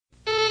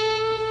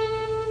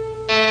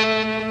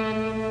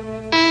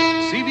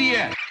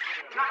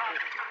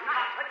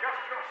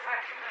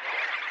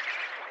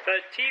The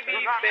TV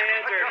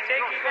fans are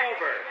taking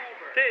over.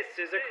 This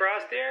is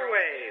Across the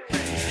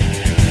Airwaves.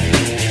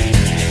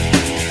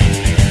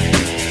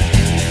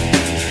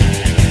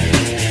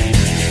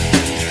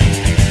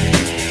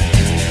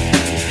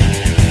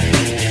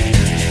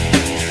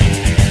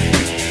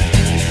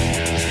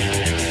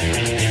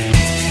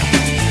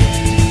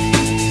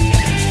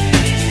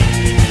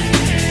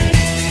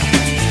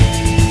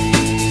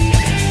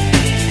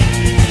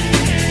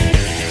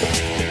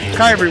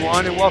 Hi,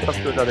 everyone, and welcome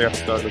to another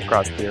episode of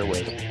Across the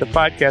Airwaves, the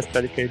podcast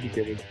dedicated to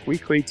giving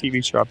weekly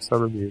TV show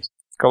episode reviews,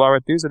 along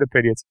with news and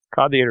opinions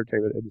on the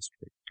entertainment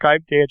industry.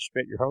 I'm Dan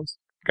Schmidt, your host,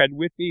 and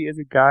with me is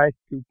a guy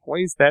who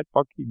plays that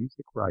funky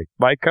music right,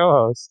 my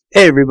co-host.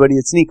 Hey everybody,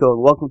 it's Nico,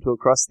 and welcome to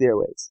Across the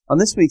Airwaves. On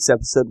this week's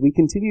episode, we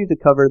continue to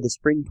cover the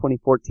spring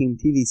 2014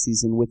 TV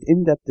season with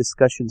in-depth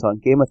discussions on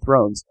Game of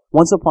Thrones,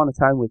 Once Upon a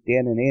Time with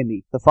Dan and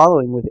Andy, the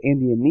following with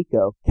Andy and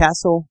Nico,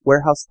 Castle,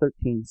 Warehouse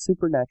 13,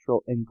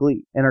 Supernatural, and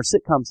Glee, and our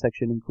sitcom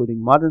section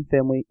including Modern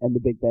Family and The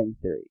Big Bang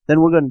Theory.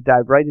 Then we're going to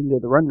dive right into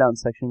the rundown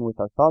section with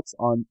our thoughts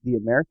on The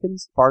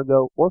Americans,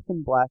 Fargo,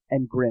 Orphan Black,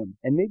 and Grimm,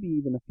 and maybe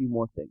even a few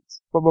more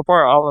things. But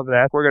before all of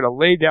that, we're going to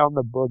lay down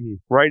the boogie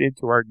right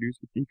into our News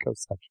with Nico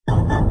section.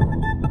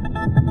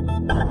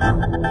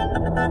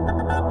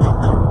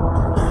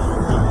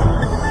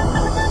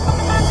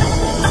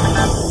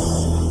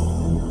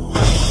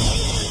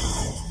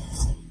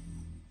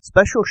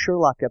 Special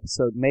Sherlock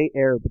episode may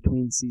air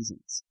between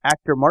seasons.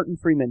 Actor Martin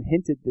Freeman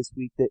hinted this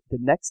week that the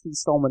next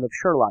installment of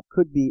Sherlock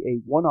could be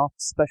a one-off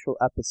special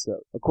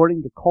episode.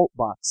 According to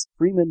Cultbox,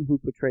 Freeman, who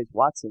portrays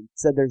Watson,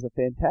 said there's a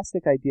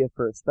fantastic idea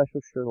for a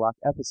special Sherlock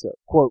episode.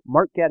 Quote,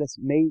 Mark Gatiss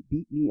may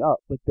beat me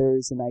up, but there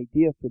is an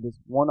idea for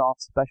this one-off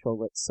special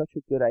that's such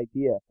a good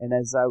idea, and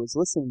as I was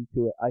listening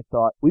to it, I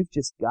thought, we've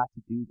just got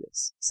to do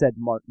this, said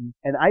Martin.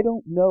 And I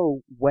don't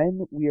know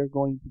when we are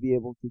going to be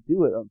able to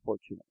do it,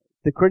 unfortunately.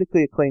 The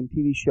critically acclaimed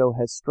TV show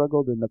has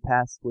struggled in the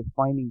past with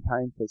finding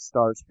time for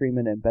stars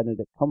Freeman and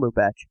Benedict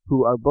Cumberbatch,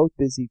 who are both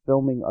busy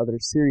filming other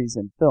series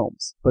and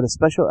films. But a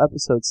special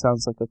episode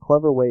sounds like a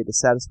clever way to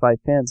satisfy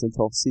fans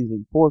until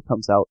season 4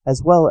 comes out,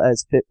 as well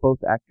as fit both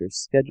actors'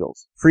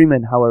 schedules.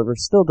 Freeman, however,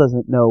 still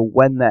doesn't know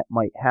when that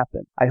might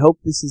happen. I hope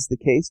this is the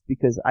case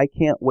because I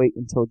can't wait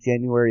until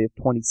January of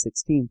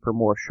 2016 for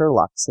more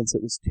Sherlock, since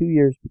it was 2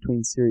 years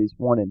between series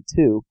 1 and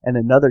 2, and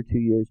another 2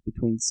 years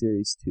between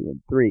series 2 and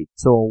 3.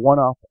 So a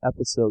one-off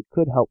episode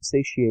could help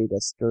satiate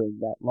us during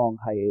that long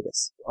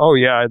hiatus. Oh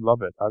yeah, I'd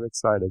love it. I'm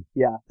excited.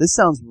 Yeah, this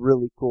sounds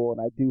really cool, and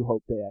I do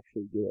hope they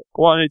actually do it.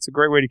 Well, and it's a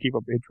great way to keep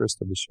up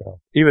interest in the show,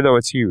 even though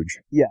it's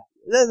huge. Yeah.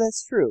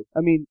 That's true.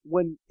 I mean,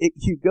 when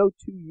you go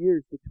 2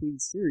 years between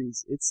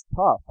series, it's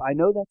tough. I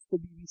know that's the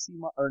BBC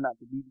or not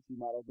the BBC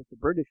model, but the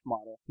British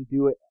model to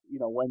do it,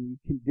 when you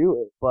can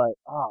do it. But,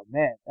 oh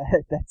man,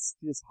 that's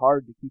just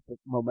hard to keep the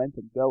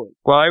momentum going.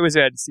 Well, I was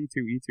at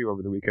C2E2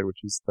 over the weekend,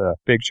 which is the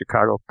big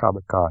Chicago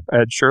Comic Con,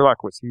 and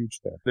Sherlock was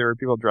huge there. There were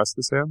people dressed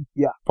as him.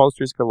 Yeah.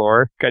 Posters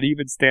galore. And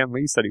even Stan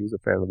Lee said he was a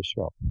fan of the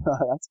show.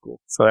 That's cool.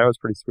 So that was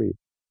pretty sweet.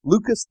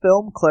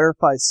 Lucasfilm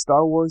clarifies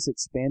Star Wars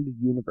Expanded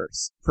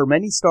Universe. For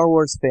many Star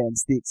Wars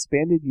fans, the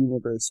Expanded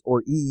Universe,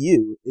 or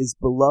EU, is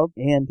beloved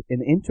and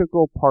an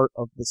integral part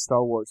of the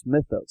Star Wars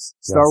mythos. Yes.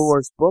 Star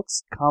Wars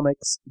books,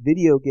 comics,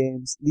 video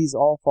games, these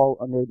all fall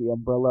under the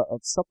umbrella of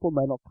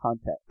supplemental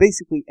content.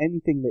 Basically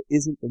anything that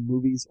isn't the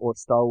movies or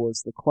Star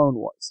Wars The Clone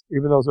Wars.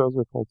 Even those are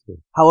cool too.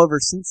 However,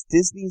 since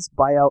Disney's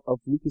buyout of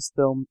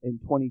Lucasfilm in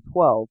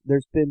 2012,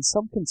 there's been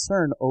some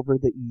concern over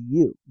the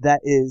EU. That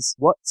is,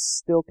 what's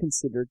still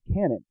considered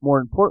canon.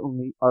 More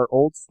importantly, are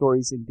old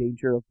stories in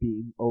danger of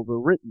being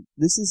overwritten?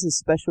 This is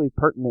especially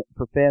pertinent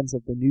for fans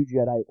of the New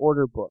Jedi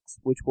Order books,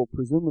 which will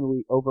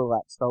presumably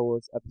overlap Star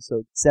Wars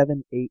Episodes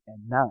 7, 8,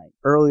 and 9.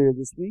 Earlier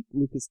this week,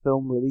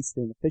 Lucasfilm released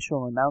an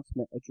official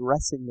announcement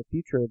addressing the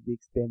future of the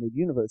expanded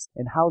universe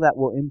and how that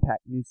will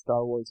impact new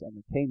Star Wars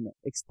entertainment.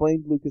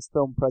 Explained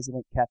Lucasfilm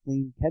President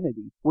Kathleen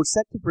Kennedy, "We're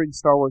set to bring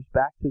Star Wars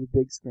back to the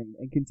big screen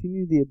and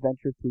continue the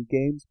adventure through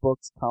games,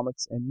 books,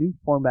 comics, and new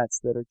formats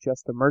that are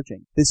just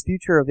emerging. This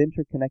future of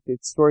interconnected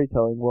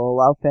storytelling will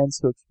allow fans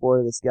to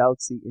explore this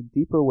galaxy in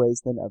deeper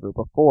ways than ever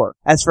before."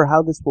 As for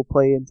how this will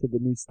play into the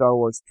new Star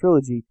Wars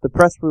trilogy, the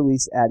press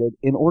release added,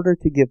 "In order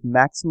to give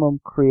maximum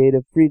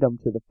creative freedom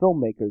to the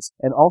filmmakers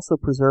and also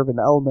preserve an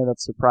element of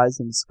surprise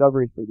and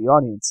discovery for the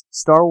audience,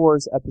 Star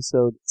Wars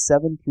Episode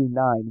 7 through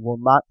 9 will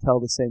not tell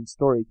the same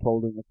story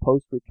told in the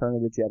post-Return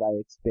of the Jedi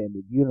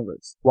expanded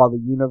universe. While the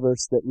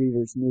universe that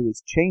readers knew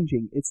is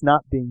changing, it's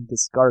not being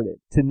discarded.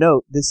 To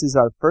note, this is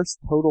our first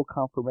total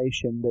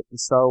confirmation that the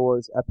Star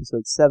Wars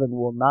Episode 7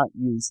 will not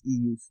use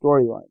EU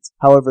storylines.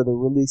 However, the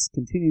release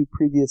continued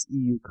previous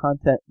EU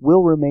content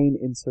will remain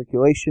in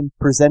circulation,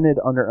 presented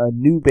under a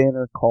new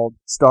banner called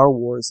Star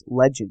Wars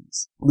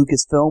Legends.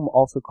 Lucasfilm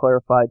also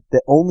clarified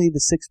that only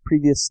the 6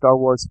 previous Star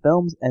Wars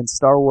films and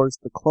Star Wars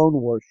The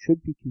Clone Wars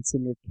should be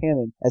considered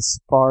canon as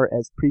far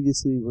as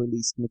previously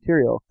released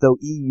material, though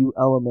EU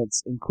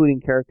elements, including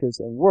characters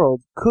and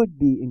worlds, could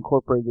be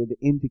incorporated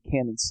into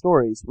canon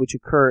stories, which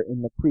occur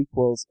in the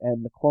prequels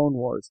and the Clone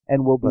Wars,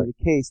 and will be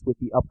the case with with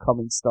the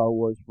upcoming Star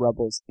Wars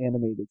Rebels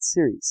animated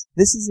series.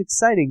 This is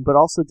exciting, but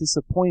also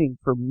disappointing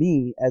for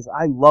me, as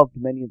I loved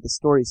many of the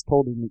stories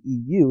told in the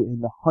EU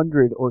in the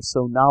 100 or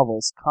so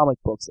novels, comic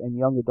books, and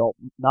young adult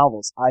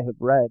novels I have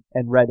read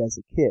and read as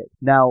a kid.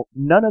 Now,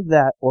 none of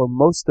that, or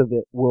most of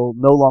it, will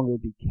no longer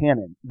be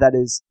canon. That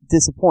is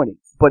disappointing.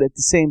 But at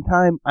the same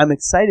time, I'm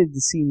excited to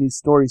see new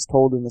stories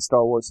told in the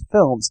Star Wars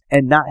films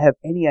and not have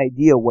any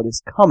idea what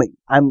is coming.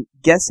 I'm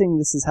guessing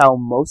this is how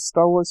most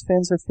Star Wars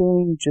fans are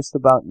feeling just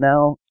about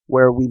now,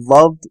 where we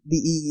loved the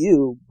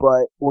EU,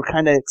 but we're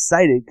kind of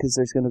excited because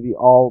there's going to be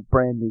all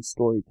brand new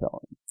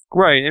storytelling.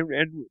 Right,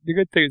 and the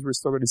good thing is we're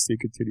still going to see a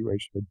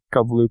continuation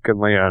of Luke and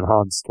Leia and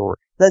Han's story.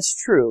 That's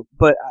true,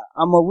 but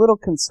I'm a little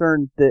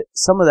concerned that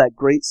some of that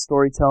great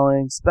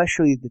storytelling,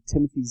 especially the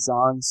Timothy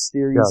Zahn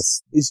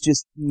series, is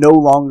just no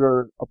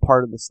longer a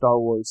part of the Star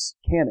Wars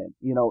canon.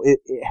 You know, it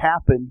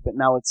happened, but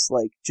now it's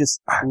like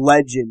just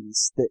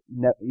legends that,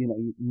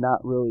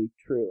 not really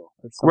true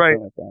or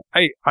something like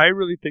that. I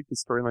really think the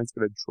storyline's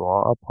going to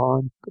draw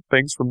upon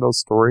things from those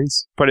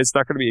stories, but it's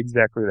not going to be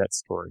exactly that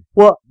story.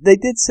 Well, they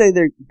did say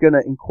they're going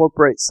to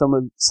incorporate some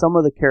of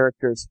the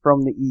characters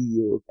from the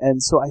EU,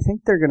 and so I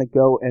think they're going to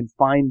go and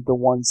find the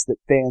ones that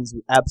fans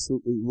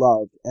absolutely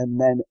loved and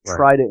then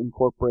try to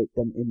incorporate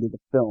them into the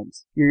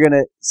films. You're going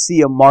to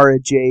see a Mara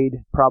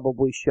Jade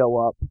probably show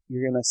up.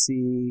 You're going to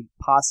see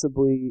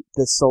possibly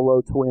the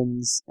Solo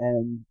twins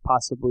and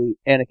possibly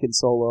Anakin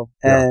Solo.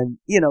 Yeah. And,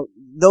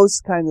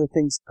 those kind of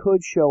things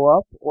could show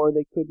up or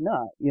they could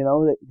not.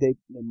 They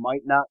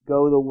might not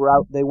go the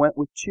route they went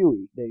with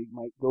Chewie. They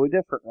might go a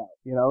different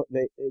route.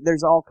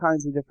 There's all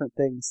kinds of different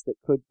things that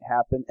could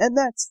happen, and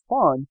that's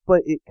fun,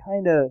 but it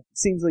kind of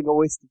seems like a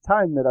waste of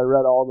time that I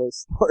read all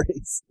those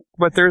stories.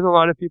 But there's a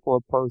lot of people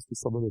opposed to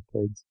some of the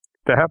things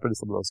that happen to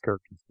some of those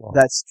characters. Well.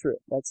 That's true.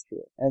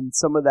 And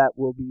some of that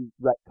will be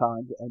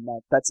retconned, and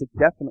that's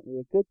definitely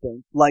a good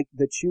thing. Like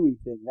the Chewie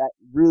thing, that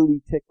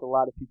really ticked a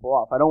lot of people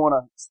off. I don't want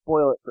to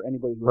spoil it for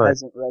anybody who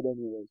hasn't read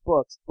any of those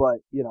books, but,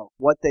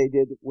 what they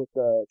did with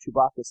the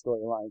Chewbacca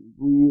storyline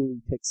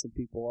really ticked some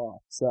people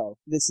off. So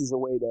this is a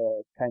way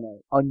to kind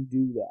of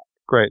undo that.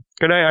 Great.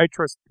 And I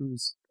trust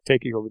who's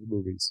taking over the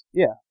movies.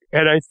 Yeah.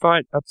 And I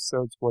thought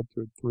episodes 1,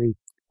 2, and 3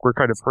 were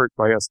kind of hurt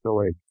by us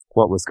knowing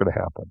what was going to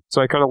happen.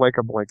 So I kind of like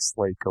a blank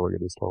slate going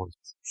into stories.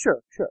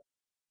 Sure.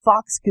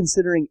 Fox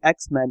considering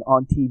X-Men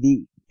on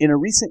TV. In a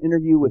recent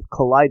interview with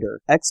Collider,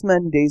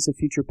 X-Men Days of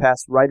Future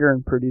Past writer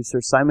and producer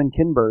Simon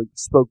Kinberg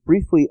spoke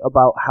briefly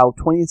about how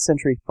 20th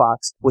Century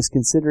Fox was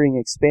considering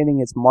expanding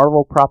its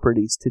Marvel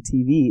properties to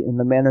TV in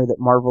the manner that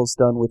Marvel's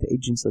done with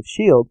Agents of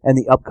S.H.I.E.L.D. and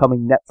the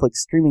upcoming Netflix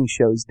streaming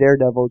shows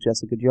Daredevil,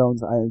 Jessica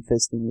Jones, Iron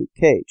Fist, and Luke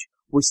Cage.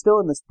 We're still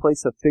in this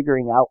place of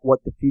figuring out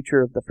what the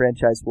future of the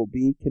franchise will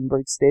be,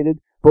 Kinberg stated,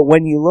 but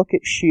when you look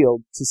at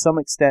S.H.I.E.L.D. to some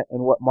extent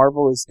and what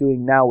Marvel is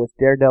doing now with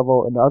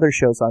Daredevil and other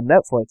shows on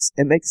Netflix,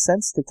 it makes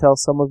sense to tell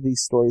some of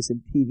these stories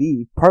in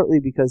TV, partly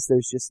because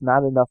there's just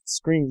not enough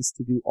screens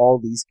to do all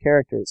these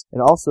characters,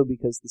 and also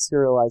because the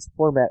serialized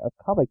format of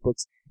comic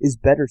books is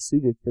better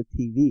suited for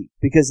TV.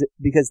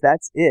 Because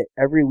that's it.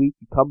 Every week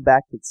you come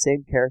back to the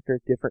same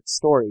character, different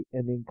story,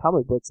 and in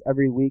comic books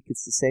every week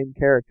it's the same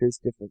characters,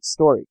 different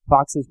story.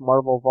 Fox's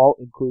Marvel Vault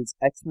includes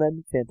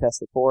X-Men,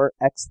 Fantastic Four,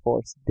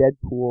 X-Force,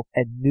 Deadpool,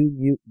 and New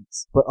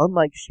Mutants. But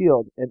unlike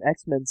S.H.I.E.L.D., an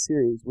X-Men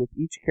series with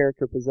each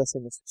character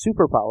possessing a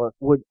superpower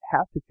would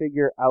have to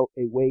figure out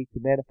a way to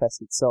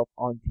manifest itself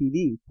on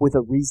TV with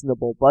a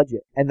reasonable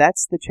budget. And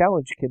that's the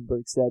challenge,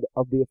 Kinberg said,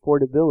 of the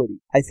affordability.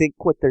 I think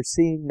what they're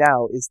seeing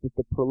now is that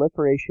the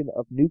proliferation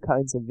of new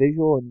kinds of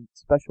visual and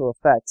special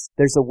effects,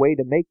 there's a way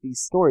to make these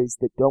stories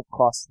that don't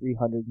cost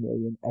 $300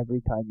 million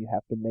every time you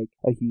have to make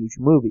a huge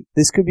movie.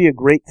 This could be a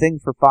great thing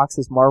for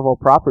Fox's Marvel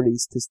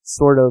properties to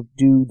sort of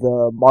do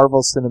the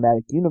Marvel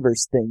Cinematic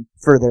Universe thing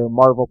for their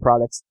Marvel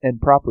products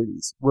and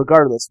properties.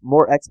 Regardless,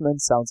 more X-Men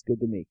sounds good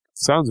to me.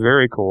 Sounds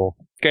very cool.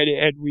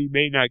 And we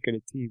may not get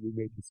a team. We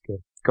may just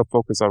go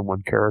focus on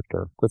one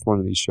character with one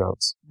of these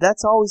shows.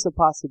 That's always a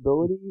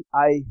possibility.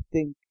 I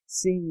think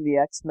seeing the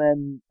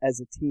X-Men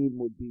as a team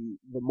would be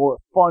the more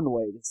fun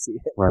way to see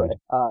it. Right. But,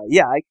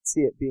 I could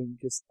see it being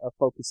just a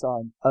focus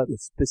on a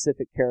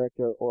specific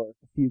character or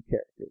a few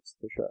characters,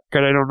 for sure.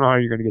 Because I don't know how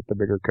you're going to get the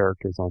bigger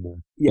characters on there.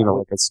 Yeah,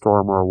 like a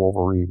Storm or a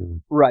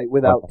Wolverine. Right,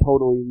 without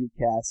totally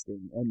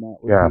recasting, and that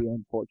would be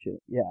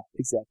unfortunate. Yeah,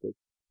 exactly.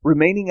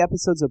 Remaining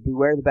episodes of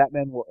Beware the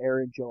Batman will air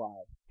in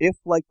July. If,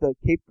 like the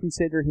Caped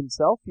Crusader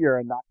himself, you're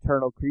a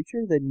nocturnal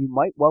creature, then you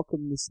might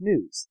welcome this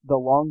news. The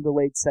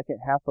long-delayed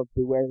second half of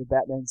Beware the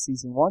Batman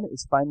Season 1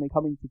 is finally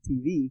coming to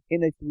TV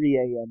in a 3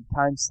 a.m.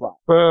 time slot.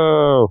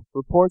 Whoa!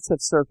 Reports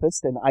have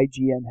surfaced, and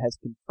IGN has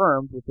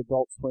confirmed with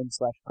Adult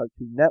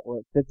Swim/Cartoon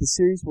Network that the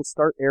series will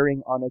start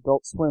airing on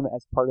Adult Swim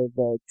as part of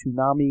the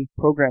Toonami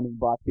programming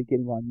block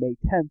beginning on May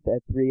 10th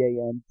at 3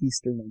 a.m.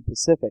 Eastern and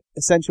Pacific.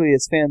 Essentially,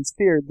 as fans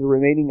feared, the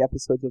remaining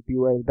episodes of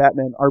Beware the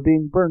Batman are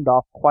being burned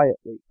off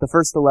quietly. The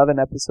first 11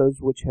 episodes,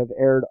 which have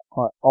aired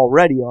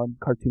already on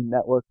Cartoon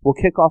Network, will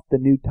kick off the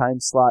new time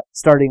slot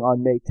starting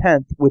on May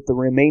 10th, with the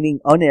remaining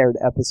unaired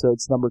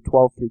episodes number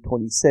 12 through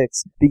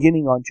 26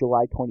 beginning on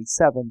July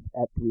 27th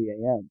at 3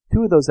 a.m.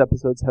 2 of those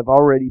episodes have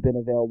already been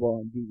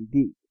available on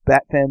DVD.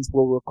 Bat fans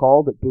will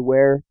recall that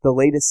Beware, the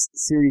latest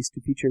series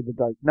to feature the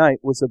Dark Knight,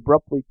 was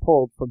abruptly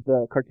pulled from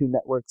the Cartoon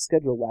Network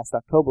schedule last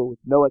October with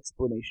no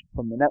explanation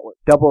from the network.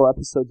 Double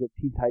episodes of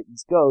Teen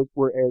Titans Go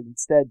were aired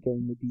instead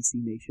during the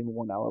DC Nation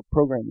 1-hour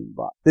programming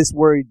block. This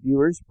worried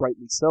viewers,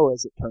 rightly so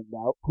as it turned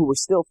out, who were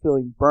still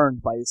feeling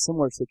burned by a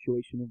similar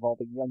situation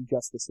involving Young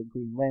Justice and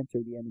Green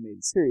Lantern, the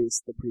animated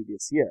series, the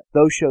previous year.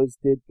 Those shows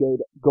did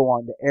go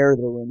on to air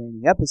their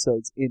remaining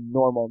episodes in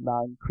normal,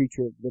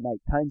 non-Creature of the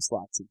Night time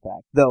slots, in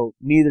fact, though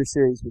neither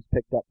series was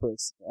picked up for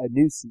a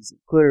new season.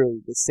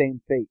 Clearly, the same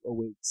fate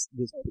awaits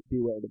this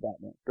Beware the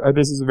Batman.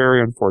 This is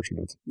very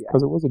unfortunate,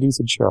 because it was a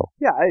decent show.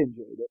 Yeah, I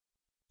enjoyed it.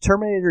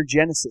 Terminator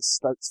Genisys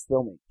starts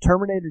filming.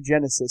 Terminator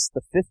Genisys,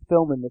 the 5th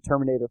film in the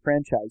Terminator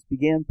franchise,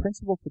 began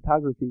principal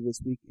photography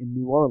this week in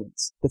New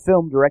Orleans. The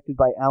film, directed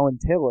by Alan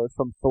Taylor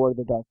from Thor: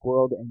 The Dark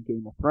World and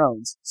Game of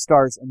Thrones,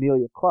 stars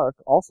Emilia Clarke,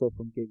 also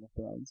from Game of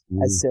Thrones,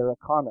 as Sarah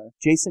Connor,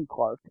 Jason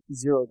Clarke,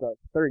 Zero Dark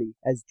 30,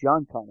 as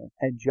John Connor,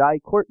 and Jai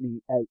Courtney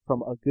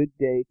from A Good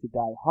Day to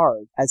Die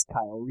Hard as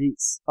Kyle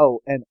Reese. Oh,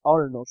 and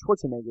Arnold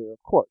Schwarzenegger,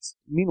 of course.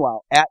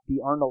 Meanwhile,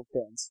 the Arnold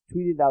fans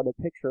tweeted out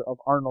a picture of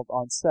Arnold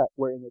on set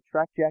wearing a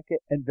track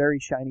jacket and very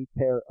shiny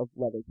pair of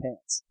leather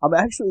pants. I'm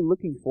actually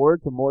looking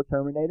forward to more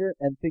Terminator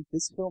and think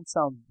this film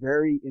sounds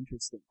very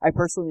interesting. I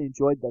personally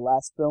enjoyed the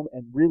last film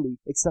and really,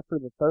 except for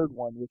the third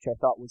one, which I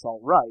thought was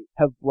alright,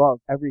 have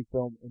loved every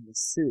film in this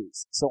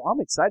series. So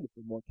I'm excited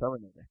for more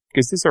Terminator.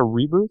 Is this a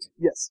reboot?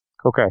 Yes.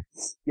 Okay.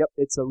 Yep,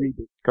 it's a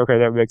reboot. Okay,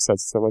 that makes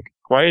sense. So,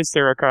 why is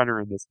Sarah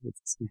Connor in this?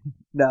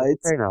 No,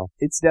 now.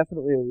 It's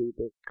definitely a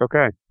reboot.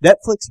 Okay.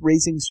 Netflix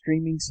raising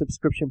streaming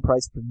subscription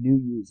price for new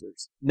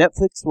users.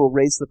 Netflix will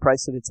raise the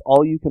price of its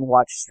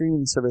all-you-can-watch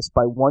streaming service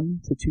by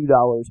 $1 to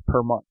 $2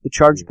 per month. The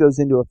charge goes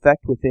into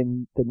effect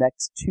within the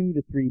next 2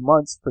 to 3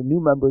 months for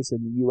new members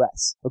in the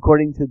U.S.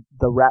 According to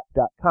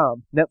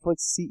TheWrap.com,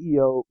 Netflix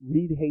CEO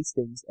Reed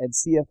Hastings and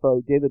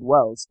CFO David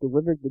Wells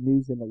delivered the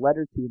news in a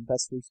letter to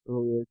investors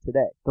earlier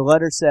today. The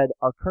letter said,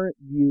 "Our current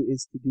view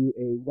is to do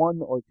a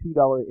 $1 or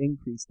 $2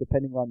 increase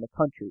depending on the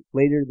country,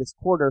 later this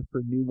quarter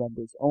for new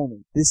members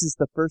only. This is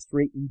the first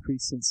rate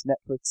increase since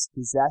Netflix's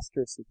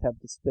disastrous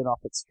attempt to spin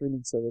off its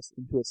streaming service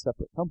into a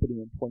separate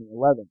company in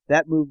 2011.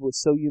 That move was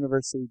so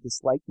universally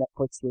disliked,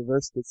 Netflix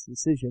reversed its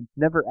decision,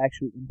 never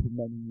actually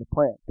implementing the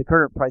plan. The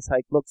current price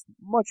hike looks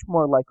much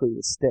more likely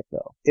to stick,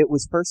 though. It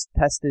was first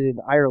tested in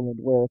Ireland,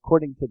 where,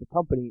 according to the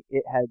company,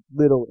 it had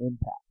little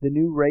impact. The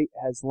new rate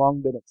has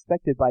long been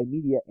expected by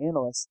media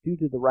analysts due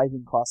to the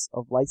rising costs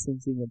of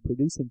licensing and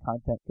producing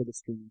content for the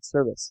streaming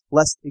service.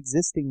 Lest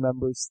existing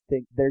members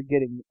think they're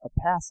getting a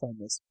pass on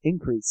this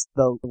increase,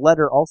 the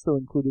letter also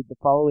included the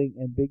following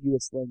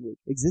ambiguous language.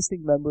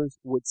 Existing members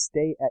would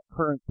stay at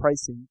current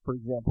pricing, for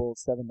example,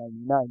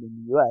 $7.99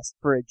 in the US,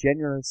 for a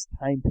generous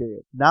time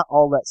period. Not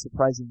all that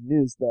surprising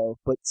news, though,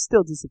 but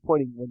still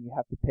disappointing when you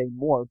have to pay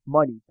more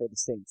money for the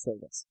same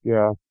service.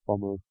 Yeah,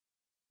 bummer.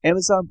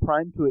 Amazon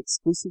Prime to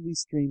exclusively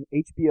stream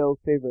HBO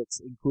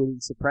favorites, including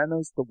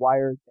Sopranos, The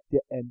Wire,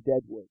 and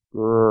Deadwood.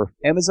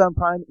 Amazon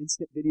Prime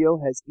Instant Video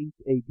has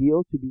inked a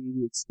deal to be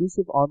the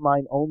exclusive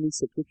online-only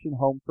subscription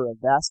home for a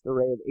vast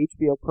array of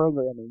HBO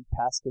programming,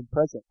 past and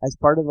present. As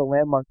part of the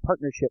landmark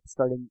partnership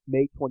starting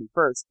May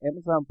 21st,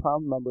 Amazon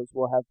Prime members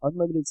will have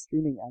unlimited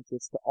streaming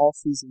access to all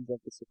seasons of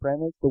The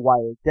Sopranos, The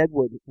Wire,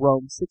 Deadwood,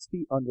 Rome, 6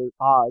 Feet Under,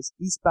 Oz,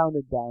 Eastbound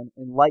and Down,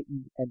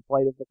 Enlightened, and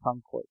Flight of the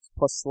Conchords,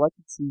 plus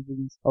selected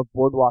seasons of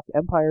Boardwalk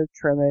Empire,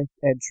 Treme,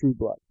 and True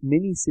Blood.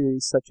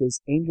 Mini-series such as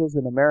Angels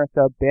in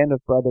America, Band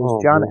of Brothers,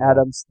 John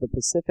Adams, The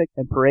Pacific,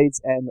 and Parade's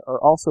End are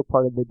also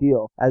part of the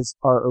deal, as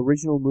are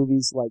original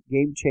movies like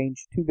Game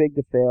Change, Too Big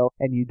to Fail,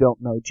 and You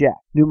Don't Know Jack.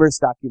 Numerous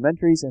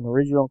documentaries and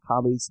original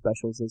comedy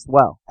specials as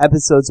well.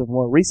 Episodes of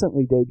more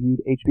recently debuted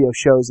HBO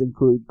shows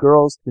include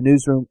Girls, The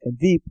Newsroom, and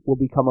Veep will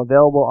become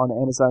available on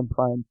Amazon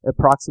Prime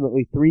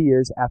approximately 3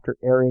 years after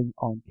airing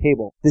on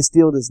cable. This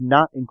deal does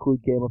not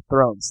include Game of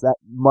Thrones. That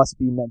must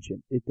be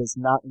mentioned. It does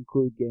not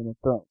include Game of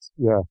Thrones.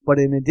 Yeah. But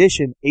in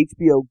addition,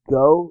 HBO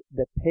Go,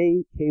 the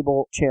pay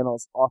cable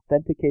channel's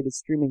authenticated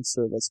streaming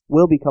service,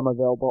 will become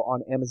available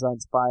on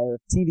Amazon's Fire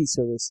TV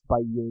service by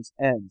year's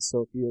end.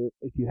 So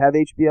if you have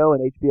HBO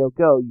and HBO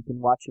Go, you can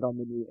watch it on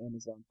the new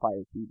Amazon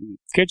Fire TV.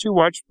 Can't you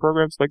watch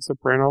programs like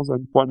Sopranos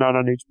and whatnot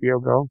on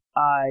HBO Go?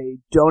 I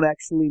don't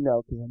actually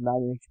know because I'm not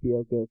an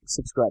HBO Go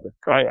subscriber.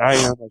 I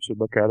should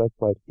look at it,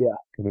 but yeah,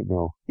 couldn't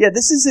know. Yeah,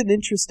 this is an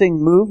interesting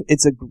move.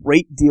 It's a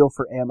great deal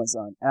for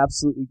Amazon.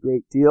 Absolutely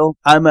great deal.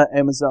 I'm an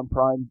Amazon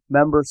Prime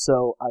member,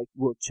 so I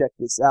will check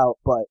this out.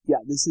 But yeah,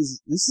 this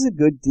is a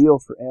good deal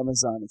for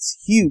Amazon.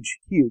 It's huge,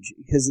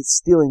 because it's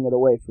stealing it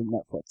away from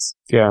Netflix.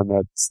 Yeah, and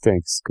that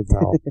stinks because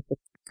now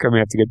we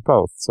have to get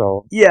both.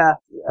 So yeah,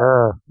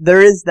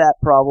 there is that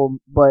problem,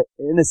 but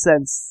in a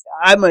sense,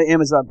 I'm an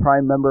Amazon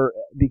Prime member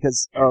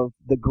because of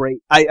the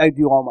great... I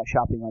do all my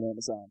shopping on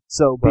Amazon,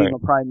 so being a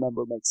Prime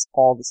member makes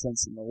all the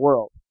sense in the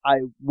world. I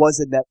was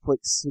a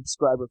Netflix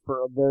subscriber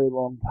for a very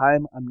long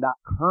time. I'm not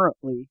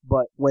currently,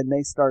 but when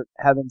they start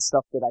having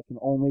stuff that I can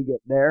only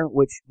get there,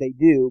 which they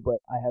do, but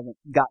I haven't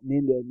gotten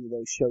into any of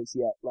those shows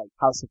yet, like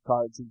House of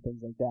Cards and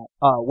things like that.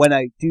 When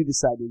I do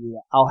decide to do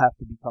that, I'll have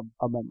to become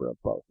a member of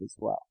both as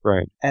well.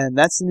 Right. And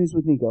that's the news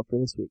with Nico for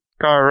this week.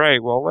 All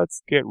right, well,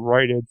 let's get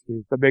right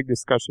into the big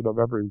discussion of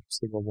every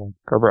single one.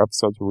 Cover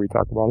episodes where we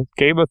talk about it.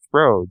 Game of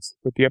Thrones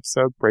with the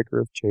episode Breaker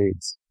of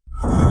Chains.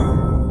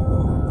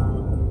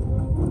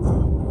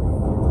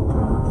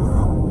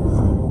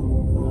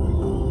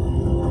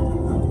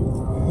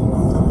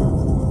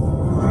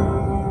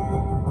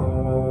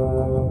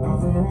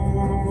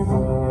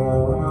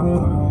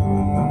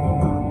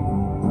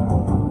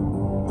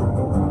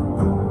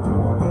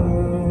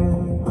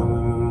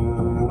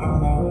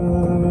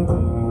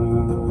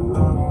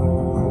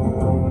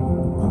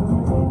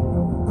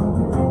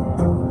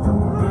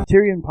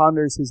 Tyrion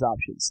ponders his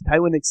options.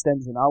 Tywin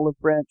extends an olive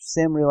branch,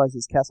 Sam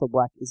realizes Castle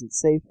Black isn't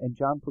safe, and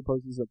Jon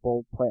proposes a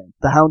bold plan.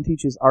 The Hound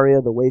teaches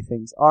Arya the way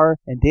things are,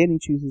 and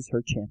Dany chooses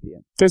her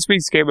champion. This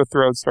week's Game of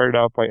Thrones started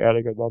out by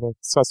adding another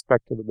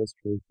suspect to the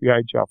mystery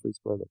behind Joffrey's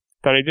murder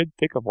that I didn't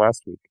think of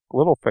last week,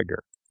 Littlefinger.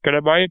 But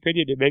in my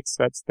opinion, it makes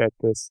sense that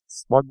this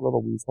smug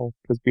little weasel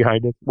is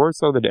behind it, more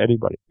so than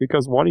anybody.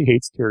 Because one, he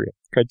hates Tyrion.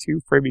 And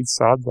two, framing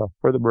Sansa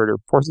for the murder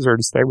forces her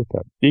to stay with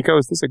him. Nico,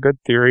 is this a good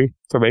theory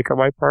to make on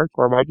my part,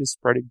 or am I just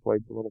spreading blame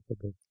to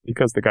Littlefinger?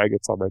 Because the guy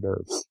gets on my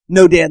nerves.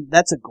 No, Dan,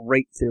 that's a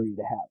great theory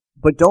to have.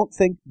 But don't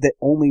think that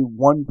only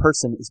one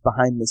person is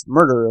behind this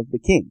murder of the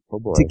king. Oh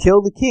boy. To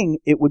kill the king,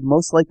 it would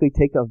most likely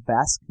take a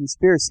vast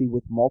conspiracy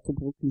with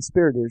multiple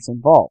conspirators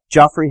involved.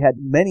 Joffrey had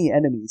many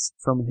enemies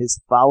from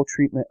his foul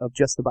treatment of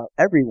just about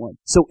everyone,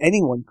 so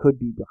anyone could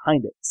be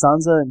behind it.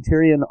 Sansa and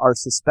Tyrion are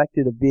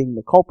suspected of being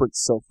the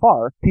culprits so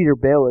far. Peter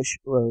Baelish,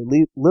 or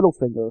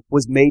Littlefinger,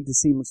 was made to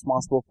seem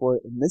responsible for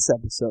it in this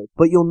episode,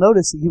 but you'll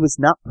notice he was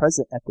not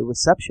present at the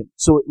reception,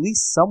 so at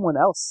least someone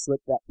else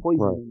slipped that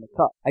poison in the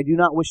cup. I do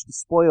not wish to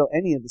spoil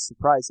any of the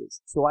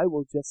surprises, so I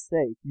will just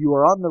say you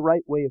are on the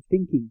right way of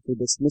thinking for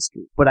this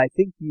mystery, but I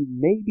think you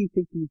may be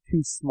thinking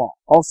too small.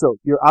 Also,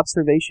 your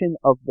observation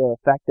of the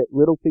fact that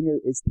Littlefinger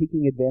is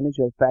taking advantage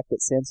of the fact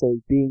that Sansa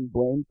is being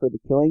blamed for the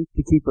killing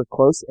to keep her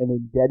close and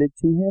indebted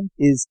to him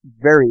is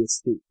very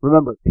astute.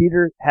 Remember,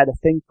 Peter had a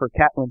thing for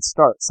Catelyn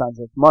Stark,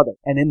 Sansa's mother,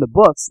 and in the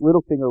books,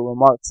 Littlefinger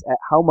remarks at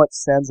how much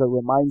Sansa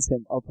reminds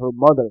him of her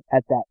mother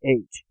at that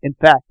age. In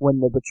fact, when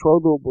the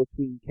betrothal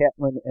between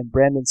Catelyn and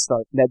Brandon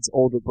Stark, Ned's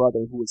older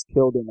brother who was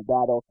killed in a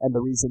battle, and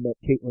the reason that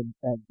Catelyn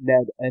and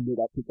Ned ended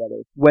up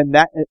together. When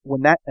that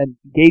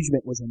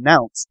engagement was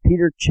announced,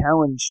 Peter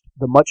challenged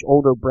the much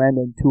older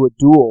Brandon to a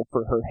duel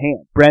for her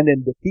hand.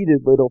 Brandon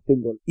defeated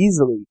Littlefinger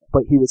easily,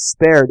 but he was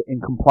spared in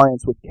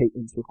compliance with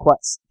Catelyn's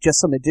request. Just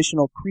some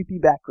additional creepy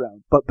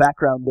background, but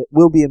background that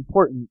will be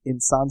important in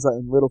Sansa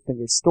and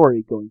Littlefinger's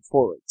story going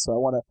forward. So I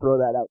want to throw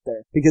that out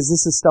there, because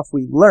this is stuff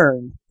we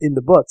learned in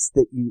the books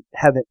that you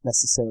haven't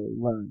necessarily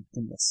learned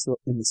in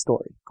the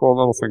story. Cool,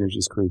 Littlefinger's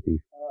just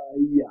creepy.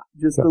 Yeah,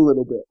 just a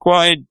little bit.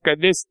 Well, and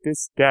this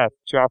death,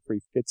 Joffrey,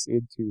 fits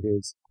into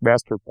his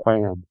master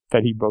plan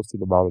that he boasted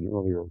about in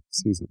earlier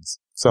seasons.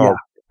 So yeah.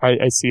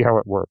 I see how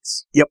it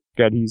works. Yep.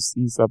 That he's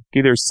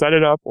either set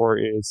it up or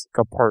is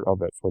a part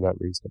of it for that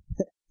reason.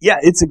 Yeah,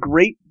 it's a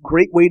great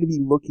way to be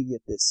looking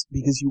at this,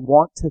 because you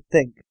want to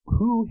think,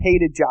 who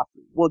hated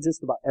Joffrey? Well,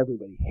 just about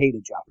everybody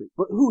hated Joffrey,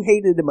 but who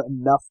hated him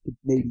enough to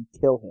maybe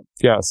kill him?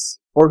 Yes.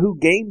 Or who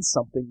gained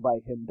something by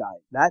him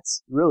dying?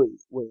 That's really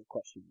where the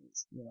question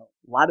is. You know,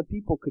 a lot of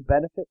people could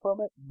benefit from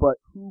it, but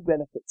who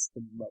benefits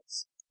the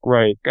most?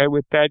 Right. And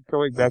with that,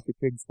 going back to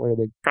King's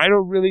Landing, I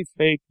don't really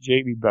think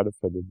Jaime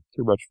benefited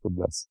too much from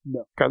this.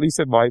 No. At least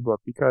in my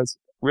book, because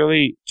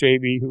really,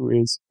 Jaime, who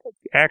is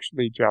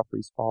actually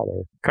Joffrey's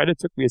father, kind of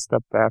took me a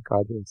step back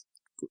on his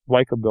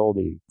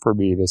likability for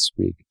me this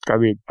week. I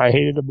mean, I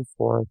hated him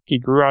before. He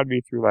grew on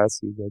me through last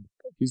season.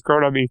 He's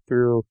grown on me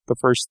through the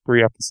first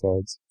 3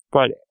 episodes.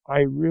 But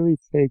I really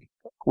think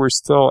we're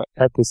still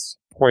at this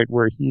point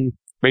where he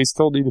may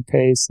still need to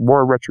pay some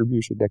more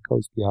retribution that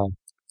goes beyond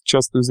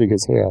just losing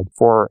his hand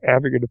for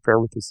having an affair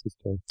with his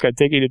sister and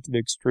taking it to the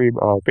extreme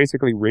of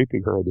basically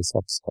raping her in this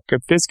episode.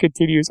 If this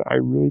continues, I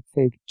really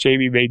think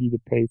Jaime may need to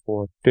pay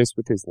for this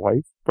with his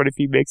life. But if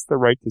he makes the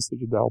right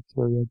decision to help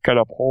Tyrion, can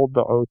uphold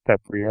the oath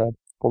that Brienne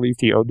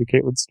believed he owed to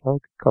Catelyn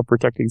Stark, of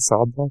protecting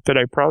Sansa, then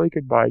I probably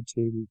could buy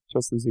Jaime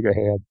just losing a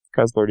hand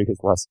because learning his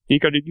lesson.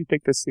 Nico, did you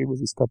think this scene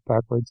was a step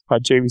backwards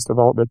on Jaime's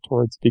development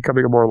towards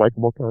becoming a more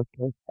likable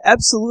character?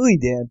 Absolutely,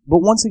 Dan. But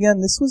once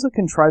again, this was a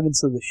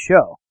contrivance of the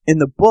show. In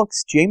the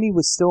books, Jaime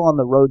was still on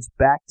the roads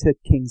back to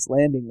King's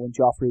Landing when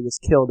Joffrey was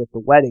killed at the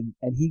wedding,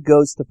 and he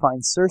goes to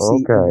find Cersei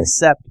in the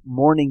Sept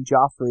mourning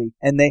Joffrey,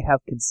 and they have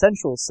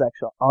consensual sex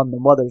on the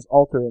mother's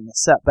altar in the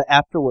Sept. But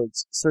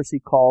afterwards,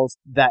 Cersei calls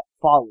that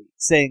folly,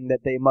 saying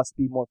that they must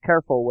be more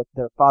careful with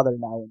their father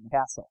now in the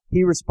castle.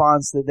 He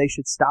responds that they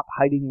should stop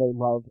hiding their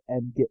love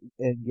and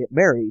get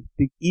married.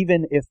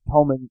 Even if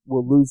Tommen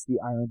will lose the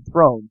Iron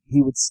Throne,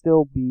 he would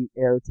still be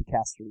heir to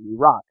Casterly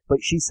Rock. But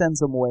she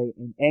sends him away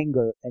in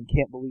anger and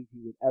can't believe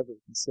he would ever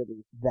consider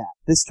that.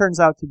 This turns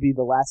out to be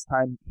the last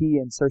time he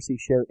and Cersei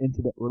share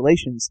intimate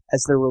relations,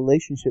 as their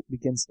relationship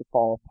begins to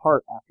fall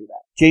apart after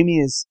that. Jaime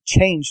is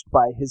changed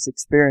by his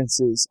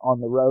experiences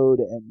on the road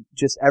and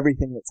just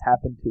everything that's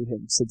happened to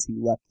him since he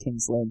left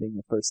King's Landing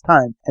the first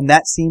time. And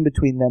that scene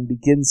between them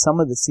begins some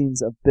of the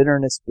scenes of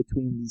bitterness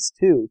between these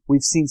two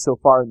we've seen so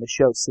far in the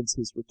show since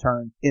his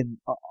return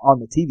on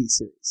the TV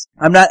series.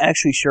 I'm not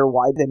actually sure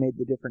why they made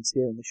the difference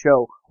here in the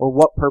show or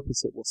what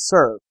purpose it will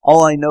serve.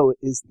 All I know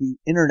is the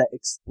internet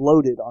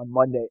exploded on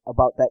Monday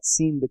about that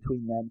scene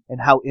between them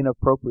and how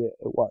inappropriate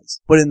it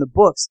was. But in the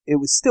books, it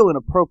was still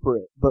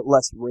inappropriate, but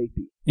less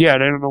rapey. Yeah,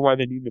 and I don't know why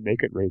they need to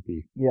make it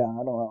rapey. Yeah,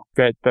 I don't know.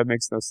 That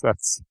makes no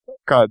sense.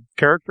 God,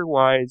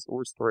 character-wise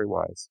or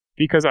story-wise.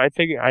 Because I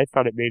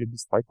thought it made him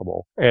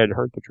dislikable and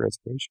hurt the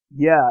transformation.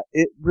 Yeah,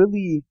 it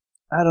really...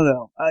 I don't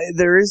know.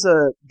 There is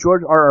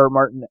George R.R.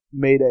 Martin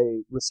made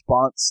a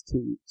response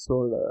to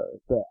sort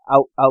of the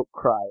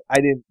outcry. I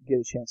didn't get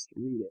a chance to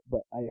read it,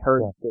 but I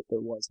heard that there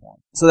was one.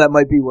 So that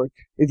might be worth,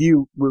 if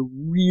you were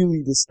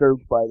really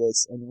disturbed by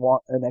this and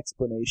want an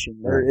explanation,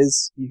 there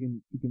is,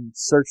 you can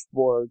search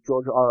for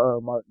George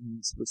R.R.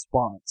 Martin's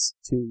response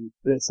to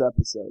this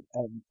episode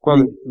and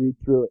read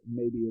through it, and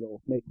maybe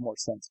it'll make more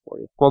sense for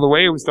you. Well, the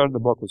way it was done in the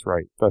book was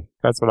right.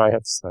 That's what I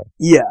have to say.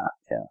 Yeah.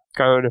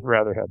 I would have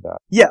rather had that.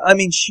 Yeah, I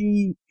mean,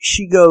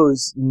 she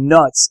goes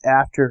nuts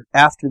after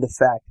the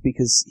fact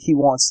because he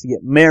wants to get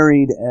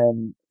married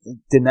and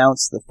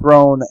denounce the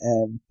throne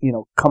and,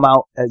 come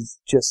out as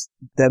just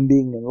them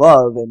being in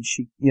love, and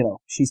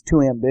she's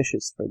too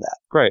ambitious for that.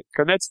 Right,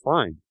 because that's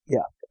fine.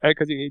 Yeah.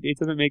 Because it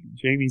doesn't make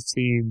Jaime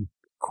seem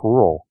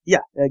cruel. Yeah,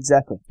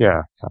 exactly.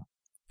 Yeah.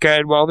 Okay,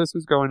 and while this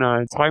was going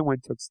on,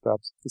 Tywin took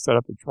steps to set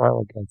up a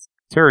trial against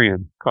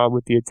Tyrion,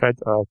 with the intent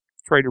of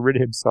trying to rid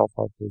himself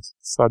of his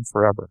son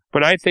forever.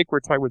 But I think where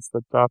Tywin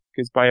slipped up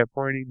is by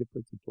appointing the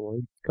Prince of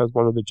Dorne as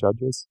one of the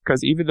judges.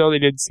 Because even though they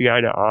didn't see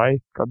eye to eye,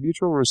 a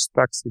mutual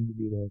respect seemed to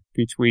be there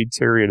between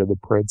Tyrion and the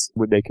Prince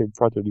when they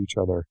confronted each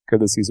other in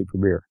the season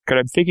premiere. Because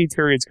I'm thinking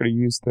Tyrion's going to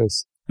use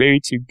this maybe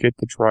to get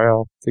the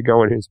trial to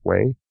go in his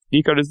way.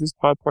 Nico, does this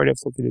plot point have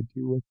something to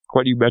do with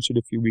what you mentioned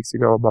a few weeks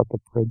ago about the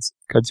Prince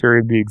and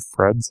Tyrion being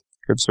friends?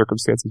 If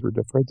circumstances were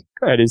different?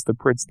 And is the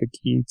Prince the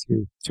key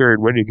to Tyrion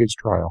winning his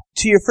trial?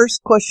 To your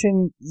first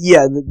question,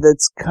 yeah,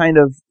 that's kind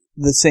of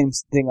the same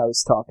thing I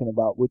was talking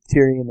about with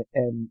Tyrion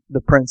and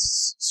the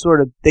Prince. Sort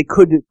of, they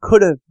could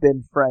have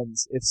been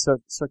friends if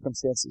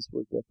circumstances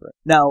were different.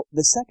 Now,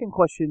 the second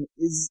question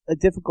is a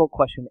difficult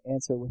question to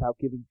answer without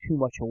giving too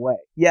much away.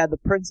 Yeah, the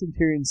Prince and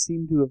Tyrion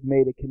seem to have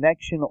made a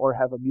connection or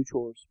have a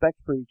mutual respect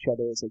for each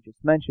other, as I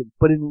just mentioned.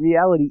 But in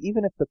reality,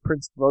 even if the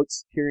Prince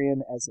votes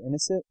Tyrion as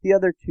innocent, the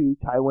other two,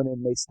 Tywin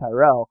and Mace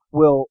Tyrell,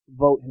 will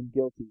vote him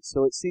guilty.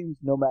 So it seems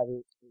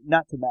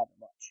not to matter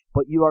much.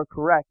 But you are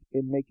correct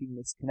in making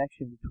this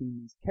connection between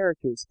these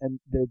characters, and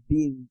there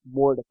being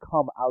more to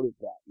come out of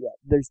that. Yeah,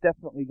 there's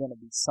definitely going to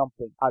be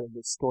something out of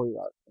this story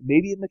arc.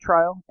 Maybe in the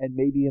trial, and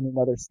maybe in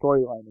another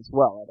storyline as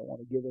well. I don't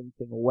want to give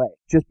anything away.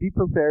 Just be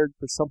prepared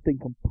for something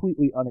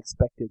completely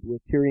unexpected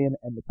with Tyrion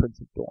and the Prince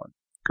of Dorne.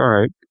 All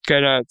right.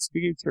 Okay,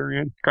 speaking of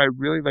Tyrion, I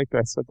really like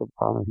that sense of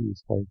honor he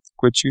was playing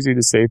with choosing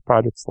to save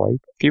Podrick's life,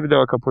 even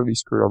though it completely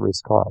screwed over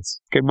his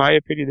cause. In my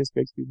opinion, this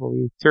makes me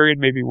believe Tyrion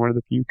may be one of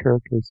the few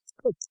characters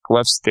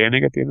left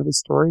standing at the end of the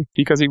story,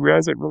 because he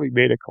hasn't really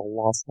made a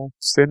colossal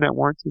sin that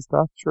warrants his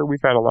death. Sure, we've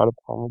had a lot of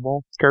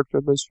honorable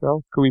characters in this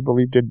show who we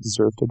believe didn't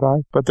deserve to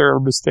die, but there are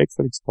mistakes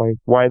that explain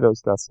why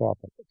those deaths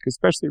happened,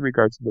 especially in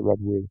regards to the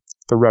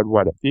Red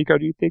Wedding. Nico,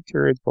 do you think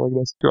Tyrion's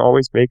willingness to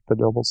always make the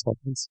noble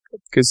sacrifice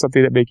is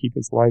something that may keep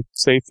his life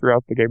safe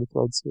throughout the Game of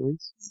Thrones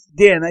series?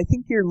 Dan, I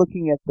think you're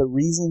looking at the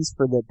reasons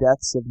for the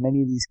deaths of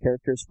many of these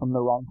characters from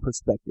the wrong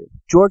perspective.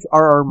 George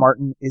R.R.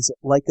 Martin is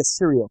like a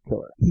serial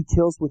killer. He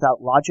kills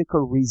without logic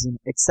or reason,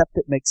 except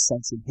it makes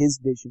sense in his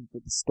vision for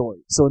the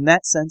story. So in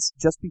that sense,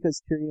 just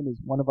because Tyrion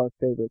is one of our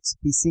favorites,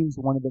 he seems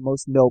one of the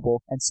most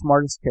noble and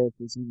smartest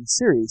characters in the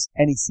series,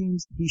 and he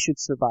seems he should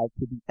survive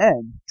to the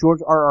end.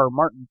 George R.R.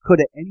 Martin could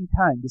at any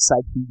time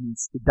decide he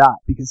needs to die,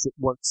 because it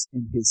works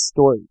in his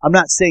story. I'm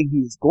not saying he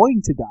is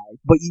going to die,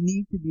 but you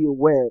need to be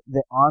aware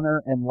that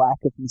honor and lack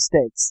of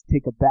mistakes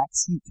take a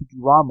backseat to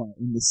drama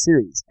in the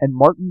series, and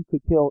Martin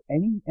could kill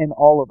any and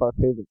all of our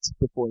favorites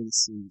before the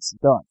series is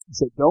done.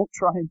 So don't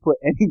try and put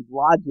any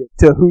logic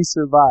to who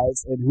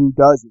survives and who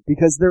doesn't,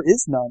 because there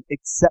is none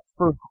except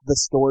for the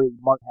story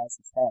Martin has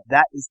his head.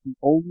 That is the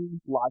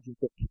only logic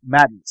that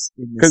matters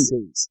in this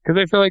series. Because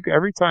I feel like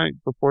every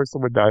time before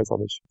someone dies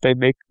on this show, they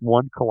make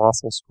one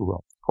colossal screw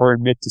up, or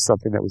admit to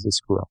something that was a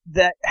screw up.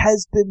 That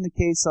has been the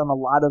case on a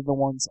lot of the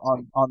ones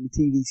on the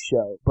TV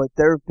show, but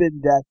there have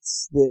been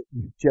deaths that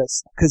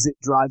just, because it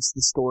drives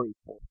the story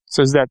forward.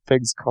 So is that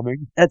things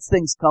coming? That's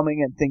things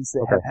coming and things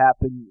that have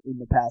happened in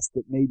the past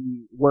that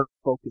maybe weren't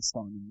focused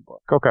on in the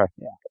book. Okay.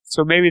 Yeah.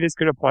 So maybe this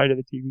could apply to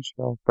the TV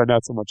show, but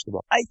not so much the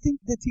book. I think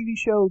the TV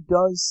show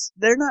does,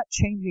 they're not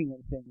changing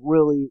anything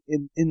really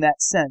in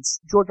that sense.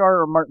 George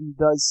R.R. Martin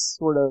does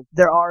sort of,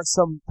 there are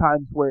some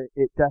times where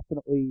it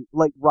definitely,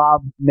 like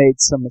Rob made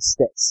some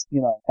mistakes,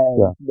 you know,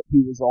 and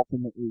he was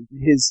ultimately,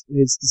 his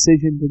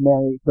decision to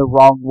marry the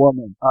wrong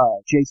woman,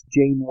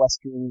 Jane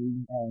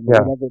Westerly and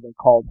whatever they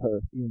called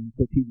her in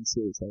the TV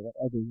series, I don't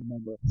ever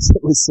remember.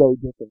 It was so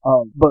different.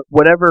 But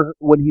whatever,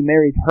 when he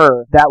married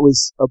her, that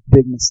was a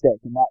big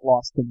mistake, and that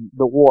lost him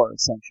the war,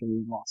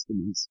 essentially, and lost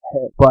him his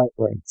head. But,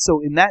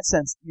 so in that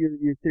sense,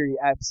 your theory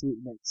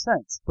absolutely makes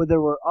sense. But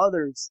there were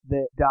others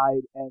that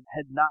died and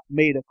had not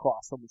made a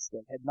colossal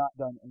mistake, had not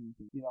done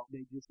anything. You know,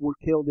 they just were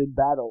killed in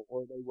battle,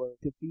 or they were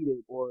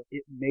defeated, or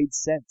it made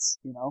sense,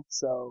 you know,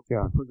 so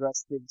to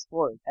progress things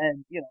forward.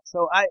 And, you know,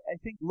 so I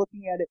think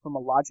looking at it from a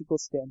logical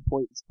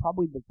standpoint is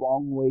probably the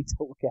wrong way to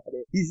look at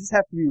it. You just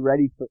have to be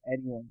ready for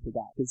anyone to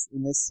die. Because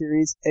in this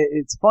series,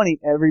 it's funny,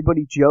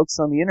 everybody jokes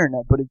on the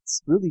internet, but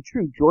it's really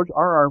true. George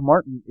R.R.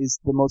 Martin is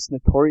the most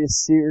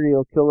notorious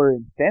serial killer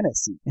in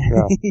fantasy.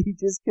 Yeah. He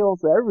just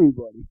kills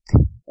everybody.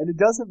 And it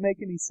doesn't make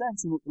any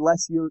sense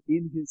unless you're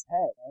in his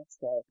head.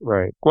 So.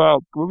 Right.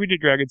 Well, when we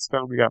did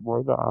Dragonstone, we got more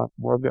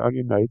of the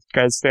Onion Knights.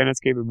 Guys, Stannis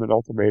gave him an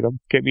ultimatum: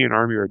 get me an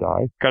army or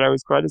die. God, I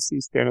was glad to see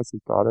Stannis'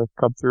 daughter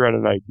come through at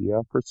an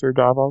idea for Sir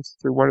Davos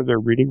through one of their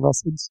reading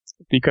lessons,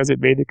 because it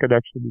made the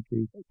connection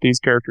between these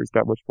characters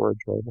that much more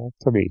enjoyable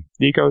to me.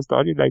 Nico's the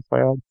Onion Knight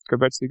plan could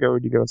eventually go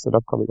into an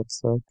upcoming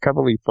episode,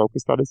 heavily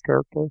focused on his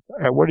character.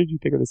 And what did you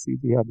think of the scenes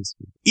he had this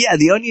week? Yeah,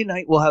 the Onion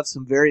Knight will have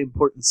some very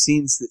important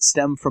scenes that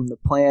stem from the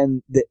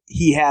plan that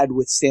he had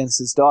with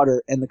Stannis'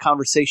 daughter and the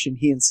conversation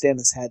he and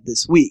Stannis had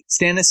this week.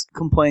 Stannis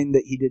complained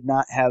that he did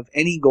not have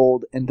any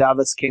gold, and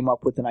Davos came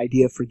up with an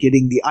idea for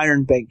getting the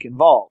Iron Bank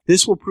involved.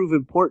 This will prove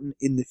important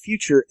in the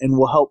future and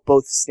will help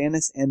both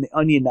Stannis and the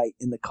Onion Knight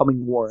in the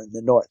coming war in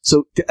the North.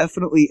 So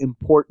definitely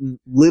important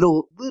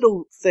little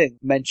thing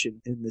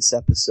mentioned in this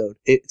episode.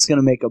 It's going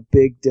to make a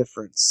big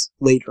difference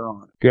later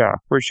on. Yeah,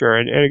 for sure.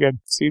 And again,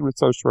 scene was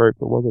so short,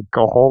 there wasn't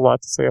a whole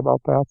lot to say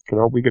about that. Can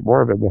hope we get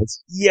more of it in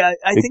this. Yeah,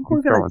 I think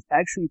we're going to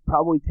actually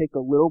probably take a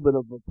little bit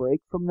of a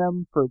break from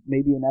them for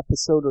maybe an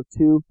episode or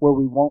two where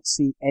we won't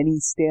see any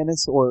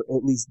Stannis, or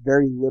at least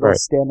very little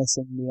Stannis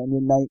and the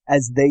Onion Knight,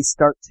 as they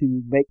start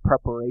to make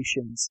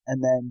preparations.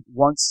 And then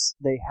once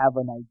they have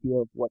an idea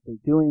of what they're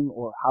doing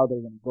or how they're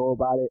going to go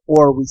about it,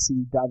 or we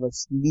see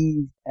Davos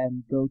leave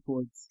and go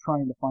towards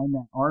trying to find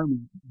that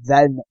army,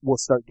 then we'll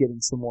start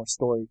getting some more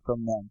story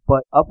from them.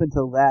 But up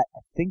until that,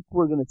 I think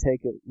we're going to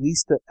take at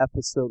least an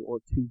episode or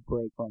two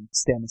break from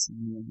Stannis and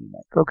the Onion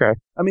Knight. Okay.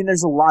 I mean,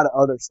 there's a lot of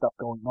other stuff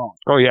going on.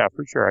 Oh yeah,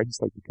 for sure. I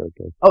just like the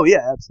characters. Oh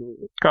yeah,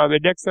 absolutely. The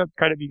next up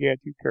kind of began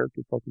two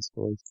character-focused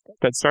stories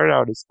that started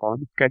out as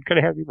fun, kind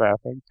of had me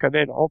laughing, and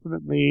then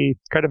ultimately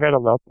kind of had a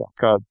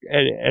letdown.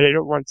 And I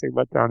don't want to say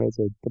letdown as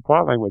the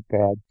plotline went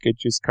bad. It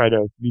just kind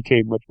of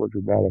became much more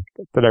dramatic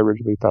than I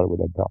originally thought it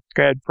would end up.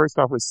 First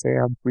off with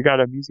Sam, we got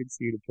a music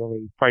scene of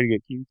Billy finding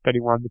it cute that he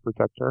wanted to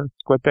protect her,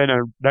 but then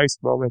a nice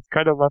moment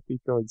kind of left me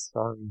feeling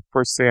sorry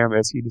for Sam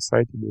as he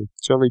decided to move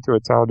Chili to a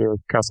town near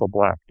Castle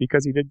Black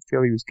because he didn't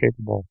feel he was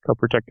capable of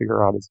protecting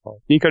her on his own.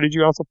 Nico, did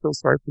you also feel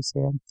sorry for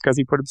Sam because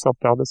he put himself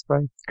down this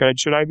way?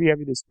 Should I be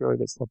having this feeling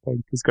that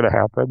something is going to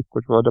happen,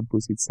 which will end up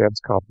boosting Sam's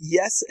confidence?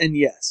 Yes and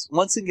yes.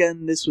 Once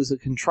again, this was a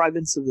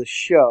contrivance of the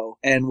show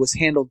and was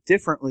handled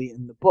differently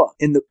in the book.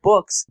 In the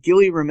books,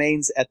 Gilly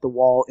remains at the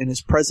wall and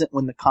is present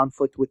when the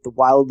conflict with the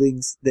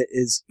wildlings that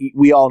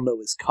we all know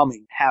is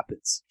coming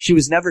happens. She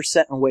was never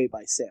sent away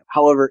by Sam.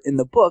 However, in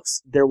the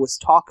books, there was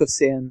talk of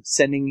Sam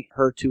sending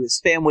her to his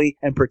family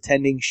and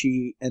pretending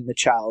she and the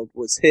child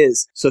was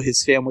his, so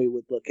his family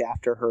would look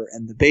after her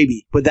and the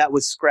baby. But that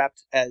was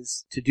scrapped,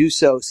 as to do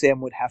so,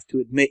 Sam would have to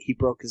admit he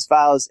broke his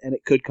vows and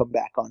it could come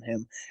back on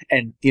him,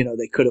 and,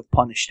 they could have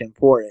punished him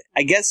for it.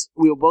 I guess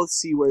we'll both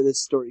see where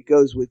this story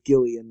goes with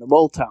Gilly and the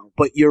Mole Town,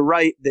 but you're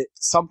right that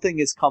something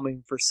is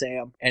coming for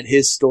Sam and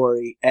his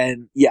story,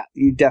 and yeah,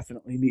 you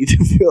definitely need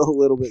to feel a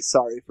little bit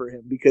sorry for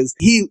him because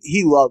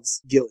he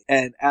loves Gilly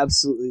and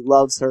absolutely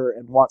loves her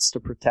and wants to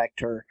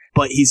protect her,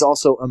 but he's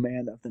also a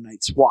man of the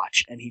Night's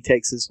Watch and he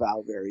takes his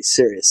vow very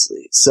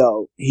seriously.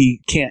 So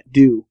he can't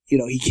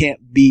he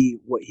can't be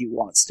what he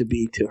wants to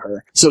be to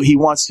her. So he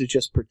wants to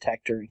just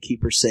protect her and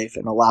keep her safe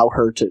and allow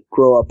her to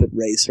grow up and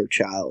raise her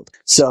child.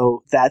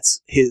 So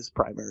that's his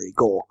primary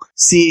goal.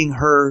 Seeing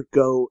her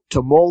go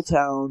to Mole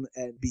Town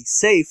and be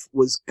safe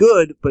was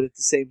good, but at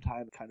the same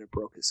time kind of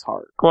broke his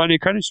heart. Well, and he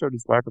kind of showed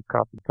his lack of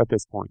confidence at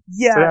this point.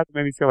 Yeah. So that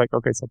made me feel like,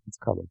 okay, something's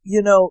coming.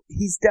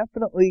 He's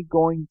definitely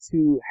going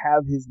to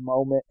have his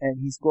moment and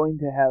he's going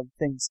to have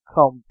things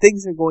come.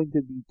 Things are going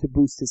to be to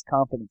boost his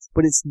confidence,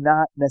 but it's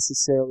not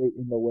necessarily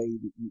in the way way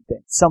that you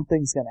think.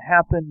 Something's going to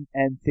happen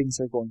and things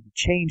are going to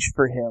change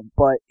for him,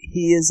 but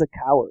he is a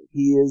coward.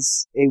 He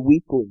is a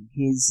weakling.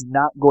 He's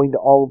not going to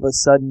all of a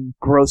sudden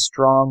grow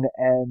strong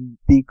and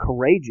be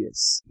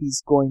courageous.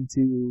 He's going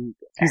to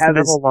have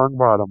his long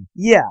bottom.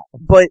 Yeah,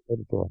 but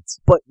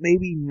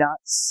maybe not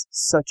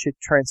such a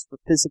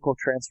physical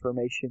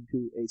transformation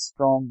to a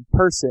strong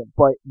person,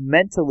 but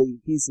mentally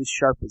he's as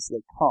sharp as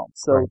they come.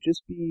 So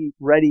just be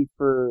ready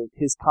for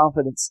his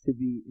confidence to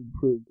be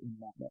improved in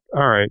that way.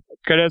 All right.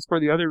 As for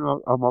the other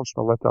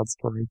emotional letdown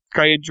story,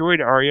 I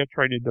enjoyed Arya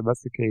trying to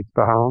domesticate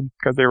the Hound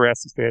because they were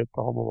asked to stay at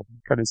the home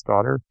of his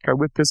daughter.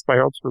 With this, my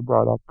hopes were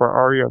brought up for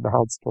Arya and the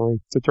Hound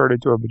story to turn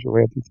into a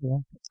vigilante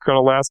tale.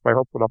 Alas, my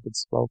hopes went up in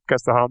smoke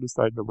because the Hound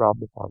decided to rob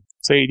the farm,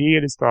 saying he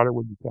and his daughter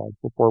would be dead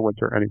before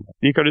winter anyway.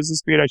 Nico, does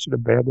this mean I should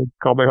abandon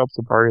all my hopes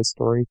of Arya's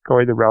story,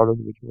 going the route of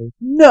the vigilante?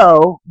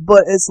 No,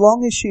 but as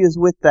long as she is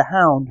with the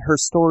Hound, her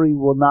story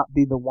will not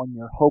be the one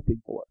you're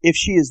hoping for. If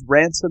she is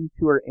ransomed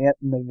to her aunt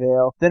in the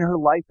Vale, then her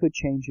life could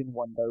change in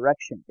one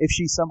direction. If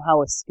she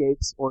somehow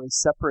escapes or is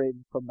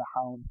separated from the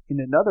Hound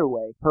in another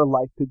way, her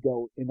life could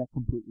go in a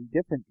completely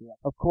different direction.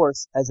 Of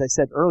course, as I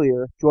said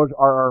earlier, George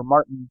R.R.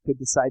 Martin could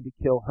decide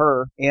to kill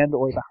her and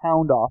or the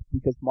Hound off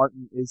because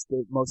Martin is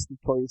the most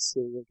notorious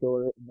serial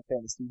killer in the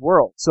fantasy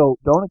world. So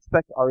don't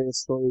expect Arya's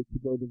story to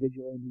go the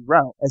vigilante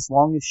route as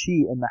long as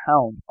she and the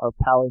Hound are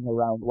palling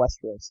around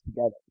Westeros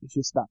together. It's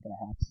just not going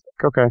to happen.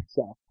 Okay.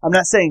 So I'm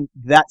not saying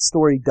that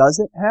story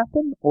doesn't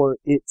happen or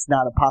it's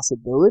not a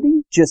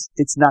possibility, just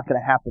it's not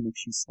going to happen if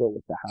she's still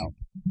with the Hound.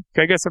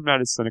 I guess I'm not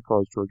as cynical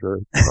as George R.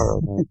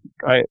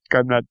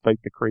 I'm not like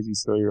the crazy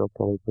serial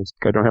killer person.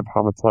 I don't have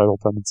homicidal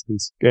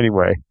tendencies.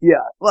 Anyway.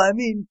 Yeah. Well, I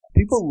mean,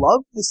 people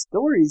love the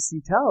stories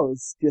he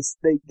tells. Just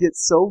they get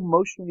so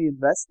emotionally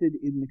invested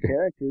in the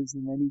characters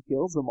and then he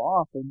kills them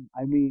off. And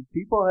I mean,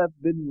 people have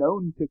been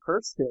known to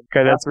curse him.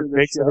 Okay, that's what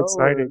makes it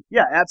exciting.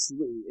 Yeah,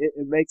 absolutely.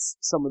 It makes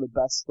some of the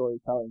best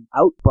storytelling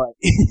out, but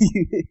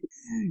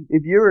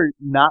if you're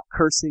not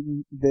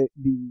cursing the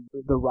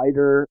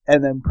writer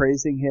and then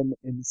praising him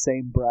in the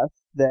same breath,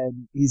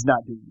 then he's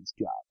not doing his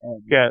job.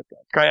 And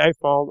I've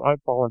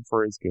fallen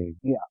for his game.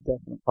 Yeah,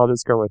 definitely. I'll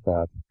just go with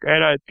that.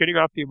 And getting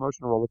off the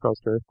emotional roller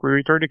coaster, we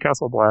return to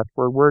Castle Black,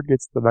 where word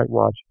gets to the Night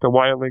Watch. The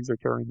wildlings are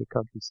tearing the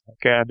countryside,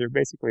 and they're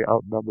basically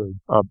outnumbered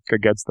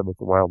against them if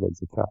the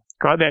wildlings attack.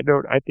 On that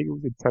note, I think it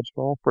was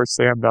intentional for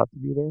Sam not to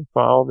be there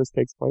while all this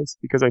takes place,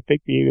 because I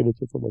think being in a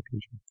different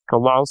location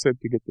allows him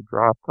to get the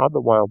drop on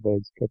the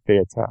wildlings if they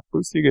attack,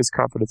 boosting his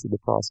confidence in the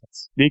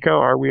process. Nico,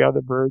 are we on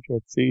the verge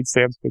of seeing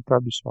Sam's big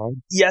time to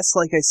shine? Yes,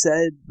 like I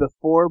said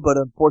before, but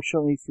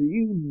unfortunately for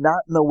you,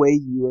 not in the way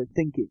you are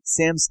thinking.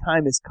 Sam's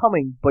time is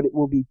coming, but it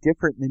will be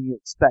different than you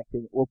expect,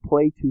 and it will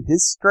play to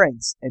his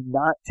strengths and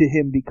not to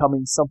him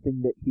becoming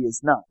something that he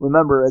is not.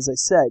 Remember, as I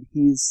said,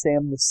 he is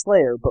Sam the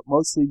Slayer, but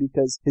mostly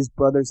because his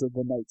brothers of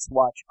the Night's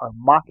Watch are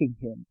mocking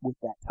him with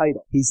that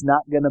title. He's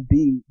not going to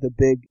be the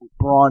big,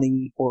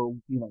 brawny, or,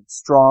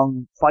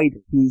 strong fighter.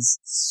 He's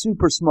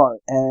super smart,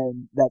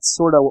 and that's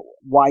sort of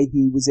why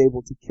he was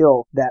able to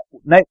kill that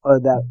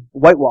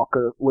White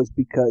Walker, was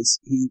because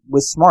he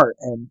was smart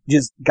and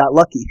just got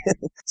lucky.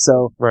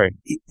 So right.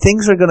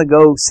 Things are going to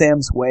go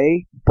Sam's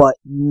way, but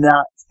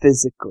not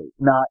physically,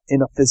 not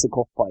in a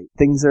physical fight.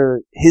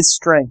 His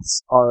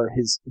strengths are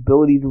his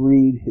ability to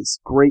read, his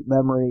great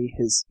memory,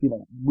 his,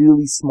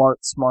 really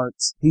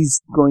smarts.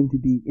 He's going to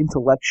be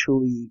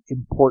intellectually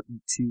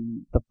important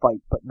to the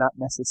fight, but not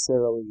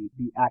necessarily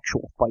the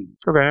actual fighting.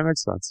 Okay, that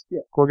makes sense.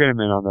 Yeah. We'll get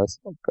him in on this.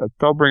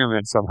 They'll bring him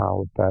in somehow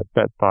with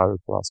that thought or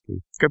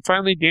philosophy. And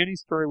finally,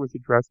 Dany's story was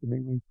addressed to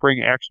mainly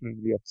bring action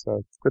into the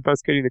episode, with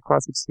us getting the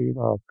classic scene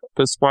of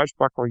the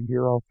swashbuckling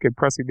hero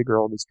impressing the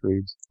girl in his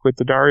dreams, with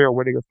Daddario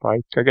winning a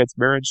fight against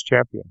Meryn's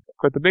champion.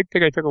 But the big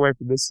thing I took away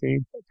from this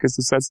scene is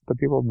the sense that the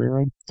people of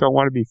Meryn don't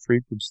want to be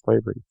freed from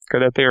slavery,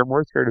 because that they are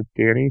more scared of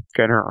Dany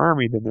and her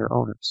army than their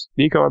owners.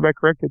 Nico, am I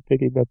correct in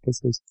thinking that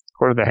this is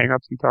one of the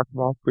hang-ups you talked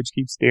about, which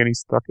keeps Dany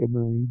stuck in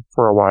Meereen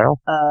for a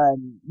while?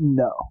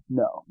 No.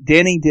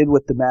 Dany did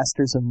what the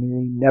Masters of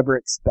Meereen never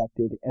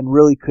expected and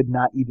really could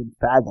not even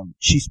fathom.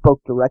 She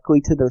spoke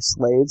directly to their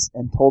slaves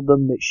and told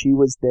them that she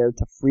was there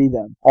to free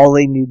them. All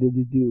they needed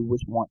to do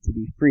was want to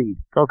be freed.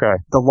 Okay.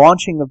 The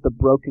launching of the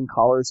broken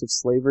collars of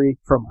slavery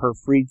from her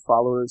freed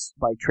followers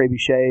by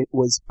Trebuchet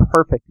was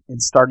perfect in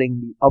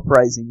starting the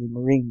uprising in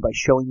Meereen by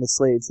showing the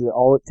slaves that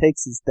all it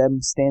takes is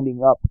them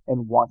standing up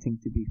and wanting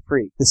to be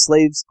free. The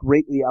slaves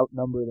greatly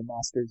outnumber the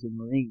Masters in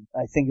Meereen.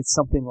 I think it's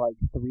something like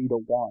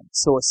 3-1.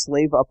 So a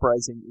slave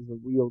uprising is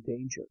a real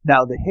danger.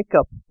 Now the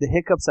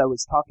hiccups I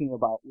was talking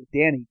about with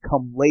Dany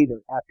come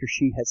later after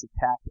she has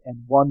attacked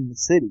and won the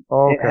city.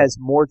 Okay. It has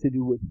more to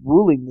do with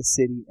ruling the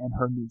city and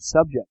her new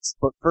subjects.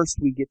 But first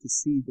we get to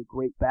see the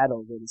great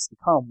battle that is to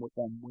come with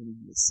them winning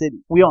the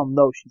city. We all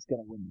know she's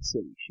going to win the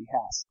city. She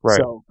has. Right.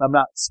 So I'm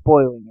not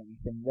spoiling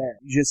anything there.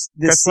 Just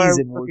this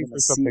season we're going to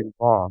see something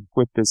wrong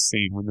with this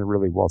scene when there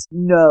really wasn't.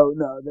 No.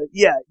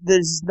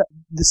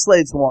 The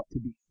slaves want to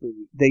be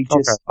free. They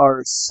just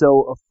are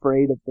so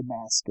afraid of the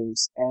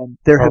masters. And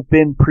there have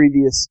been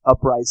previous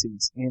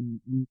uprisings in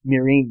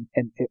Meereen,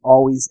 and it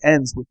always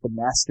ends with the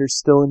masters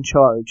still in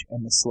charge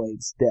and the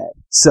slaves dead.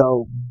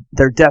 So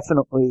they're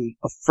definitely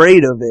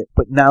afraid of it,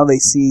 but now they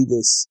see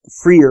this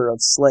freer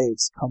of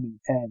slaves coming,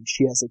 and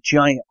she has a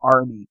giant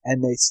army,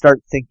 and they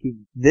start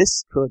thinking,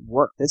 this could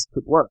work.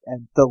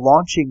 And the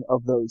launching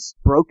of those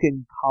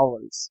broken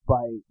collars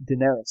by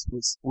Daenerys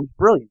was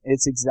brilliant.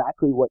 It's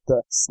exactly what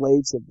the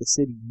slaves of the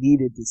city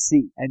needed to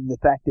see. And the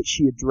fact that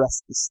she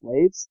addressed the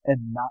slaves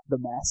and not the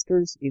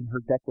masters in her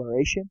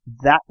declaration,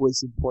 that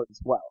was important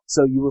as well.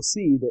 So you will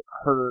see that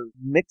her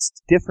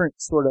mixed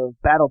different sort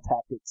of battle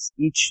tactics,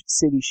 each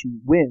city she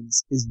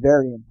wins, is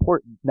very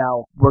important.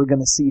 Now, we're going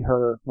to see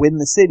her win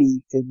the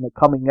city in the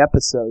coming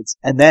episodes,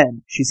 and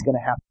then she's going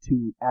to have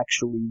to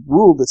actually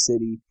rule the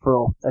city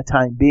for a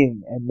time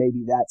being, and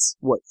maybe that's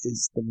what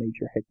is the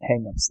major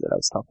hang-ups that I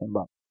was talking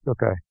about.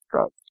 Okay.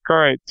 All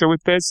right. So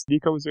with this,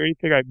 Nico, was there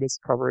anything I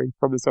missed covering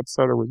from this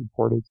episode or was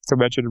important to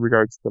mention in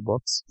regards to the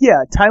books?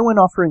 Yeah, Tywin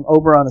offering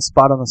Oberyn a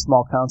spot on the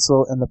small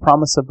council and the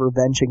promise of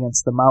revenge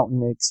against the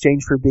Mountain in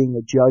exchange for being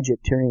a judge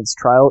at Tyrion's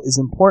trial is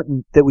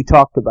important that we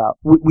talked about.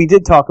 We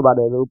did talk about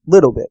it a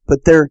little bit,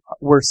 but there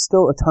were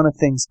still a ton of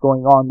things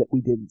going on that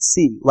we didn't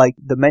see, like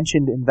the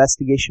mentioned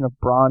investigation of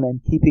Bronn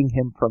and keeping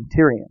him from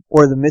Tyrion,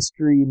 or the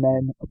mystery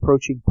men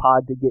approaching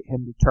Pod to get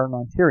him to turn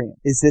on Tyrion.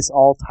 Is this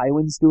all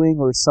Tywin's doing,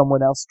 or is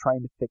someone else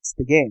trying to fix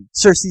the game?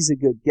 Cersei's a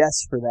good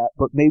guess for that,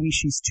 but maybe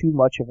she's too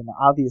much of an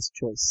obvious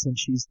choice since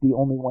she's the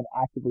only one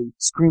actively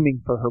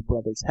screaming for her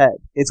brother's head.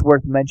 It's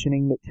worth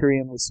mentioning that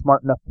Tyrion was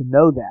smart enough to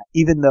know that.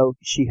 Even though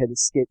she had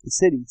escaped the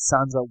city,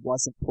 Sansa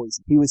wasn't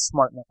poisoned. He was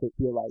smart enough to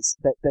realize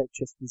that that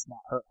just was not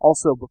her.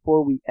 Also,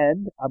 before we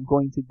end, I'm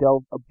going to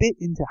delve a bit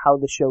into how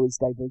the show is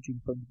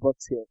diverging from the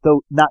books here,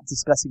 though not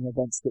discussing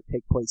events that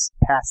take place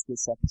past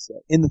this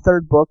episode. In the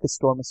third book, A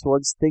Storm of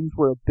Swords, things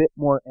were a bit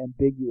more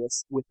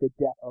ambiguous with the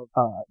death of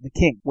the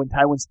king. When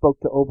Tywin spoke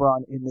to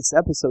Oberyn in this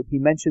episode, he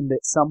mentioned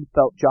that some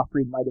felt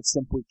Joffrey might have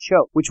simply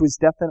choked, which was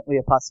definitely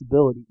a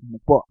possibility in the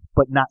book,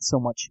 but not so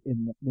much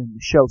in the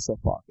show so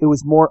far. It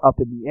was more up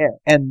in the air.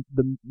 And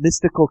the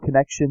mystical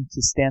connection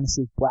to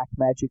Stannis' black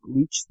magic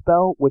leech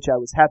spell, which I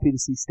was happy to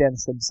see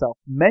Stannis himself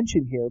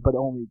mention here, but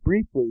only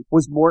briefly,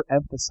 was more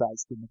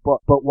emphasized in the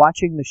book. But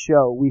watching the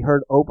show, we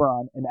heard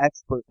Oberyn, an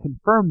expert,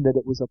 confirm that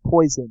it was a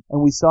poison,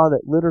 and we saw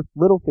that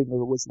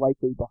Littlefinger was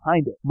likely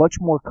behind it. Much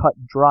more cut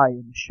and dry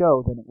in the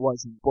show than it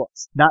was in the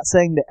books. Not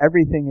saying that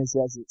everything is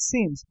as it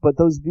seems, but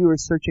those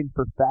viewers searching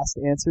for fast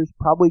answers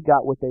probably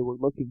got what they were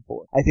looking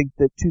for. I think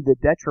that to the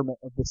detriment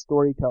of the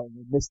storytelling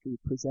and mystery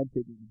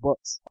presented in the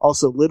books.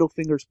 Also,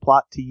 Littlefinger's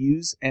plot to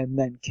use and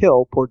then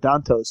kill poor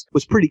Dantos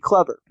was pretty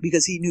clever,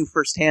 because he knew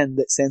firsthand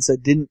that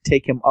Sansa didn't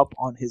take him up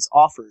on his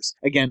offers.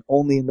 Again,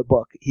 only in the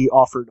book. He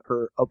offered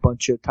her a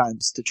bunch of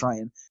times to try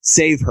and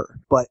save her,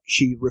 but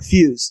she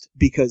refused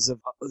because of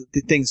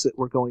the things that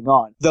were going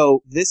on.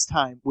 Though this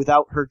time,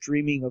 without her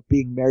dreaming of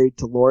being married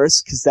to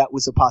Loras, because that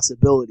was a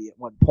possibility at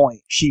one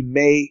point, she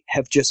may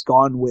have just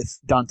gone with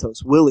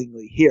Dantos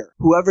willingly here.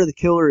 Whoever the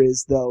killer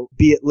is, though,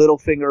 be it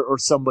Littlefinger or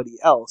somebody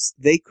else,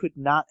 they could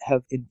not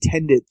have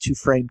intended to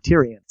frame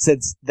Tyrion,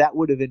 since that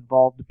would have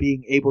involved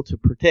being able to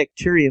predict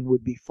Tyrion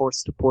would be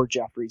forced to pour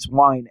Joffrey's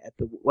wine at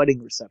the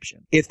wedding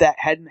reception. If that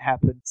hadn't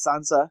happened,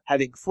 Sansa,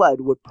 having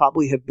fled, would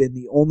probably have been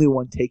the only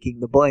one taking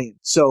the blame.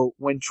 So,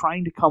 when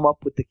trying to come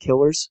up with the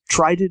killers,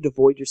 try to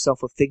devoid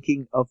yourself of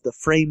thinking of the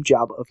frame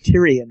job of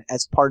Tyrion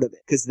as part of it,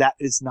 because that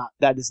is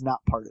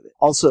not part of it.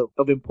 Also,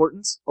 of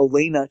importance,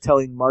 Olenna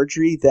telling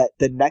Marjorie that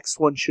the next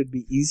one should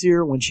be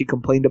easier when she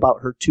complained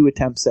about her 2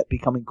 attempts at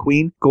becoming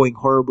queen going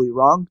horribly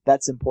wrong.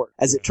 That's important.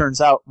 As it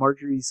turns out,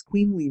 Marjorie's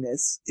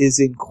queenliness is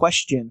in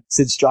question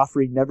since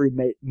Joffrey never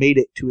made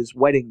it to his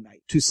wedding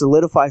night. To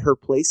solidify her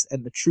place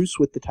and the truce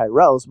with the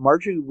Tyrells,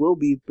 Marjorie will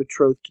be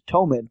betrothed to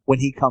Tommen when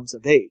he comes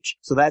of age.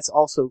 So that's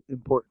also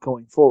important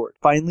going forward.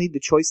 Finally, the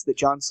choice that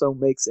Jon Snow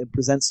makes and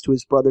presents to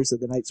his brothers of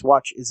the Night's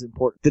Watch is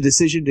important. The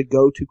decision to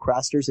go to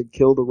Craster's and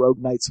kill the rogue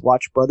Night's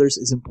Watch brothers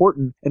is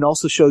important and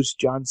also shows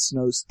Jon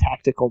Snow's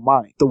tactical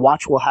mind. The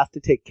Watch will have to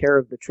take care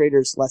of the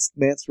traitors lest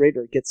Mance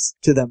Rayder gets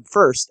to them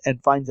first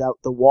and finds out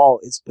the wall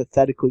is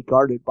pathetically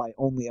guarded by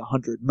only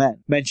 100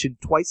 men. Mentioned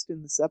twice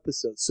in this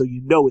episode, so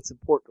you know it's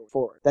important going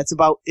forward. That's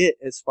about it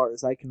as far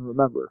as I can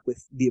remember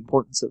with the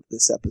importance of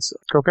this episode.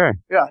 Okay.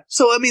 Yeah.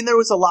 So, I mean, there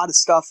was a lot of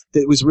stuff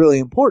that was really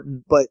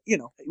important, but, you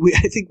know,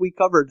 I think we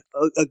covered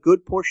a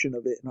good portion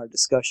of it in our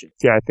discussion.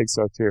 Yeah, I think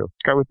so too.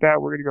 Okay, with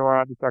that, we're going to go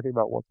on to talking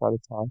about One Fight at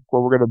a Time,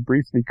 where we're going to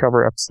briefly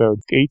cover episode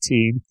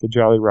 18, The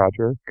Jolly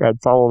Roger,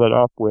 and follow that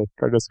up with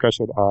our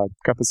discussion on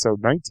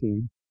episode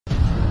 19,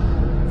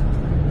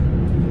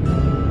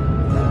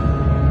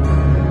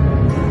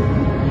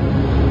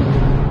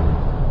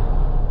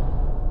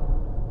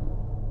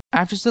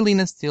 After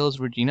Selena steals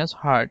Regina's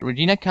heart,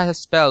 Regina casts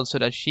a spell so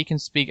that she can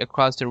speak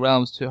across the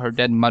realms to her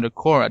dead mother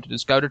Cora to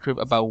discover the truth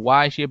about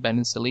why she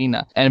abandoned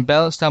Selena, and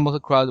Belle stumbles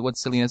across what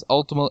Selena's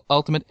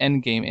ultimate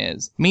endgame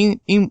is.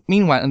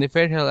 Meanwhile, in the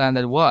fairy tale land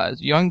that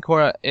was, young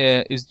Cora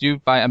is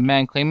duped by a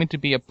man claiming to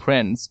be a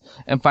prince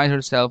and finds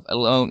herself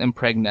alone and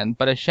pregnant.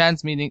 But a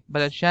chance meeting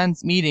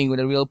with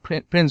a real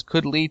prince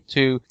could lead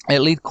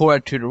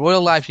Cora to the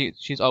royal life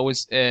she's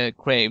always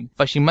craved.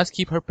 But she must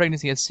keep her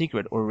pregnancy a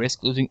secret or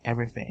risk losing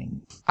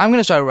everything. I'm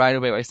gonna start right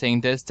away by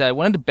saying this: that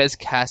one of the best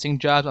casting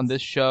jobs on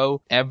this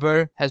show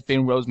ever has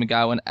been Rose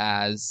McGowan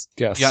as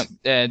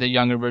the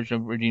younger version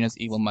of Regina's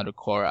evil mother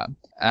Cora.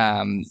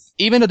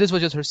 Even though this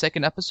was just her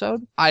second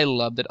episode, I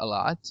loved it a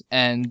lot,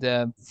 and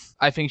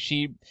I think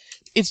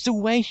it's the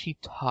way she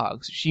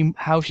talks,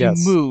 how she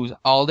moves,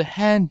 all the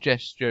hand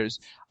gestures,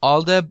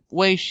 all the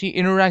way she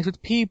interacts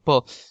with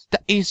people.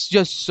 That is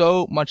just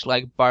so much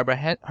like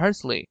Barbara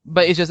Hershey,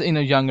 but it's just in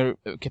a younger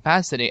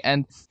capacity.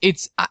 And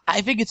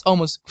I think it's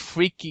almost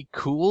freaky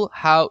cool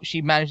how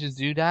she manages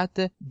to do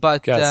that.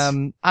 But I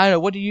don't know.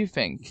 What do you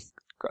think?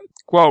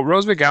 Well,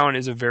 Rose McGowan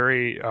is a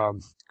very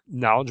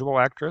knowledgeable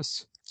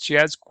actress. She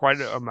has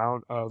quite an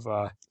amount of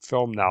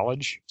film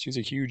knowledge. She's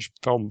a huge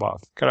film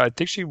buff. I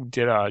think she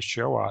did a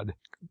show on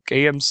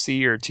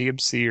AMC or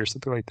TMC or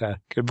something like that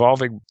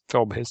involving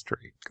film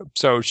history.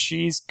 So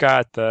she's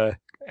got the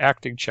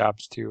acting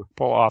chops to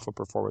pull off a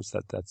performance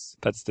that's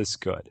this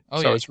good.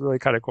 It's really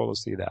kind of cool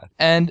to see that.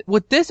 And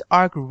what this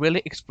arc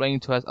really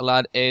explained to us a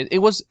lot is it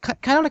was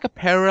kind of like a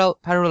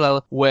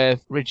parallel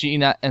with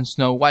Regina and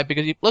Snow White,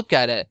 because you look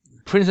at it,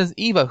 Princess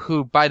Eva,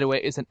 who, by the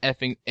way, is an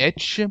effing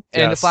itch in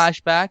the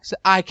flashbacks.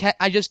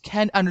 I just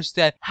can't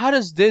understand. How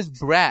does this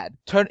brat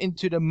turn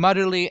into the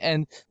motherly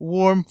and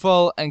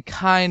warmful and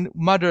kind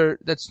mother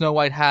that Snow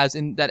White has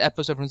in that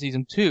episode from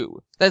season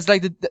 2? That's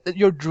like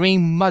your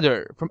dream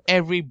mother from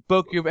every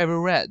book you've ever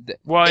read.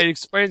 Well, it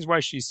explains why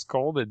she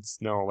scolded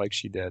Snow like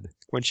she did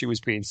when she was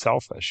being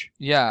selfish.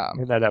 Yeah.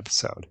 In that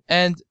episode.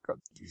 And,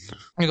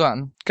 go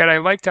on. I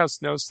liked how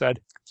Snow said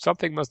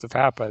something must have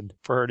happened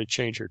for her to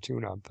change her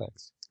tune on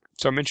things.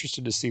 So I'm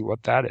interested to see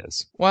what that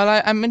is.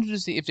 Well, I'm interested to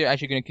see if they're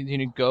actually going to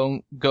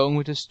continue going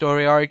with the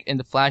story arc in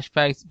the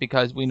flashbacks,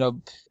 because we know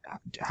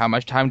how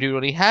much time do we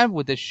really have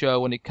with this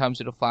show when it comes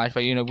to the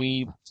flashback. You know,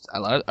 a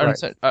lot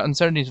of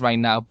uncertainties right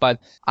now.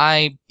 But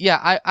I'm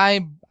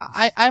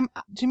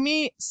to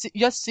me,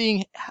 just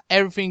seeing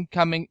everything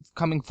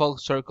coming full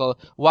circle,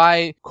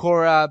 why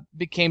Cora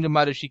became the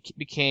mother she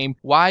became,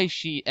 why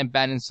she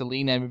abandoned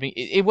Selena and everything,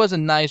 it was a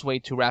nice way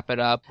to wrap it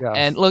up. Yeah.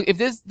 And look, if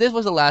this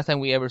was the last time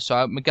we ever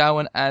saw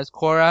McGowan as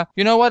Cora,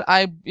 you know what,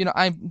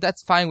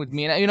 that's fine with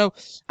me. And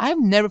I've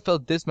never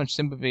felt this much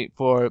sympathy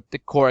for the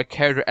Cora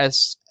character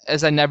as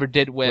I never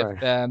did with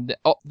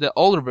the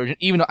older version,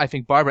 even though I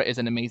think Barbara is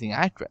an amazing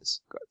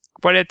actress.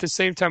 But at the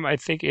same time, I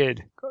think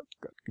it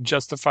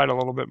justified a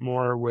little bit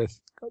more with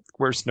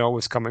where Snow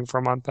was coming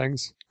from on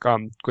things,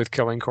 with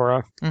killing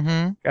Cora,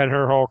 and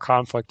her whole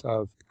conflict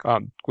of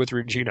with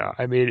Regina.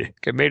 I mean,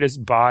 it made us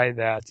buy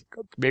that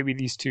maybe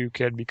these two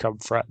can become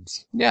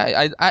friends.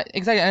 Yeah, I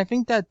exactly. I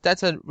think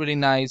that's a really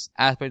nice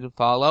aspect to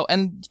follow.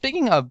 And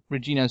speaking of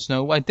Regina and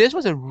Snow White, this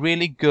was a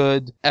really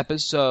good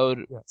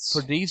episode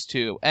for these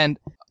two. And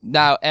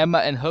now Emma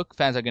and Hook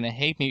fans are going to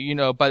hate me,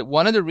 but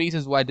one of the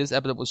reasons why this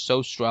episode was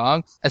so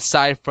strong,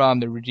 aside from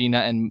the Regina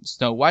and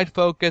Snow White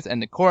focus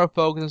and the Cora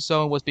focus and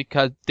so on, was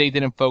because they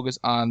didn't focus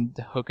on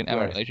the Hook and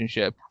Emma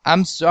relationship.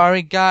 I'm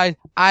sorry, guys.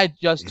 I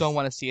just don't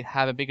want to see it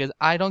happen because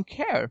I don't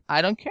care.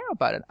 I don't care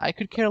about it. I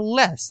could care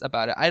less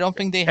about it. I don't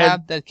think they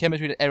have that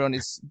chemistry that everyone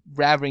is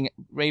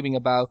raving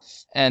about,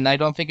 and I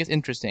don't think it's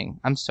interesting.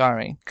 I'm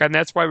sorry. And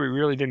that's why we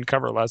really didn't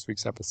cover last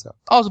week's episode.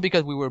 Also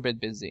because we were a bit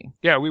busy.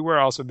 Yeah, we were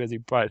also busy,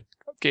 but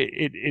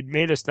it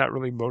made us not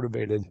really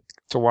motivated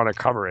to want to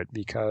cover it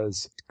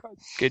because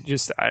it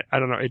just, I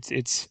don't know, it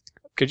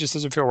just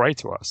doesn't feel right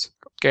to us.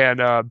 And,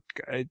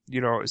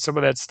 some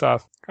of that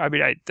stuff, I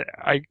mean,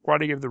 I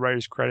want to give the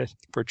writers credit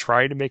for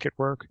trying to make it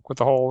work with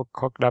the whole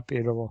Hook not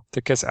being able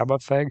to kiss Emma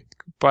thing,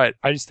 but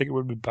I just think it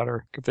would have been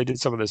better if they did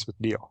some of this with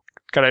Neil.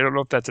 I don't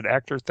know if that's an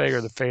actor thing or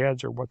the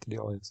fans or what the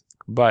deal is,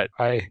 but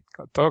the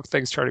Hook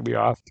thing's turning me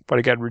off. But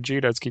again,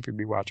 Regina's keeping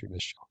me watching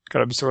this show.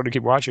 I'm still going to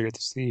keep watching it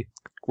to see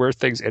where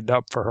things end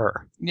up for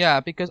her. Yeah,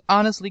 because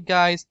honestly,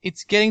 guys,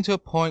 it's getting to a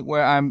point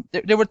where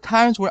there were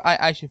times where I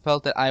actually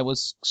felt that I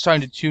was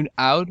starting to tune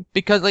out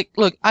because,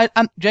 look,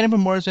 I'm Jennifer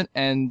Morrison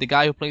and the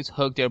guy who plays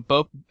Hook, they're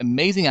both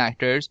amazing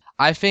actors.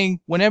 I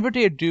think whenever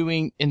they're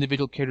doing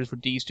individual characters for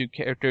these two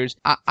characters,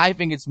 I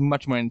think it's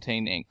much more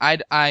entertaining.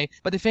 But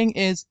the thing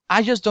is,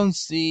 I just don't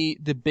see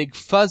the big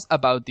fuzz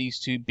about these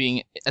two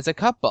being as a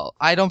couple.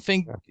 I don't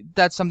think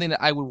that's something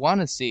that I would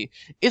want to see.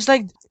 It's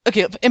like,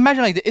 okay,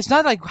 imagine like this. It's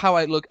not like how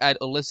I look at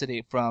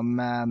Felicity from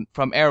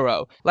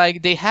Arrow.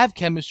 Like, they have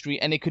chemistry,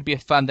 and it could be a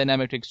fun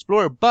dynamic to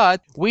explore,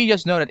 but we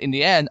just know that in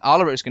the end,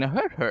 Oliver is going to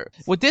hurt her.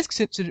 With this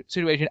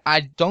situation,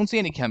 I don't see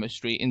any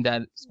chemistry in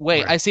that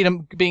way. Right. I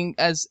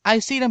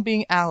see them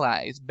being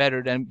allies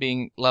better than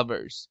being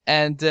lovers.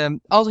 And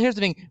also, here's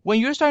the thing: when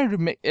you're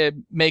starting to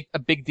make a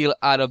big deal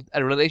out of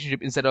a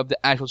relationship instead of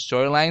the actual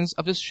storylines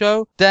of this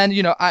show, then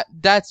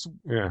that's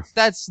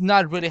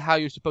not really how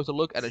you're supposed to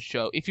look at a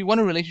show. If you want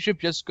a relationship,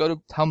 just go to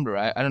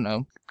Tumblr. I don't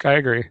know. I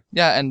agree.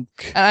 Yeah, and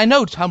I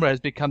know Tumblr has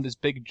become this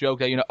big joke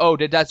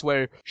that that's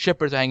where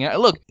shippers are hanging out.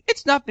 Look,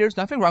 there's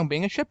nothing wrong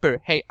being a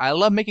shipper. Hey, I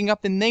love making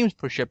up the names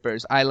for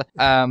shippers. I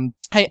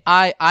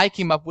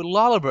came up with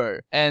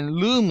Lolliver and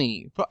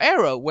Lumi for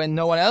Arrow when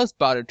no one else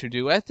bothered to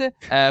do it.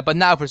 But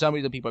now for some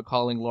reason people are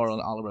calling Laurel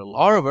and Oliver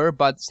Lolliver.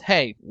 But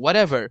hey,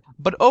 whatever.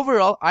 But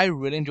overall, I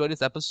really enjoyed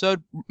this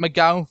episode.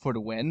 McGowan for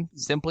the win.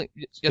 Simply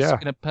just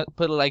gonna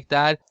put it like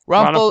that.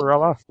 Rumpel. Lana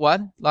Parrilla.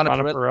 What? Lana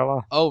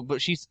Parrilla. Oh,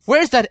 but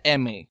where's that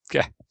Emmy?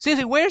 Yeah.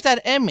 Seriously, where's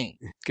that Emmy?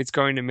 It's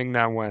going to Ming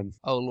Na Wen.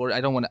 Oh Lord,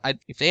 I don't want to.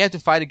 If they have to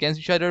fight against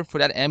each other for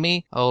that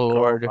Emmy, oh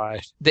Lord,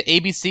 the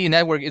ABC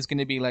network is going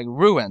to be like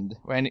ruined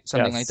or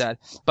something like that.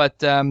 But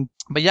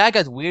yeah,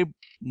 guys,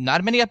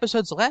 not many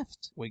episodes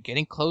left. We're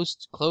getting closer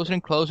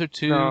and closer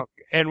to. No,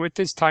 and with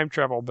this time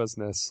travel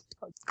business,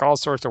 all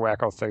sorts of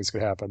wacko things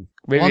could happen.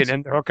 Maybe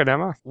an Hook and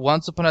Emma?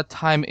 Once upon a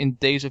time in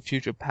Days of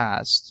Future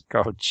Past.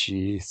 Oh,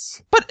 jeez.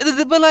 But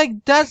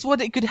like, that's what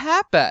it could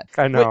happen.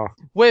 I know.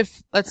 I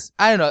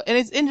don't know. And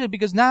it's interesting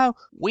because now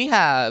we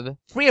have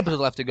 3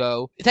 episodes left to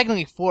go.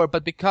 Technically 4,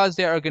 but because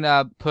they are going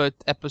to put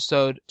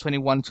episode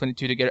 21 and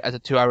 22 together as a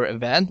 2-hour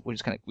event, which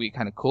is kind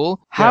of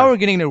cool. How are we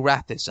going to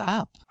wrap this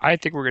up? I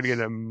think we're going to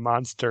get a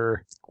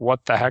monster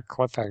what the heck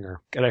cliffhanger.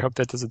 And I hope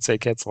that doesn't say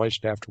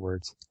cancellation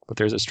afterwards. But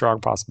there's a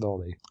strong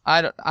possibility.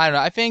 I don't know.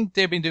 I think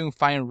they've been doing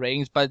fine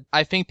ratings, but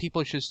I think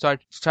people should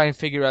start trying to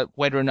figure out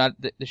whether or not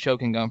the show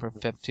can go on for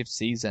 5th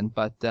season.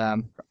 But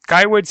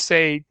I would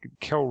say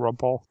kill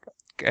Rumpel.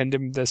 End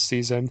him this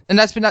season. And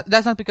that's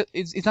not because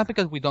it's not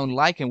because we don't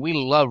like him. We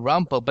love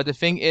Rumpel, but the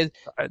thing is,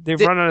 they've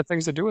run out of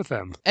things to do with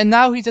him. And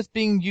now he's just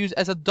being used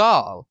as a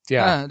doll.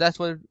 Yeah, that's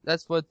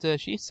what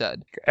she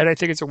said. And I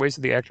think it's a waste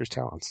of the actor's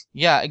talents.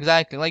 Yeah,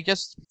 exactly. Like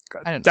just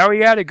I don't know. Now he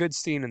had a good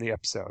scene in the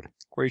episode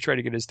where he tried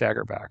to get his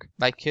dagger back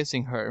by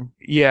kissing her.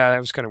 Yeah, that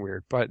was kind of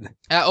weird, but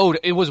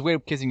it was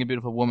weird kissing a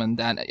beautiful woman.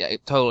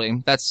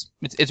 Totally.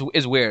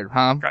 It's weird,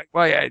 huh? Right.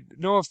 Well, yeah.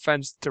 No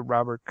offense to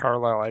Robert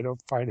Carlyle, I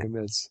don't find him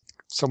as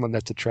someone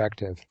that's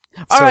attractive.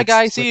 All right,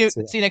 guys. See you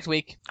next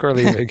week. All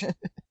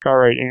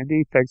right,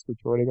 Andy. Thanks for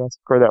joining us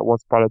for that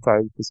Once Upon a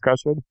Time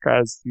discussion.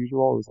 As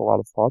usual, it was a lot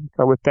of fun.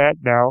 So with that,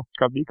 now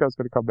Nico's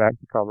going to come back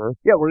to cover.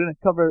 Yeah, we're going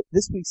to cover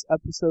this week's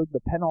episode,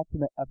 the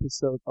penultimate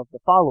episode of the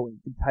following,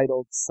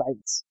 entitled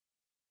Silence.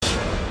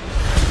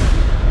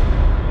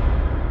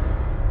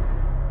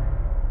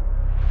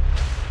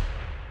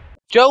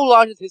 Joe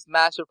launches his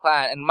master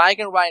plan, and Mike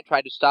and Ryan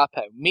try to stop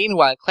him.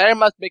 Meanwhile, Claire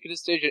must make a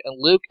decision, and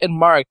Luke and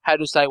Mark have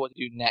to decide what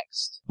to do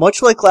next.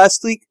 Much like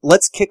last week,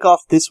 let's kick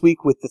off this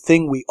week with the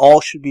thing we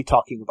all should be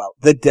talking about,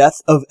 the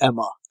death of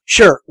Emma.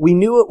 Sure, we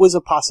knew it was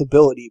a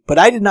possibility, but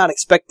I did not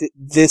expect it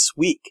this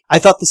week. I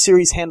thought the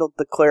series handled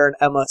the Claire and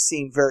Emma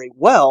scene very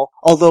well,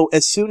 although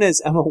as soon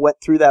as Emma went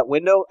through that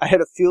window, I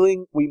had a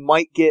feeling we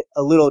might get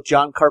a little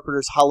John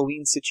Carpenter's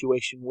Halloween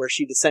situation where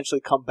she'd essentially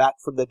come back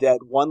from the dead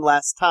one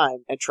last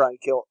time and try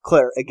and kill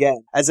Claire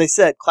again. As I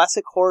said,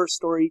 classic horror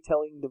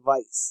storytelling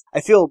device.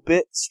 I feel a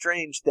bit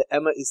strange that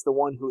Emma is the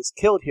one who is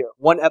killed here,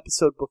 one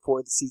episode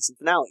before the season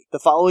finale. The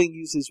following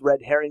uses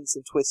red herrings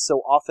and twists so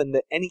often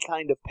that any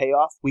kind of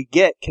payoff we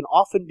get can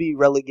often be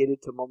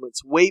relegated to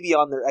moments way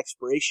beyond their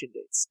expiration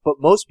dates. But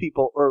most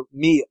people, or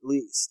me at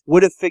least,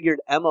 would have figured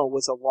Emma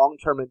was a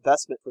long-term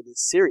investment for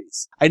this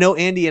series. I know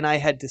Andy and I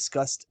had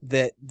discussed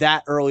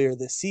that earlier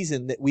this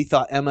season, that we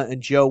thought Emma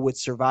and Joe would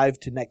survive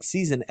to next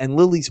season, and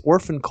Lily's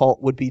orphan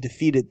cult would be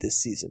defeated this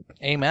season.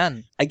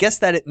 Amen. I guess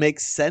that it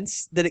makes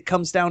sense that it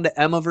comes down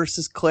to Emma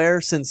versus Claire,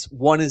 since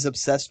one is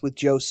obsessed with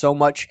Joe so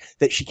much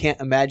that she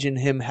can't imagine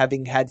him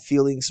having had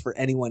feelings for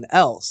anyone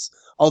else.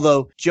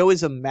 Although Joe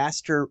is a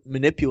master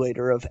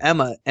manipulator of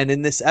Emma, and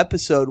in this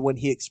episode when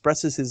he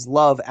expresses his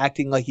love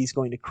acting like he's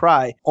going to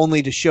cry,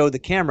 only to show the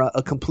camera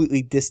a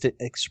completely distant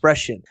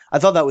expression. I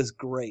thought that was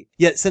great.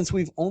 Yet since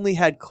we've only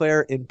had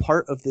Claire in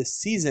part of this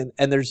season,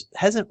 and there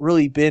hasn't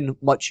really been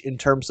much in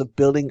terms of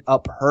building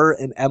up her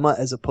and Emma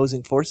as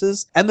opposing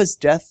forces, Emma's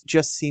death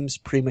just seems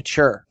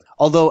premature.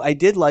 Although I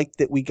did like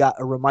that we got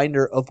a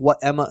reminder of what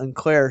Emma and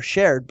Claire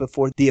shared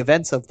before the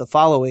events of the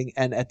following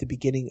and at the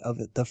beginning of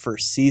the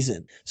first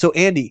season. So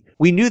Andy,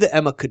 we knew that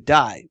Emma could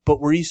die,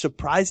 but were you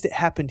surprised it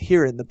happened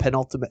here in the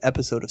penultimate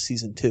episode of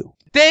season 2?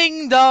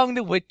 Ding dong,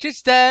 the witch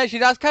is dead.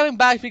 She's not coming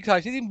back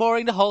because she's been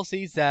boring the whole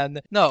season.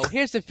 No,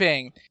 here's the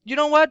thing. You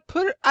know what?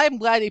 I'm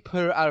glad they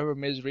put her out of her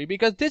misery,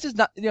 because this is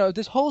not,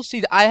 this whole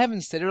season I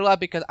haven't said it a lot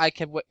because I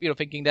kept,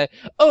 thinking that,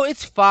 oh,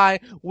 it's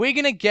fine. We're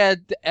gonna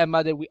get the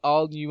Emma that we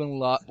all knew and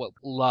loved. Well,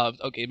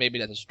 loved. Okay, maybe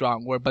that's a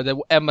strong word, but the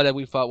Emma that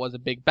we thought was a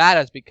big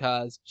badass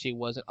because she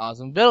was an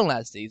awesome villain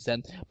last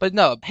season. But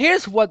no,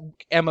 here's what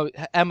Emma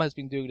has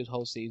been doing this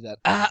whole season.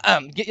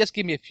 Just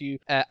give me a few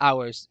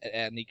hours,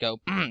 Nico.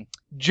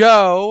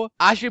 Joe,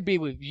 I should be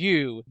with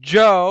you.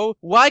 Joe,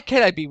 why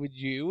can't I be with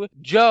you?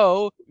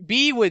 Joe,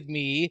 be with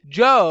me.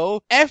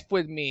 Joe, F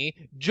with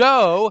me.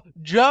 Joe.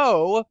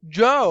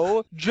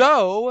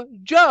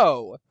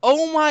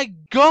 Oh my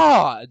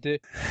God.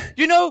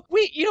 We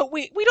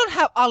don't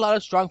have a lot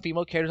of strong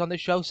female characters on the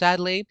show,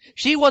 sadly.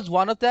 She was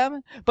one of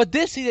them, but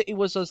this season it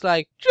was just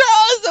like,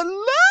 Joe's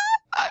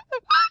alive!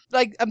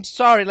 Like, I'm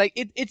sorry, like,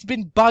 it's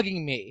been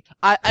bugging me.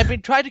 I've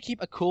been trying to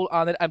keep a cool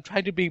on it. I'm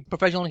trying to be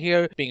professional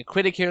here, being a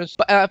critic here,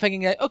 but I'm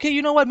thinking that, okay,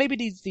 you know what, maybe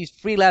these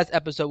three last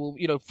episodes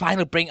will,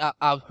 finally bring out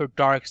her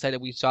dark side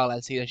that we saw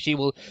last season. She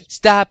will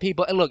stab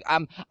people, and look,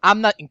 I'm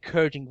not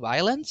encouraging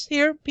violence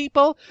here,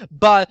 people,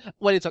 but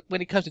when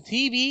it comes to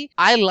TV,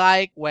 I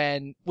like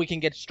when we can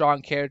get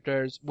strong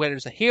characters, whether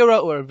it's a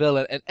hero or a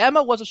villain, and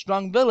Emma was a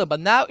strong villain,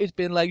 but now it's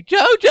been like,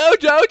 Joe,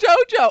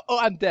 oh,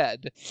 I'm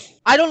dead.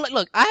 I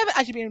haven't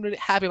actually been really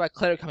happy about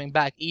Claire coming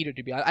back either,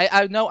 to be honest.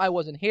 I know I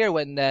wasn't here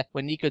when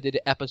Nico did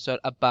the episode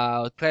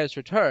about Claire's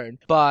return,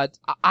 but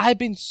I've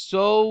been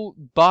so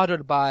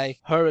bothered by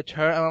her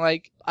return, and I'm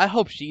like, I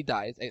hope she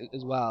dies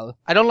as well.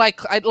 I don't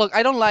like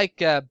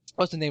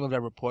what's the name of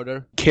that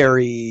reporter?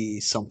 Carrie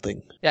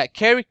something. Yeah,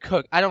 Carrie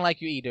Cook. I don't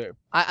like you either.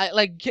 I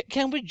like,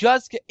 can we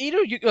just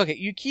either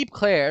you keep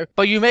Claire,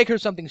 but you make her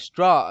something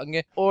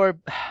strong, or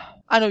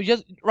I don't know,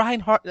 just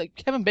Reinhardt, like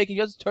Kevin Bacon,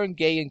 just turn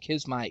gay and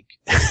kiss Mike.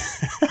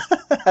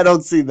 I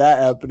don't see that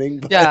happening.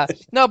 But... Yeah,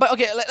 no, but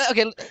okay.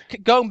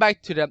 Going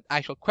back to the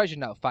actual question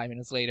now, 5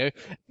 minutes later.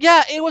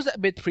 Yeah, it was a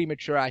bit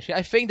premature actually.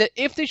 I think that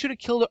if they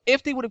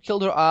would have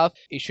killed her off,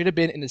 it should have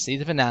been in the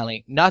season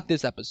finale, not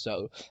this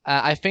episode.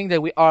 I think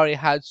that we already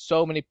had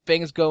so many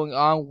things going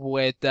on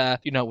with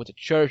with the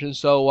church and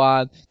so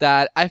on,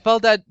 that I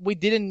felt that we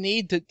didn't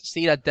need to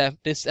see that death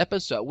this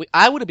episode.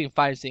 I would have been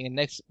fine seeing it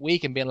next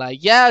week and being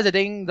like, yeah, the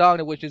ding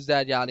dong, which is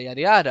that yada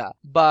yada yada.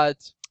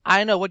 But I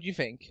don't know. What do you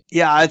think?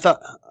 Yeah, I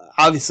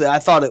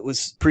thought it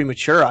was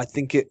premature. I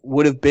think it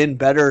would have been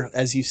better,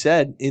 as you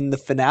said, in the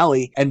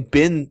finale and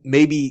been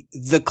maybe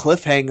the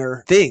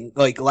cliffhanger thing.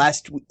 Like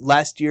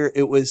last year,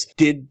 it was,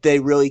 did they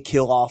really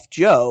kill off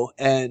Joe?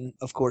 And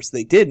of course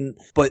they didn't,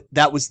 but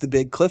that was the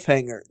big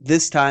cliffhanger.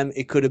 This time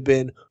it could have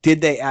been,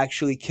 did they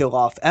actually kill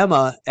off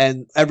Emma?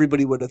 And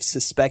everybody would have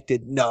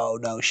suspected, no,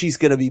 she's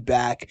going to be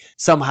back.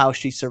 Somehow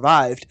she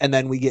survived. And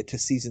then we get to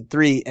season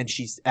 3 and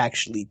she's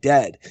actually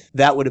dead.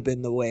 That would have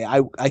been the way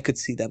I could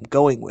see them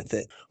going with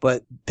it.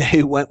 But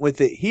they went with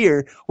it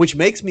here, which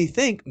makes me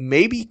think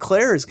maybe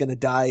Claire is going to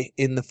die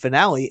in the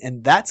finale,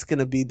 and that's going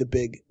to be the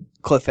big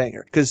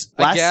cliffhanger. Because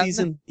last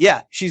season,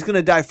 yeah, she's going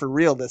to die for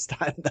real this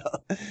time,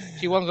 though.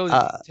 She won't go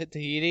to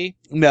Tahiti?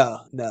 No.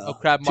 Oh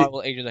crap,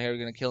 Marvel agents are here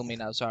going to kill me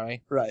now,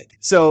 sorry. Right.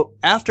 So,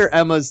 after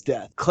Emma's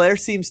death, Claire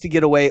seems to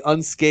get away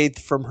unscathed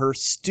from her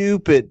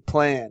stupid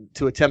plan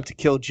to attempt to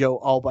kill Joe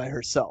all by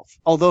herself.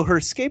 Although her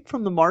escape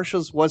from the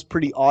Marshals was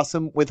pretty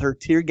awesome, with her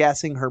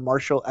tear-gassing her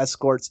Marshal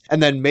escorts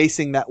and then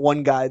macing that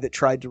one guy that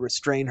tried to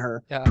restrain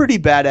her. Yeah. Pretty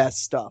badass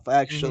stuff,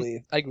 actually.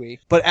 Mm-hmm. I agree.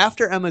 But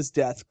after Emma's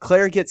death,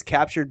 Claire gets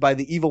captured by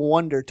the Evil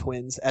Wonder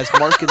twins as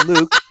Mark and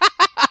Luke...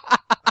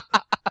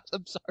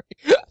 I'm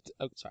sorry.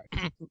 Oh, sorry.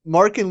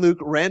 Mark and Luke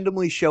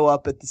randomly show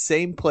up at the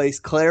same place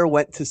Claire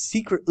went to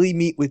secretly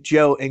meet with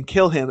Joe and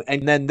kill him,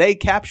 and then they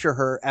capture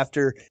her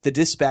after the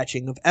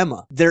dispatching of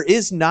Emma. There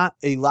is not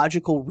a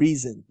logical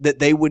reason that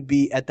they would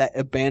be at that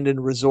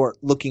abandoned resort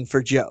looking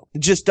for Joe.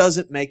 It just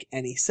doesn't make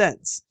any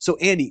sense. So,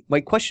 Andy,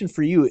 my question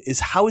for you is,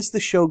 how is the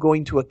show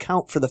going to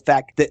account for the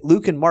fact that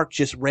Luke and Mark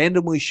just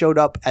randomly showed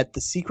up at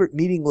the secret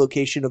meeting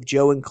location of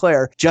Joe and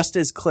Claire just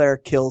as Claire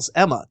kills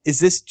Emma? Is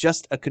this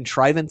just a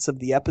contrivance of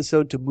the episode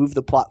to move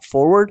the plot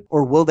forward,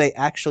 or will they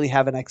actually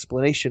have an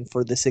explanation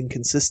for this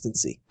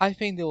inconsistency? I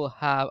think they will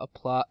have a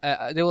plot.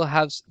 They will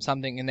have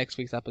something in next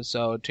week's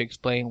episode to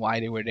explain why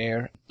they were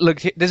there.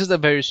 Look, this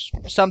is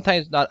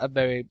sometimes not a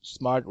very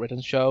smart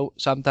written show.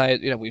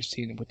 Sometimes, we've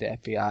seen it with the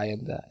FBI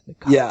and the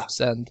cops,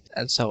 and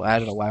so I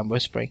don't know why I'm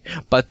whispering,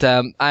 but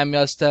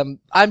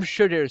I'm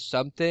sure there's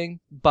something.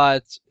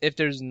 But if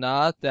there's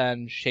not,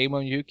 then shame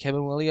on you,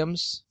 Kevin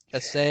Williams.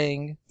 Just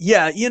saying.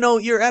 Yeah,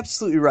 you're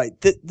absolutely right.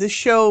 The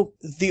show,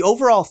 the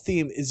overall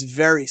theme is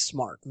very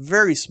smart.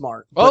 Very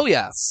smart. Oh,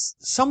 yeah.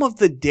 Some of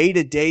the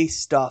day-to-day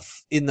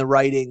stuff in the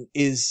writing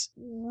is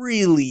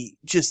really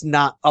just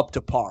not up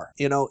to par.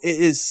 It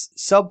is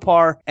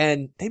subpar,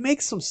 and they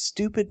make some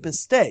stupid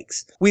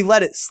mistakes. We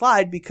let it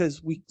slide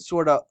because we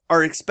sort of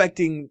are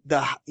expecting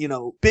the,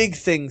 big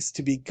things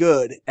to be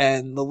good,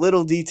 and the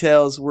little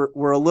details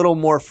we're a little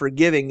more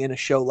forgiving in a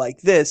show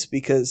like this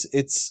because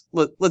it's,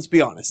 let's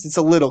be honest, it's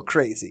a little little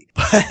crazy.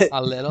 But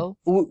A little?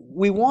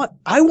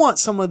 I want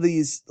some of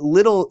these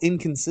little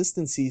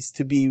inconsistencies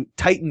to be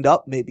tightened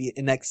up maybe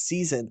in next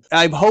season.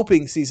 I'm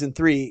hoping season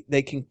 3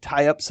 they can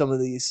tighten up some of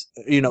these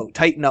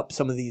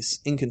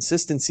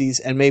inconsistencies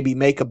and maybe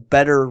make a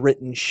better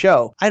written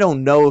show. I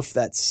don't know if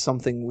that's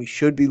something we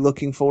should be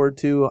looking forward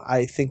to.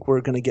 I think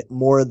we're going to get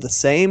more of the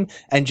same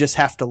and just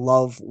have to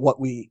love what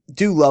we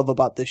do love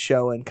about this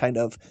show and kind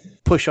of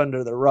push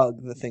under the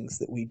rug the things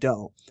that we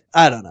don't.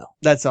 I don't know.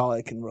 That's all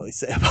I can really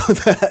say about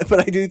that.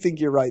 But I do think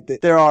you're right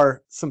that there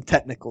are some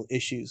technical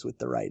issues with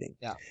the writing.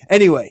 Yeah.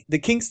 Anyway, the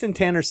Kingston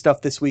Tanner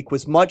stuff this week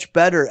was much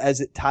better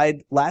as it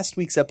tied last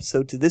week's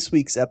episode to this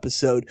week's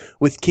episode,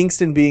 with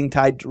Kingston being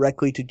tied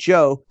directly to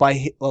Joe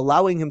by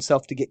allowing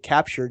himself to get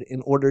captured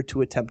in order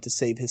to attempt to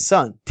save his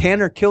son.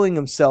 Tanner killing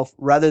himself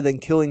rather than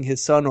killing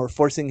his son or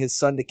forcing his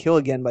son to kill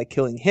again by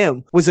killing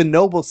him was a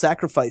noble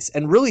sacrifice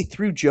and really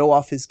threw Joe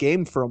off his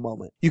game for a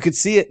moment. You could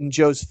see it in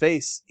Joe's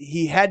face.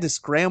 He had to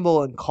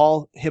scramble and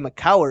call him a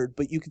coward,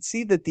 but you could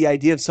see that the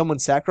idea of someone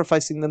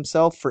sacrificing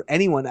themselves for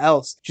anyone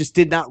else just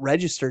did not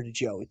register to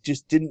Joe. It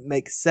just didn't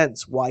make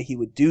sense why he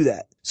would do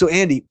that. So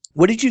Andy,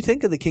 what did you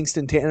think of the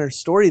Kingston Tanner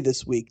story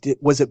this week?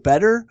 Was it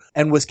better?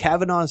 And was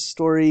Kavanaugh's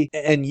story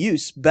and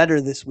use better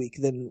this week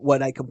than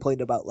what I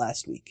complained about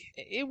last week?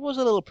 It was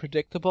a little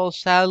predictable,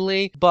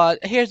 sadly. But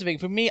here's the thing.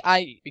 For me,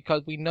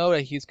 because we know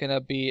that he's going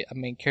to be a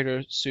main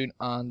character soon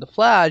on The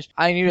Flash,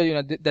 I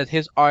knew that, that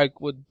his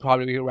arc would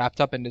probably be wrapped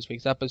up in this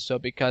week's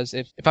episode, because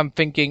if I'm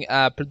thinking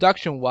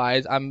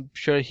production-wise, I'm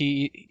sure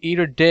he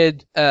either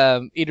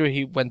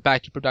he went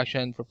back to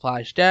production for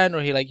Flash then,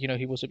 or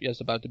he was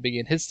just about to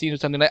begin his scene or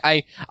something.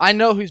 Like I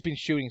know who's been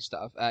shooting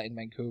stuff in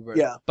Vancouver.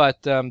 Yeah.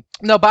 But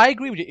no, but I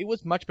agree with you. It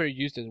was much better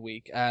used this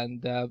week,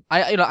 and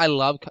I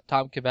love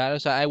Tom Cavanagh,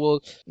 so I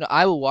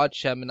will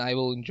watch him and I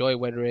will enjoy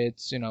whether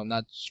it's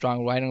not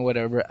strong writing or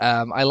whatever.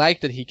 I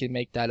like that he can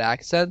make that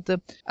accent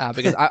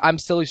because I'm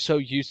still so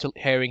used to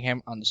hearing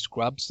him on the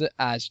Scrubs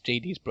as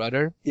JD's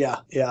brother. Yeah.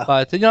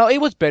 But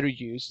it was better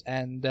used,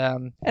 and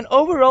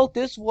overall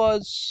this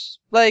was.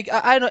 Like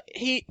I know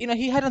he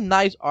had a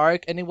nice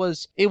arc, and it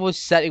was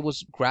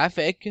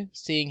graphic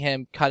seeing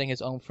him cutting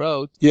his own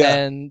throat,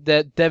 and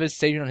the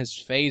devastation on his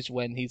face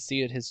when he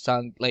sees his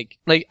son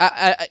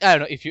I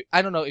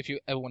don't know if you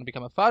ever want to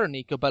become a father,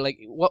 Nico, but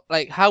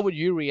how would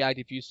you react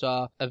if you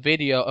saw a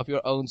video of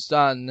your own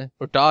son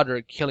or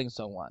daughter killing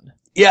someone?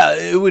 Yeah,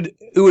 it would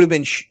have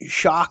been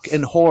shock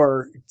and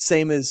horror,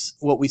 same as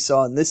what we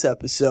saw in this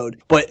episode.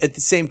 But at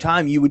the same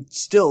time, you would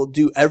still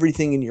do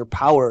everything in your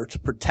power to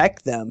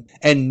protect them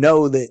and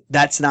know that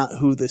that's not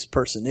who this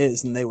person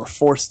is, and they were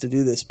forced to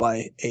do this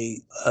by a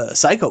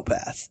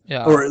psychopath.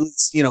 Yeah. Or at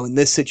least, in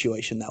this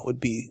situation, that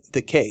would be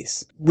the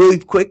case. Really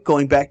quick,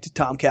 going back to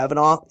Tom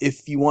Cavanagh,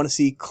 if you want to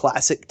see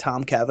classic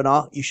Tom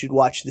Cavanagh, you should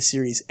watch the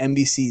series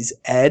NBC's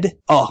Ed.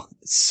 Oh,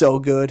 so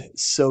good,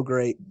 so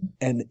great,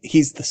 and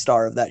he's the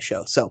star of that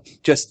show. So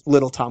just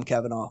little Tom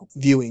Cavanagh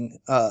viewing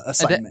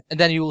assignment. And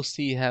then you will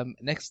see him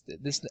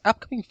this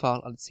upcoming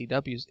fall on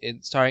CW's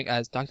starring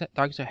as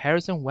Dr.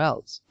 Harrison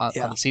Wells on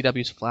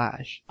CW's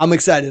Flash. I'm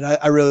excited.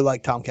 I really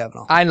like Tom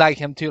Cavanagh. I like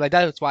him too. Like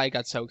that's why I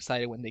got so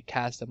excited when they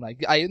cast him.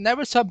 Like I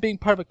never saw him being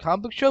part of a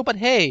comic book show, but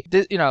hey,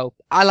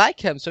 I like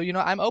him, so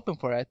I'm open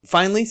for it.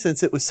 Finally,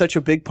 since it was such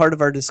a big part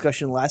of our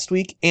discussion last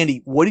week,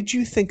 Andy, what did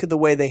you think of the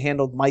way they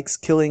handled Mike's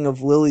killing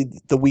of Lily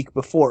the week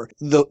before?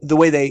 The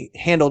way they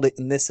handled it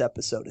in this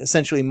episode.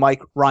 Essentially,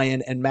 Mike,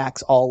 Ryan, and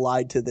Max all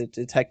lied to the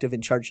detective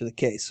in charge of the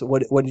case. So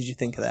what did you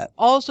think of that?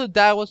 Also,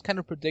 that was kind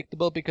of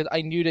predictable because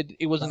I knew that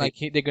it wasn't like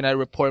they're gonna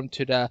report him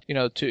to the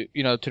to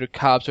the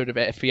cops or the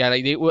FBI.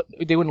 Like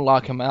they wouldn't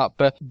lock him out.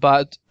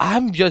 But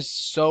I'm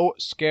just so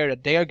scared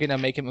that they are gonna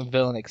make him a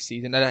villain next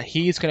season. That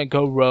he's gonna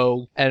go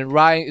rogue, and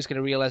Ryan is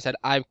gonna realize that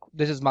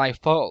this is my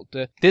fault.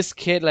 This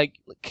kid,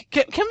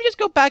 can we just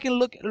go back and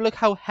look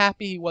how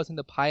happy he was in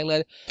the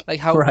pilot, like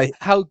how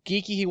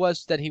geeky he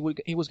was that he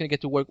was gonna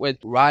get to work with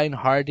Ryan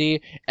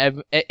Hardy,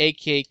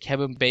 aka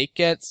Kevin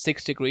Bacon,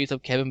 6 Degrees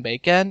of Kevin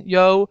Bacon,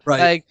 Right.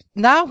 Like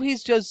now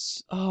he's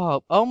just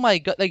oh my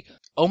god,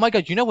 oh my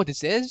god, you know what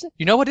this is?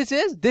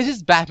 This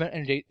is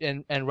Batman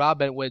and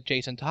Robin with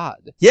Jason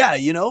Todd. Yeah,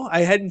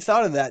 I hadn't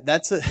thought of that.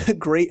 That's a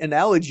great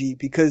analogy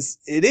because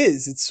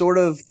it's sort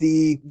of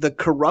the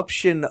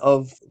corruption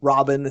of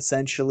Robin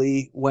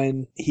essentially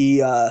when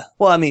he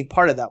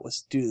part of that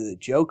was due to the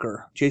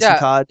Joker. Jason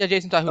Todd. Yeah,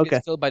 Jason Todd who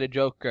gets killed by the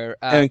Joker.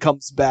 And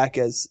comes back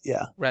as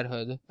Red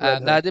Hood.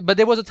 But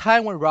there was a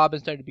time when Robin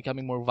started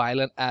becoming more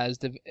violent as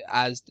the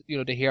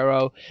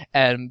hero,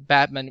 and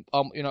Batman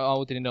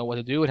didn't know what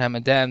to do with him,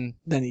 and then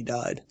he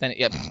died.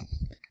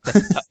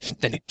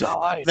 Then he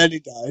died. Then he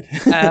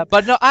died.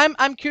 But no,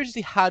 I'm curious to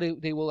see how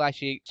they will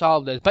actually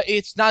solve this. But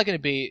it's not going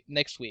to be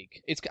next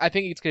week. I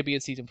think it's going to be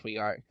a season 3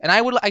 arc, and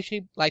I would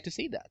actually like to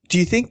see that. Do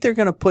you think they're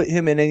going to put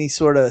him in any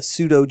sort of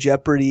pseudo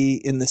jeopardy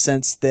in the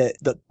sense that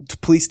the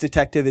police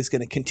detective is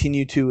going to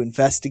continue to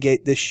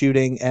investigate this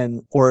shooting,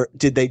 or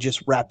did they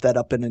just wrap that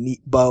up in a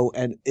neat bow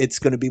and it's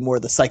going to be more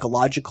the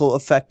psychological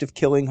effect of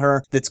killing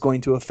her that's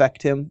going to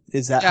affect him?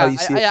 Is that how you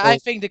see it? I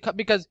think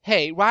because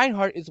hey,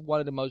 Reinhardt is one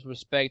of the most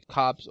respected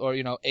cops or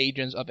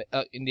agents of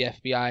in the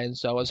FBI and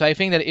so on. So I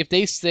think that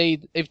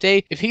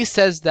if he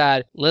says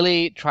that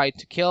Lily tried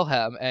to kill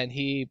him and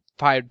he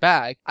fired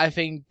back, I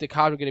think the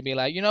cops are going to be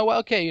like, you know what?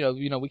 Okay,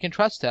 we can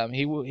trust him.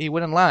 He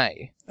wouldn't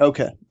lie.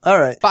 Okay. All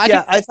right. But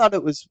I thought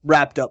it was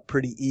wrapped up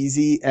pretty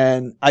easy,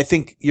 and I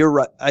think you're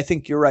right. I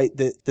think you're right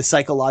that the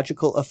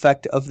psychological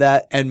effect of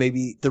that, and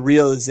maybe the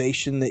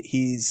realization that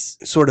he's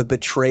sort of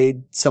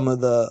betrayed some of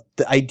the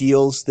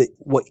ideals that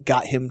what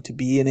got him to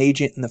be an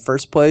agent in the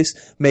first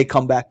place, may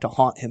come back to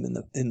haunt him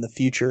in the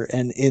future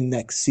and in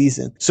next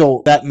season.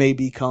 So that may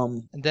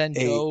become. And then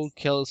Joe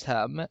kills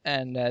him,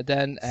 and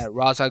then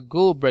Ra's al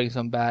Ghul brings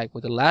him back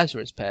with the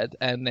Lazarus pit,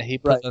 and he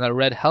puts on a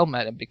red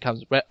helmet and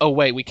becomes red. Oh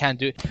wait, we can't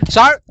do it.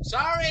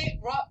 Sorry,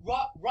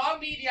 wrong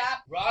media.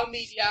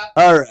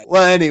 All right.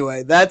 Well,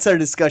 anyway, that's our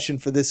discussion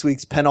for this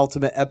week's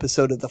penultimate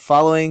episode of The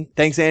Following.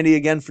 Thanks, Andy,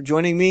 again for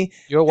joining me.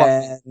 You're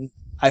welcome. And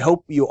I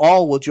hope you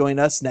all will join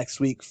us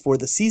next week for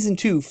the season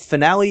 2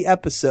 finale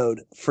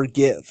episode,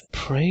 Forgive.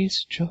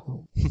 Praise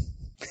Joe.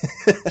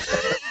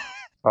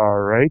 All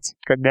right.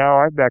 But now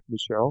I'm back in the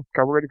show.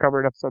 We're going to cover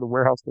an episode of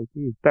Warehouse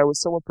 13 that was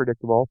somewhat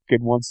predictable,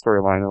 getting one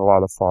storyline and a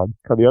lot of fun.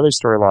 The other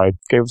storyline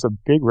gave us a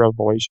big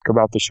revelation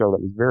about the show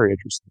that was very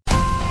interesting.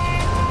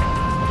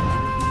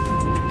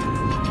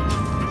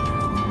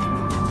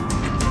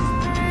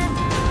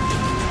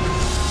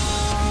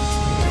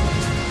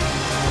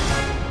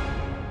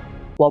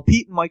 While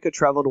Pete and Micah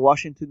travel to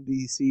Washington,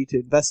 D.C. to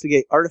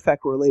investigate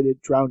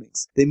artifact-related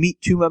drownings, they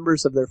meet 2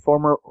 members of their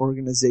former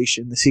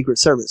organization, the Secret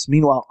Service.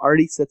 Meanwhile,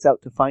 Artie sets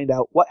out to find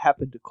out what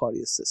happened to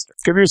Claudia's sister.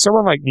 If you're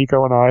someone like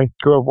Nico and I,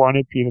 who have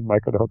wanted Pete and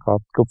Micah to hook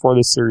up before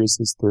this series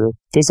is through,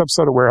 this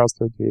episode of Warehouse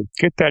 13,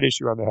 get that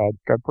issue on the head,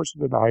 got pushed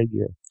into high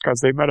gear, because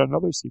they met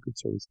another Secret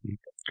Service geek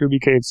who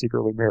became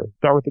secretly married.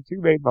 Now, with the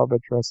 2 main love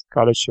interests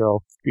got a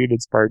show, being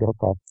inspired to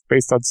hook up,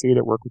 based on seeing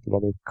it work with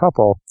another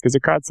couple, is a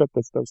concept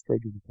that's no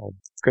stranger to home.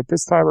 But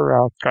this time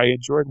around, I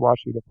enjoyed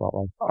watching the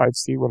plotline. I've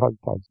seen 100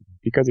 times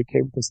because it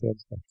came with the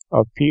satisfaction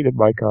of Pete and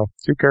Micah,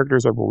 2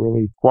 characters I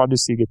really wanted to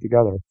see get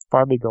together,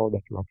 finally go in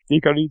that direction.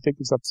 Nico, do you think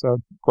this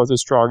episode was a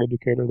strong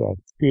indicator that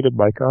Pete and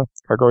Micah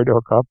are going to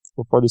hook up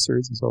before the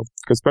series is over?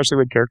 Especially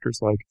when characters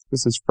like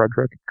Mrs.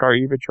 Frederick are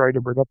even trying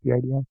to bring up the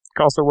idea.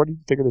 Also, what do you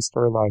think of the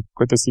storyline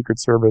with the Secret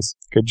Service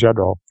in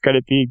general? Can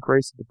it be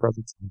graced in the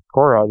presence of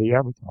Cora, the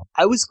Avatar?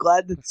 I was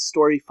glad that the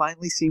story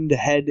finally seemed to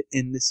head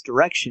in this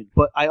direction,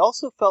 but I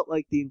also felt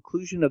like the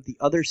inclusion of the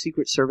other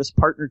Secret Service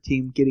partner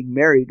team getting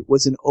married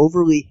was an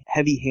overly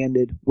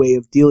heavy-handed way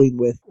of dealing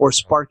with or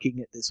sparking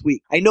it this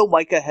week. I know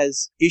Micah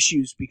has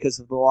issues because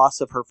of the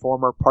loss of her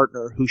former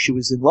partner who she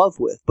was in love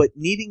with, but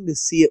needing to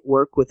see it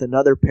work with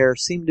another pair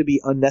seemed to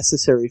be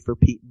unnecessary for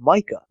Pete and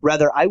Micah.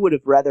 Rather, I would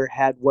have rather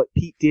had what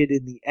Pete did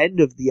in the end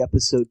of the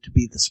episode to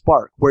be the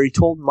spark, where he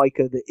told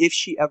Micah that if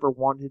she ever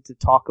wanted to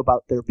talk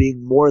about there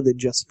being more than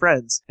just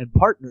friends and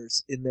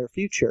partners in their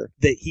future,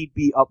 that he'd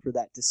be up for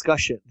that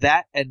discussion.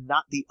 That and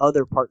not the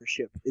other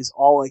partnership is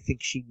all I think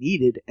she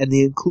needed, and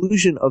the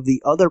inclusion of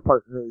the other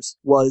partners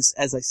was,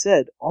 as I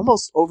said,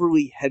 almost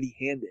overly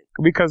heavy-handed.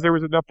 Because there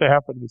was enough to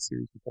happen in the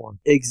series before.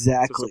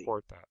 Exactly. To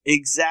support that.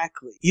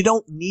 Exactly. You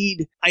don't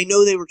need... I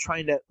know they were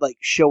trying to,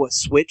 show a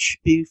switch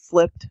be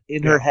flipped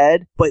in her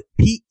head, but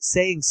Pete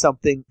saying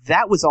something,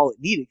 that was all it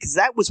needed, because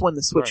that was when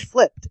the switch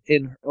flipped,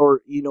 it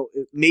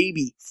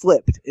maybe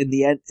flipped in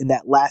the end, in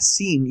that last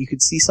scene, you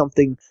could see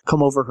something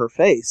come over her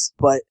face,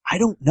 but I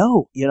don't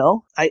know,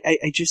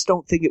 I just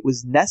don't think it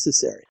was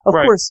necessary. Of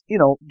course,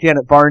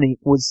 Janet Varney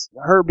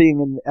her being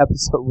in the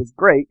episode was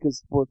great,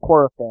 because we're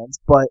Cora fans,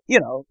 but,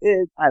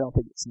 I don't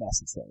think it's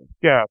necessary.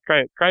 Yeah,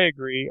 I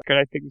agree. And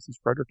I think Mrs.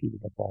 Frederick even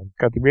got involved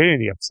at the beginning of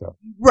the episode.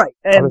 Right.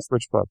 And the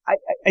switch flip.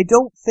 I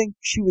don't think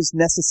she was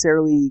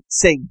necessarily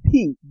saying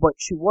Pete, but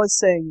she was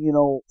saying,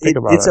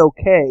 it's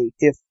okay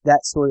if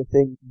that sort of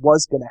thing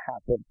was going to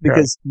happen.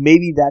 Because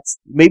maybe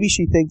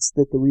she thinks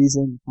that the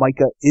reason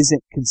Micah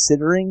isn't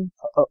considering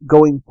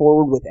going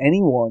forward with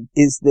anyone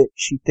is that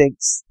she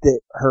thinks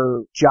that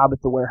her job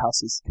at the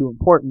warehouse is too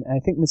important. And I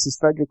think Mrs.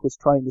 Frederick was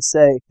trying to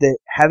say that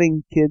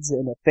having kids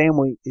and a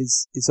family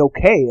is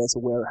okay as a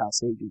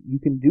warehouse agent. You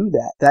can do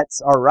that.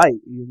 That's all right.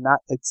 You're not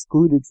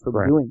excluded from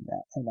doing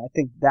that. And I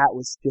think that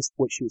was just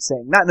what she was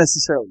saying. Not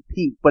necessarily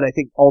Pete, but I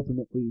think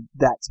ultimately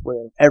that's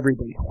where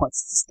everybody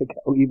wants this to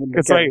go. Even the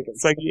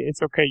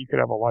it's okay. You could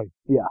have a life.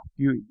 Yeah.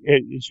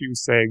 She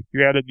was saying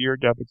you had a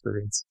near-death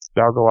experience.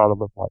 Now go out and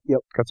live life. Yep.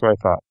 That's what I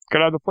thought.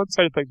 And on the flip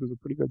side of things, was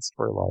a pretty good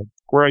storyline,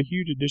 where a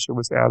huge addition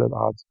was added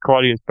on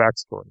Claudia's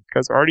backstory,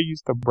 because Artie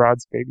used the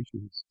bronze baby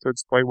shoes to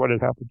explain what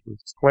had happened to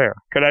his Claire.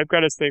 And I've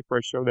got to say, for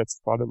a show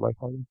that's fun and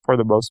lighthearted, for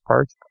the most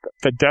part,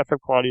 the death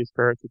of Claudia's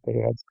parents at the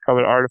hands of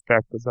an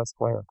artifact possessed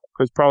Claire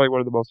was probably one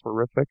of the most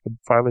horrific and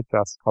violent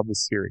deaths of the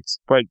series.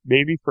 But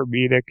maybe for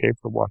me, that came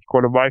from watching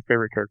one of my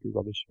favorite characters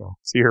on the show,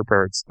 see her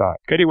parents die.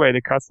 Anyway,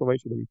 the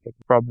constellation that we take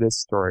from this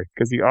story,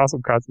 because the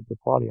awesome concept of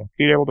Claudia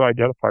being able to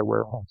identify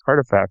warehouse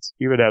artifacts,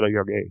 even at a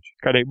young age,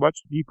 got a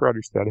much deeper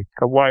understanding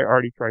of why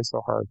Artie tries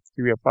so hard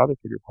to be a father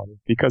figure for her,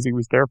 because he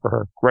was there for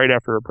her right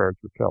after her parents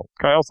were killed.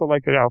 I also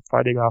liked it out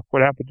finding out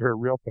what happened to her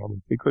real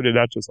family, including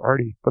not just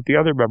Artie, but the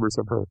other members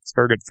of her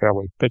surrogate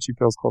family that she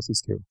feels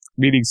closest to,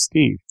 meaning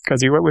Steve,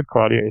 because he went with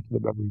Claudia into the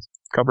memories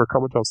of her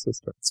comatose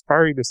sister,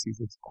 inspiring this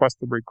season's quest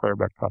to bring Claire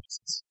back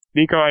consciousness.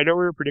 Nico, I know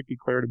we were predicting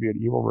Claire to be an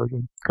evil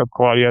version of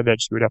Claudia that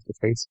she would have to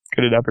face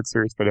in an epic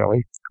series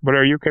finale, but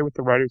are you okay with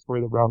the writers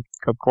going the route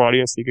of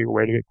Claudia seeking a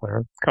way to get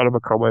Claire kind of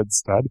a coma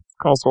instead?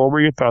 Also, what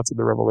were your thoughts on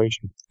the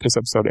revelation this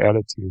episode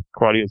added to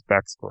Claudia's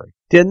backstory?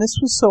 Dan, this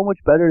was so much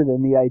better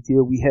than the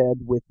idea we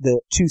had with the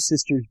two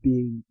sisters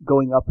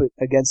going up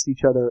against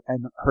each other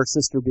and her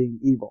sister being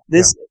evil.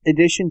 This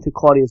addition to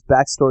Claudia's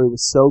backstory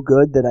was so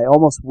good that I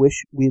almost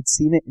wish we had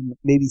seen it in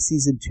maybe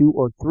season 2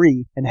 or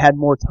 3 and had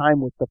more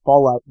time with the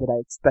fallout that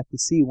I expect to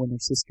see when her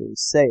sister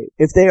is saved.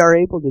 If they are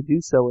able to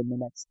do so in the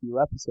next few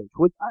episodes,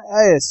 which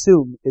I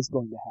assume is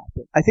going to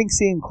happen. I think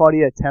seeing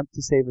Claudia attempt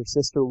to save her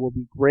sister will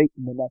be great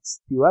in the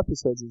next few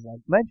episodes, as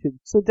I've mentioned.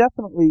 So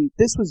definitely,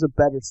 this was a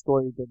better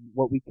story than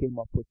what we came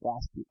up with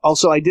last week.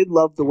 Also, I did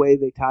love the way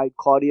they tied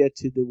Claudia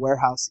to the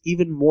warehouse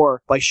even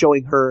more by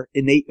showing her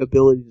innate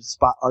ability to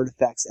spot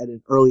artifacts at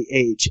an early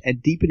age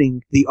and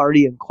deepening the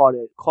Artie and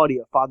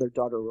Claudia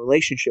father-daughter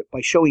relationship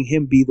by showing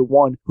him be the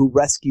one who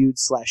rescued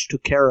 /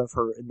 took care of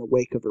her in the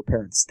wake of her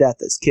parents' death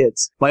as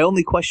kids. My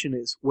only question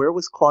is, where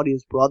was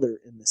Claudia's brother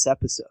in this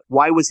episode?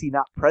 Why was he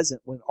not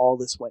present when all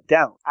this went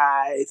down?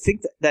 I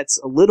think that's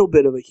a little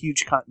bit of a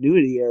huge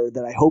continuity error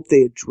that I hope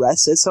they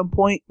address at some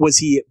point. Was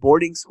he at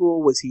boarding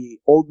school? Was he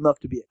old enough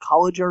to be at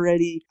college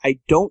already? I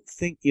don't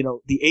think,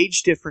 the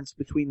age difference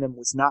between them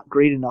was not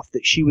great enough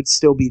that she would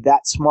still be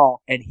that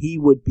small and he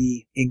would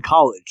be in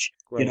college.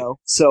 Right.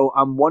 So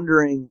I'm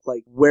wondering,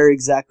 where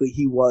exactly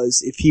he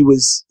was, if he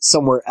was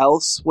somewhere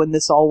else when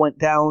this all went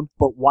down,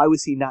 but why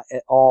was he not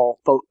at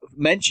all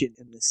mentioned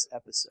in this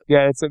episode?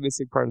 Yeah, it's a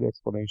missing part of the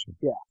explanation.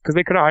 Yeah. Because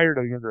they could have hired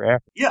a younger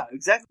actor. Yeah,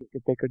 exactly.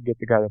 If they could get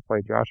the guy that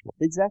played Joshua.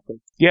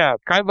 Exactly. Yeah,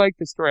 I liked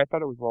the story. I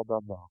thought it was well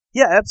done, though.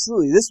 Yeah,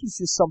 absolutely. This was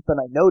just something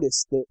I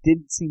noticed that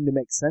didn't seem to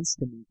make sense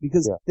to me,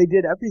 because they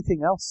did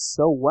everything else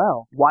so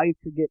well. Why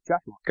forget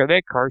Joshua? Because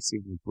that car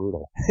scene was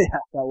brutal. Yeah,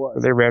 that was.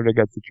 When they rammed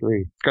against the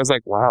tree. I was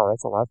like, wow,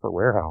 that's a lot for a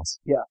warehouse.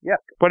 Yeah.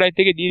 But I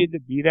think it needed to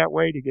be that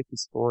way to get the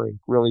story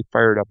really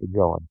fired up and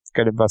going. It's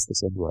got to invest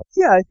this into it.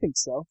 Yeah, I think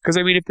so. Because,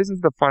 if this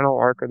is the final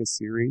arc of the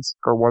series,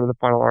 or one of the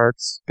final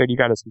arcs, then you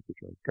got to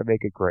supercharge. Got to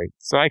make it great.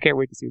 So I can't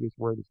wait to see this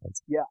word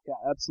defense. Yeah,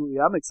 absolutely.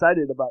 I'm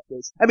excited about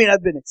this. I've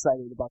been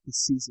excited about this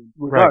season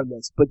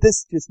regardless, but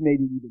this just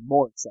made it even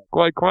more exciting.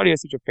 Well, Claudia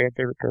is such a fan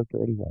favorite character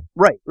anyway.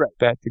 Right.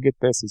 That to get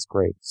this is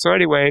great. So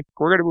anyway,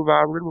 we're going to move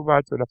on. We're going to move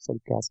on to an episode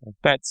of Castle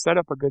that set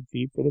up a good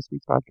theme for this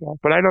week's podcast,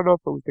 but I don't know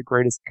if it was the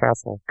greatest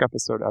Castle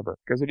episode ever.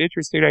 It was an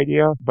interesting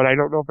idea, but I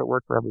don't know if it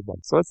worked for everybody.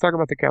 So let's talk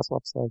about the Castle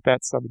episode,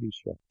 That 70s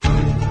Show.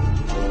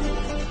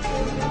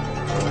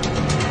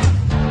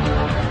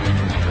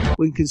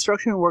 When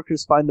construction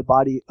workers find the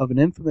body of an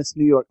infamous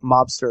New York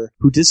mobster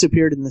who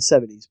disappeared in the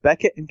 70s,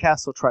 Beckett and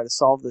Castle try to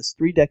solve this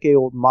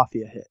 3-decade-old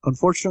mafia hit.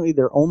 Unfortunately,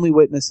 their only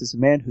witness is a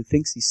man who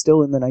thinks he's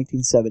still in the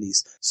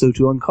 1970s, so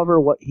to uncover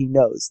what he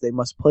knows, they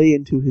must play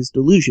into his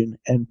delusion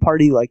and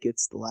party like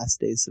it's the last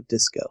days of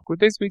disco.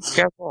 With this week's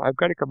Castle, I've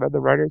got to commend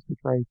the writers for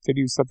trying to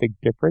do something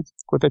different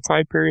with a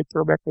time period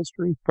throwback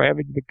history by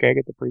having the gang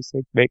at the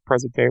precinct make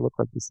present day look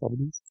like the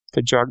 70s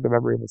to jog the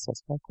memory of a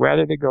suspect,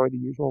 rather than going the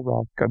usual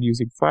route of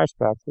using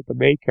flashbacks with the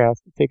main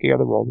cast taking on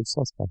the role of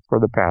suspects from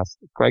the past,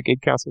 like in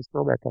Castle's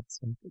throwback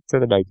episode to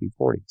the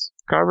 1940s.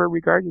 However,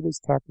 regarding this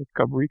tactic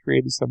of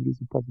recreating the 70s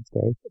and present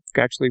day, it's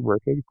actually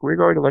working. We're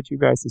going to let you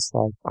guys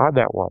decide on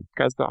that one,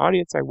 because the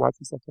audience I watched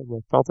this episode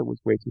with felt it was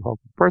way too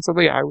hokey.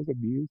 Personally, I was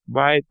amused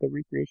by the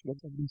recreation of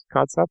 70s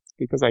concepts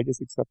because I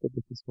just accepted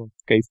that this was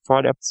a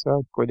fun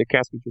episode where the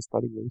cast was just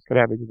letting loose and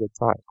having a good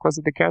time. Plus,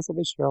 with the cast of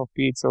this show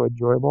being so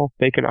enjoyable,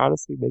 they can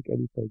honestly make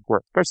anything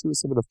work, especially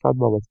with some of the fun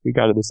moments we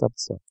got in this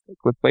episode.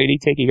 Like with Lady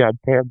taking on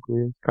Pam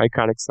Greer's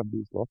iconic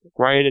 70s look,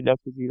 Ryan and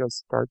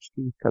Esposito's starch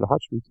teeth kind of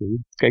hutch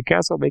routine, and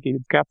Castle making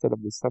him captain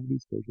of the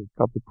 70s version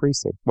of the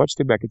precinct, much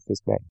to Beckett's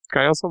dismay.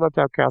 I also left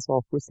out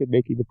Castle twisted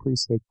making the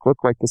precinct look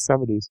like the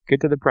 70s,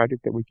 get to the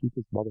project that would keep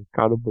his mother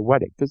out of the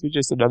wedding. This was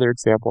just another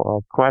example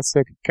of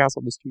classic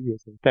Castle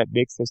mischievousness that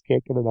makes us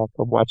can't get enough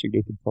from watching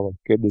Nathan Fillion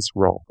in this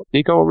role.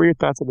 Nico, what were your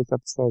thoughts on this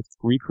episode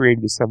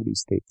recreating the 70s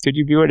state? Did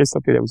you view it as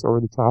something that was over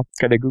the top,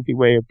 kind of goofy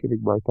way of giving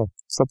Martha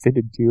something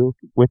to do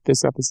with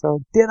this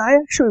episode? Dan, I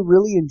actually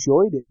really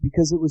enjoyed it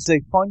because it was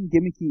a fun,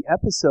 gimmicky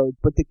episode,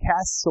 but the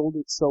cast sold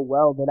it so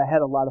well that I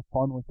had a lot of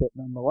fun with it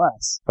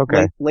nonetheless.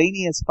 Okay.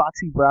 Lainey as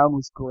Foxy Brown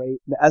was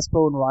great. The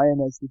Espo and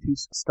Ryan as the two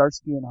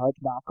Starsky and Hutch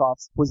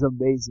knockoffs was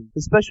amazing,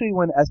 especially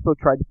when Espo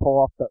tried to pull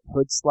off the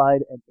hood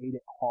slide and ate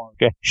it hard.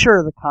 Okay.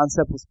 Sure, the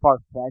concept was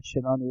far-fetched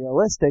and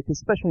unrealistic,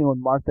 especially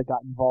when Martha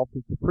got involved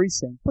with the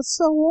precinct, but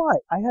so what?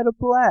 I had a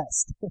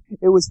blast.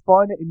 It was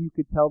fun, and you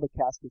could tell the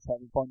cast was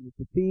having fun with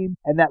the theme,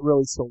 and that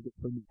really sold it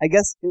for me. I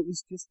guess it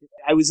was just,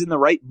 I was in the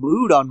right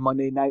mood on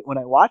Monday night when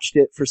I watched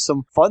it for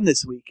some fun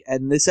this week,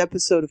 and this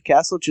episode of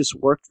Castle just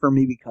worked for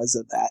me because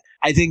of that.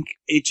 I think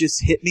it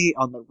just hit me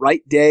on the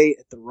right day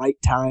at the right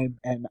time,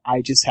 and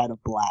I just had a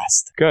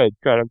blast. Good.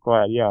 I'm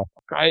glad, yeah.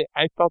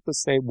 I felt the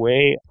same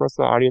way. The rest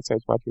of the audience I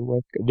was watching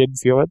with didn't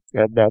feel it,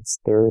 and that's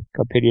their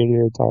opinion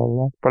and their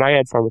time. But I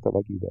had fun with it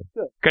like you did.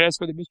 Good. As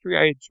for the mystery,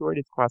 I enjoyed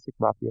its classic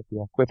mafia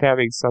feel, with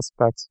having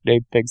suspects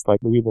name things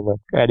like Louis the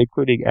Lip, and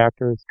including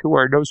actors who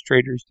are no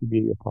strangers to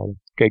media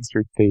opponents.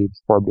 Gangster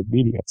themes formed in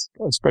medias,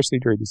 especially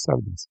during the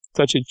 70s,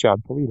 such as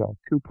John Polito,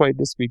 who played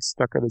this week's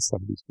Stuck in the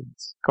 70s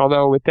movies.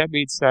 Although, with that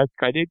being said,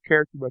 I didn't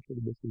care too much for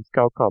the mystery's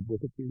outcome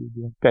with the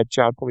theory that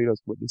John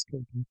Polito's witness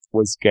character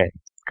was gay.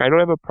 I don't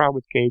have a problem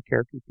with gay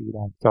characters being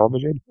on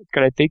television,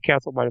 because I think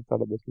Castle might have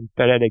done a mystery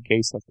that had a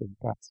gay something in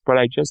the past. But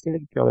I just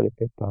didn't feel that it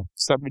fit the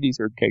 70s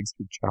or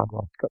gangster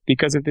genre.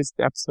 Because if this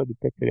episode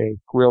depicted a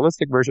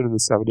realistic version of the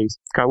 70s,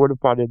 I would have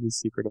wanted the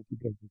secret of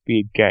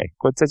being gay.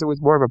 But since it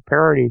was more of a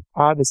parody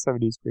on the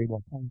 70s green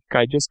line,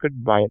 I just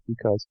couldn't buy it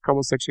because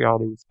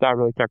homosexuality was not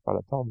really talked about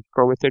on television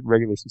or within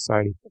regular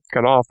society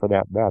at all for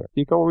that matter.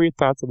 Nico, what were your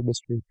thoughts on the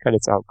mystery and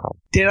its outcome?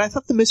 Dan, I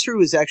thought the mystery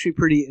was actually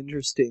pretty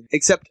interesting,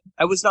 except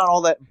I was not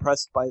all that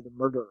impressed by the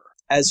murderer.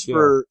 As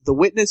for the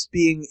witness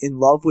being in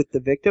love with the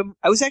victim,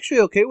 I was actually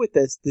okay with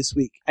this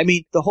week. I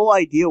mean, the whole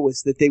idea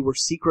was that they were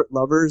secret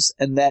lovers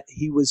and that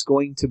he was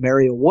going to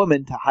marry a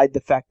woman to hide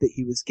the fact that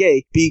he was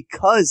gay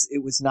because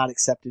it was not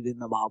accepted in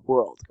the mob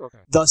world. Okay.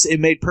 Thus, it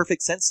made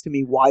perfect sense to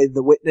me why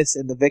the witness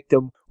and the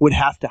victim would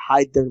have to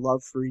hide their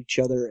love for each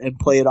other and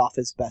play it off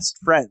as best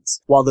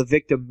friends, while the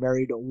victim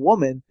married a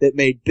woman that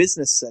made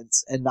business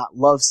sense and not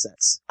love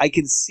sense. I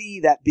can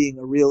see that being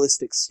a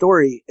realistic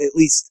story, at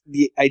least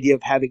the idea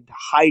of having to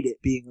hide it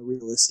being a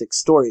realistic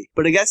story.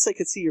 But I guess I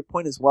could see your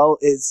point as well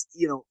is,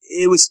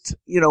 it was,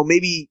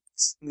 maybe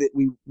that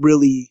we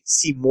really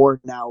see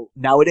more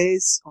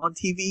nowadays on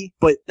TV,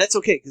 but that's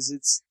okay because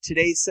it's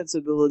today's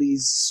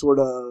sensibilities sort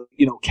of,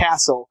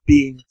 Castle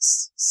being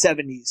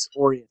 70s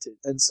oriented.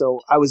 And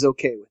so I was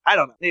okay with it. I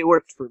don't know. It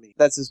worked for me.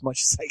 That's as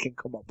much as I can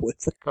come up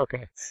with.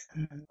 Okay.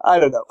 I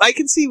don't know. I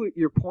can see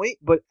your point,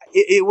 but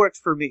it worked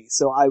for me,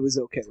 so I was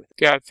okay with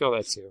it. Yeah, I feel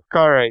that too.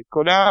 All right.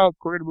 Well, now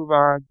we're going to move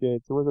on. There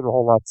wasn't a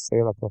whole lot to say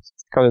about this,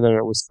 other than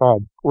it was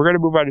fun. We're going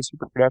to move on to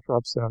Supernatural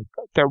episode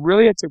that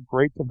really had some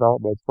great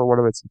development for one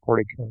of its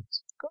supporting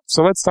characters.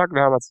 So let's talk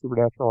now about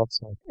Supernatural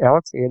episode.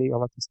 Alex, Andy,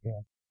 I'll let you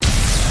stand.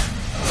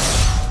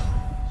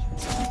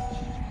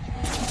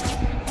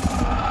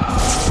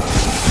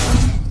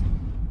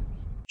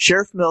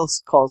 Sheriff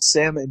Mills calls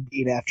Sam and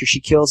Dean after she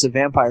kills a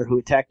vampire who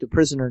attacked a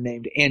prisoner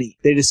named Annie.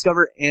 They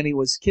discover Annie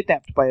was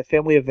kidnapped by a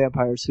family of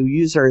vampires who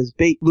use her as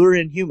bait, lure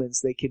in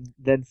humans they can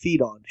then feed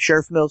on.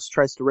 Sheriff Mills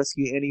tries to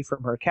rescue Annie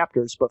from her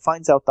captors, but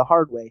finds out the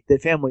hard way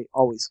that family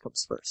always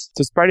comes first.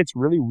 Despite its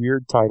really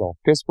weird title,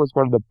 this was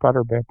one of the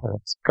better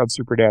vampires called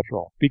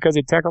Supernatural, because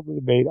it tackled the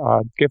debate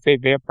on if a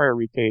vampire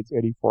retains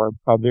any form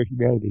of their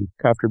humanity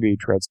after being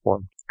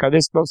transformed.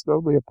 This most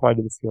notably applied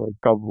to the feeling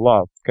of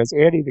love, because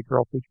Annie, the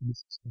girl featured in the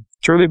system,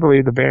 truly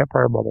believed the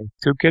vampire mother,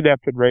 who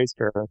kidnapped and raised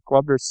her,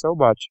 loved her so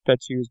much that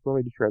she was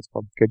willing to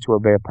transform into a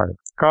vampire.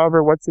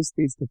 However, once this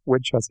leads to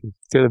Winchester,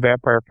 to the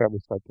vampire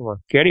family's front door,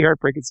 Annie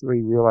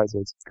heartbreakingly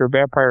realizes her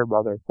vampire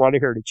mother,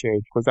 wanting her to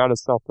change, was out of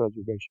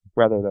self-preservation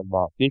rather than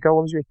love. Nico,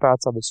 what was your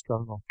thoughts on the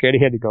struggle Annie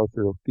had to go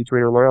through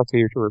between her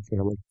loyalty to her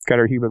family and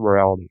her human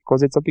morality?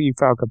 Was it something you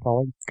found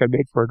compelling? Could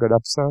make for a good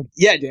episode?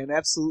 Yeah, Dan,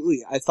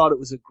 absolutely. I thought it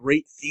was a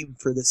great theme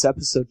for this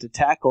episode to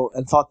tackle,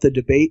 and thought the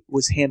debate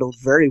was handled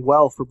very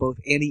well for both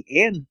Annie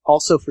and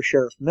also for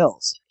Sheriff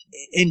Mills.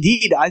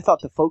 Indeed, I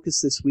thought the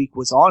focus this week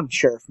was on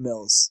Sheriff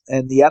Mills,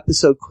 and the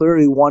episode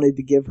clearly wanted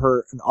to give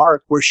her an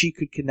arc where she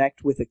could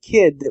connect with a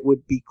kid that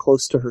would be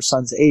close to her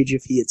son's age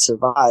if he had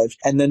survived,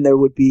 and then there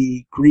would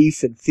be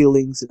grief and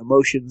feelings and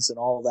emotions and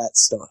all that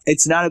stuff.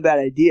 It's not a bad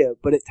idea,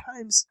 but at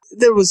times,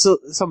 there was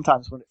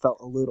sometimes when it felt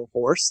a little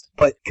forced,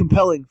 but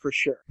compelling for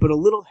sure, but a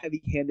little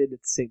heavy-handed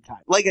at the same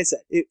time. Like I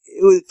said,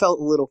 it felt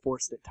a little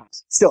forced at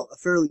times. Still, a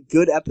fairly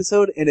good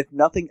episode, and if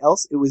nothing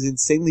else, it was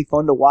insanely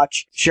fun to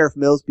watch Sheriff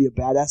Mills be a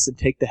badass and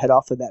take the head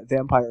off of that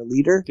vampire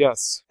leader.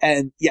 Yes.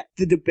 And yeah,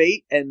 the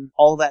debate and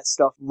all that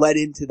stuff led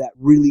into that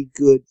really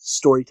good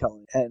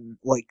storytelling. And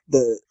like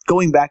the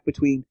going back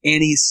between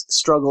Annie's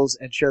struggles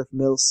and Sheriff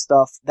Mills'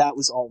 stuff, that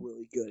was all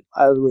really good.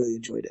 I really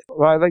enjoyed it.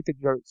 Well, I like the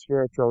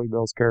Sheriff Charlie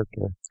Mills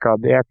character. It's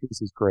called, the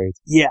actress is great.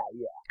 Yeah.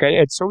 Okay,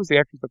 and so was the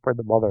actress that played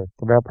the mother,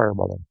 the vampire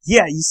mother.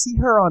 Yeah, you see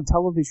her on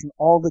television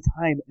all the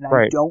time, and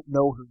I don't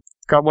know her.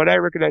 What I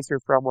recognized her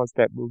from was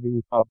that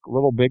movie,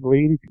 Little Big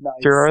League. Nice.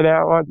 Do you remember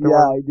that one?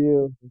 Yeah, I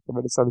do. The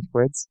Minnesota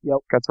Twins? Yep.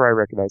 That's where I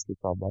recognized her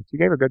from. She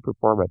gave a good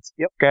performance.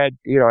 Yep. Good,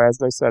 as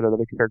I said,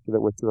 another character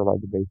that went through a lot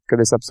to me. Good,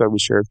 this episode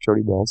was Sheriff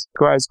Jody Mills,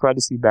 who I was glad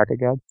to see back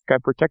again.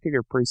 Got protecting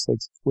her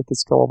precincts with the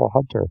skill of a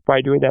hunter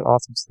by doing that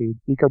awesome scene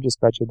Nico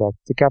just mentioned of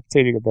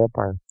decapitating a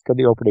vampire. Good,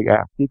 the opening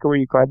act. Nico, were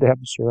you glad to have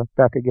the sheriff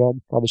back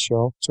again on the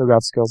show, showing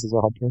off skills as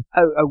a hunter?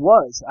 I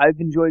was. I've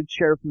enjoyed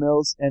Sheriff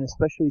Mills, and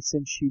especially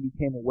since she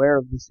became aware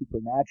of the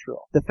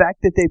supernatural. The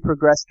fact that they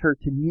progressed her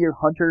to near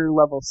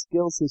hunter-level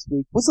skills this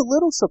week was a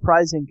little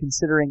surprising,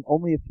 considering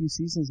only a few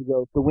seasons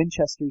ago, the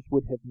Winchesters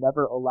would have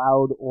never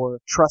allowed or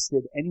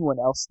trusted anyone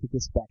else to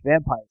dispatch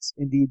vampires.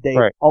 Indeed, they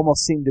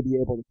almost seemed to be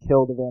able to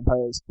kill the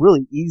vampires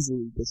really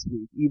easily this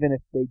week, even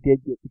if they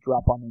did get the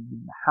drop on them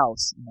in the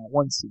house in that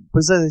one scene. But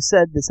as I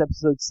said, this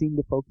episode seemed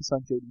to focus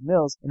on Jody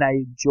Mills, and I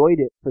enjoyed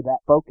it for that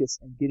focus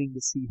and getting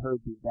to see her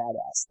be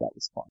badass. That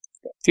was fun.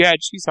 Yeah,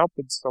 she's helped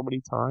them so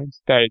many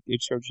times that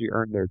it showed she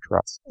earned their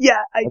trust.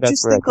 Yeah, I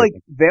just think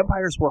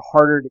vampires were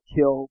harder to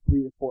kill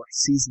 3 or 4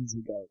 seasons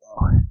ago,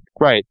 though.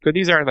 Right, but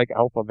these aren't like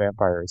alpha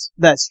vampires.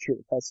 That's true.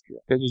 This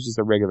is just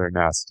a regular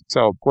nest.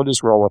 So we'll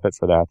just roll with it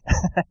for that.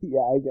 Yeah,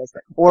 I guess.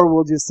 Or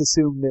we'll just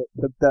assume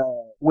that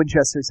the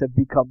Winchesters have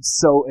become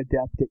so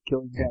adept at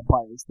killing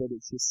vampires that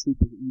it's just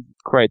super easy.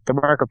 Right, the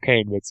mark of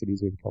Cain makes it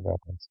easier to kill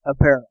vampires.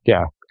 Apparently.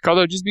 Yeah.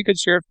 Although just because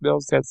Sheriff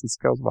Mills has the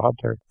skills of a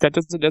hunter, that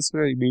doesn't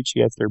necessarily mean she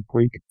has their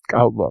bleak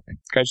outlook.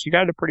 Because she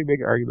got in a pretty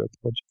big argument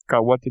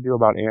about what to do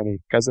about Annie.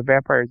 Because the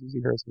vampire is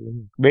using her as a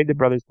leader. Made the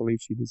brothers believe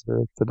she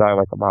deserved to die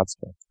like a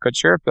monster. Because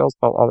Sheriff Mills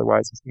felt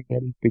otherwise as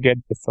Annie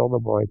began to fill the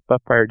void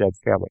left by her dead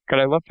family.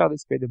 Because I loved how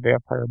this made the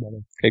vampire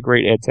mother a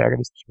great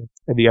antagonist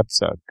in the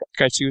episode.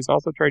 Because she was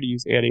also trying to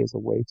use Annie as a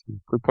way to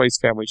replace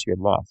family she had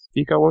lost.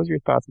 Nico, what was your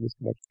thoughts on this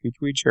connection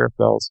between Sheriff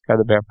Mills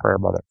and the vampire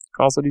mother?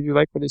 Also, did you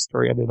like where this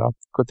story ended up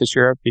with the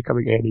sheriff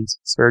becoming Annie's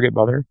surrogate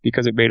mother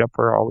because it made up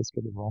for her always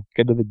getting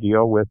into the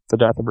deal with the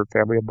death of her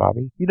family and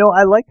Bobby?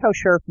 I like how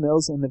Sheriff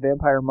Mills and the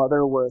vampire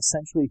mother were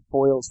essentially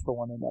foils for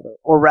one another.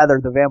 Or rather,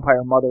 the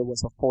vampire mother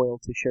was a foil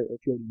to Sheriff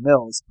Jody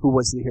Mills, who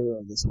was the hero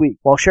of this week.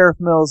 While Sheriff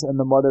Mills and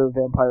the mother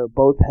vampire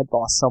both had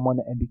lost someone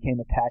and became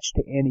attached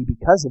to Annie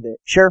because of it,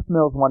 Sheriff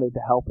Mills wanted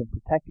to help and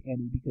protect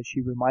Annie because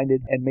she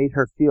reminded and made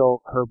her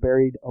feel her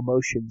buried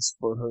emotions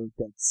for her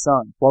dead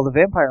son. While the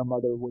vampire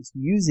mother was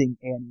using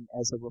Annie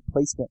as a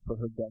replacement for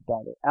her dead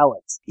daughter,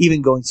 Alex.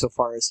 Even going so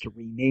far as to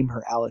rename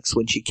her Alex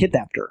when she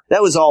kidnapped her.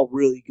 That was all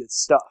really good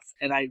stuff.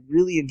 And I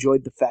really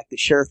enjoyed the fact that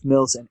Sheriff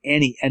Mills and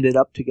Annie ended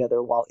up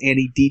together while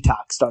Annie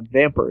detoxed on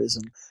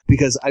vampirism,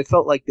 because I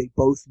felt like they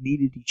both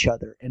needed each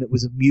other and it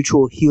was a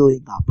mutual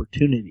healing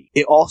opportunity.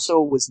 It also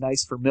was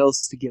nice for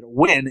Mills to get a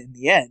win in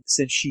the end,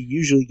 since she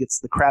usually gets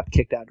the crap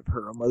kicked out of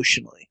her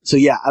emotionally. So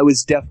yeah, I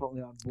was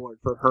definitely on board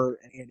for her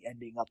and Annie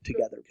ending up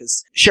together,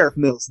 because Sheriff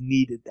Mills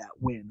needed that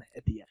win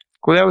at the end.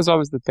 Well, that was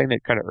always the thing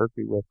that kind of irked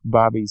me with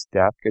Bobby's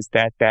death, because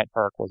that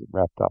arc wasn't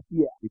wrapped up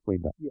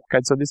between them. Yeah.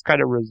 So this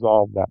kind of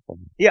resolved that for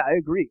me. Yeah, I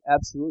agree.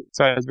 Absolutely.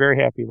 So I was very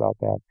happy about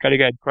that. Kind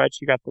of glad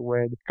she got the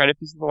win. Kind of,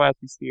 if this is the last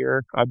we see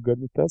her, I'm good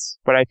with this.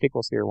 But I think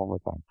we'll see her one more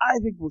time. I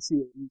think we'll see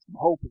her at least. I'm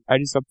hoping. I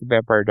just hope the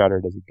vampire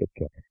daughter doesn't get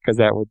killed, because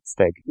that would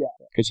stink. Yeah.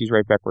 Because she's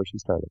right back where she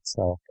started.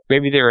 So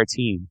maybe they're a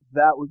team.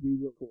 That would be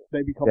real cool.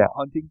 They become a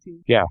hunting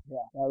team? Yeah.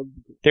 Yeah, that would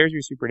be cool. There's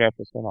your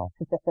supernatural spinoff.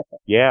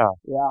 Yeah.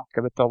 Yeah.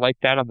 Because they'll like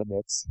that on the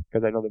mix,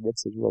 because I know the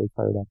mix is really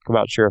fired up. Come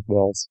out, Sheriff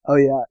Mills. Oh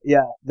yeah,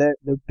 yeah. They're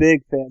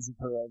big fans of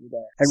her over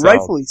there. And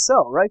rightfully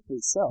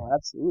so,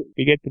 absolutely.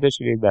 We get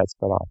petitioning that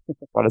spinoff.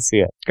 Want to see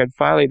it. And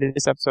finally,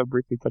 this episode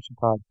briefly touched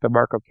upon the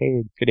mark of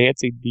Cain,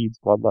 financing Dean's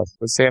bloodlust,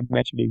 with Sam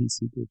mentioning he's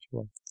secret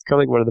ritual.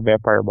 Killing one of the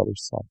vampire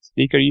mother's sons.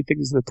 Nico, do you think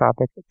this is a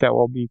topic that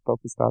will be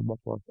focused on much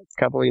more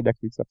heavily in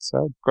next week's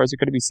episode? Of course, it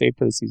could be saved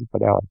for the season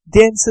finale.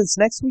 Dan, since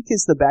next week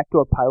is the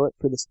backdoor pilot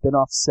for the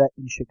spin-off set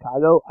in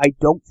Chicago, I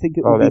don't think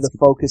it will be the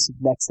focus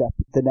of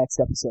the next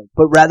episode,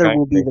 but rather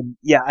will be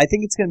I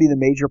think it's going to be the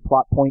major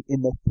plot point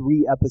in the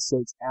 3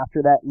 episodes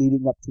after that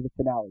leading up to the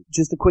finale.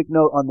 Just a quick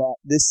note on that.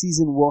 This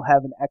season will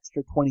have an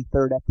extra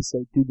 23rd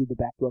episode due to the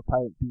backdoor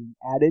pilot being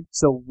added,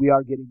 so we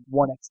are getting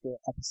 1 extra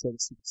episode of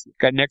Super Series.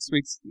 Next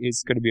week's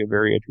is going to be a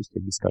very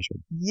interesting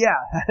discussion. Yeah,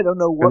 I don't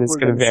know what we're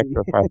going to see.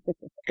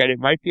 It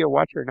might be a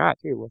watch or not,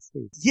 too. We'll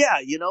see. Yeah,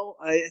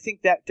 I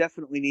think that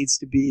definitely needs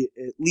to be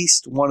at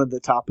least one of the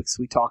topics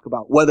we talk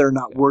about, whether or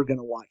not we're going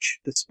to watch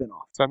the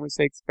spinoff. So I'm going to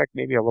say expect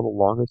maybe a little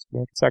longer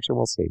section.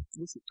 We'll see.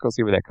 We'll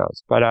see where that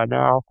goes. But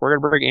now we're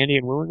going to bring Andy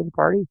and Woo into the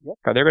party. Yep.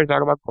 They're going to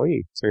talk about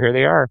Glee. So here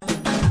they are.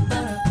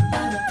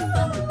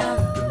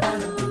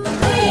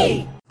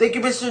 Hey! Thank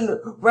you,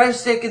 Mr.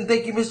 Reichsteck, and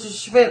thank you, Mr.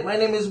 Schmidt. My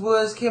name is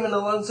Wuz Kim, and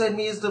alongside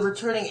me is the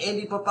returning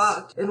Andy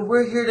Papak, and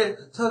we're here to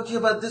talk to you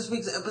about this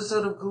week's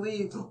episode of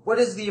Glee. What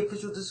is the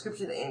official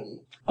description,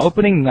 Andy?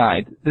 Opening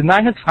night. The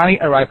night has finally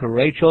arrived for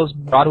Rachel's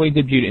Broadway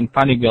debut in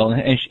Funny Girl,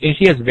 and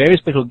she has very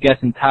special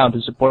guests in town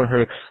to support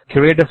her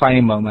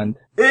career-defining moment.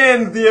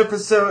 end the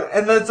episode,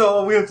 and that's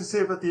all we have to say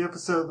about the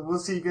episode. We'll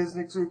see you guys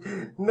next week.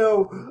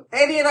 No,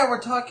 Andy and I were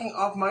talking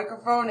off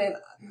microphone, and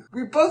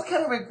we both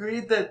kind of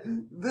agreed that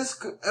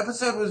this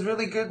episode was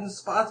really good in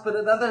spots, but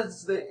in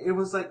others, it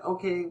was like,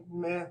 okay,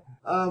 man.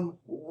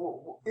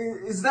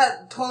 Is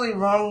that totally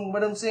wrong,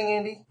 what I'm saying,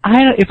 Andy? I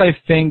don't know if I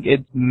think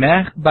it's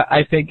meh, but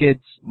I think it's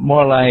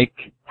more like,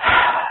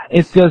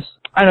 it's just,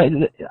 I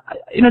don't,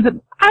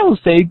 I will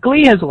say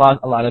Glee has a lot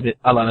of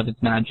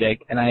its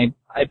magic, and I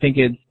think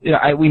it's,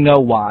 we know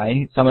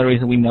why. Some of the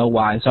reasons we know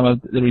why, some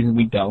of the reasons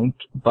we don't,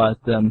 but,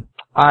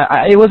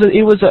 it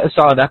was a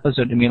solid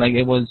episode to me. Like,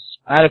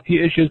 I had a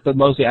few issues, but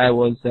mostly I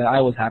was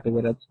happy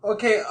with it.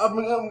 Okay, I'm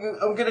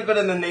gonna go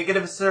to the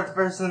negative stuff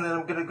first, and then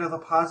I'm gonna go to the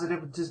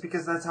positive, just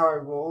because that's how I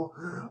roll.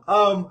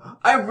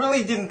 I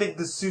really didn't think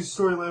the Sue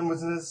storyline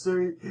was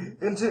necessary,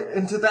 and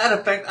to that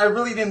effect, I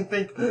really didn't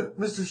think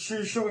Mr.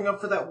 Shu showing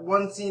up for that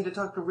one scene to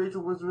talk to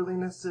Rachel was really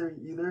necessary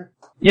either.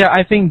 Yeah,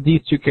 I think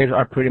these two characters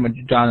are pretty much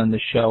done on the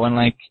show, and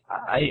like,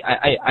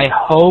 I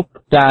hope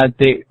that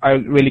they are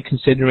really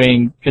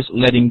considering just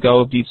letting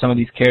go of some of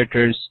these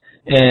characters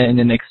in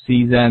the next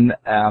season,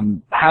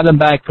 have them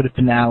back for the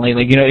finale,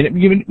 like,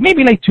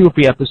 maybe like 2 or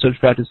 3 episodes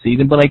throughout the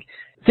season, but like,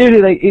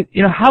 seriously,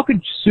 like, how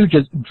could Sue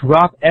just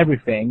drop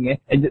everything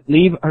and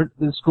leave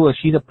the school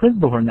she's a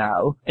principal for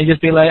now, and just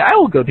be like, I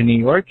will go to New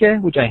York,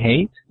 which I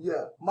hate?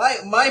 Yeah,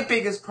 my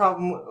biggest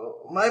problem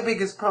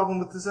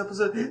with this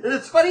episode, and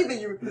it's funny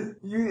that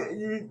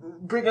you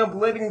bring up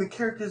letting the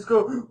characters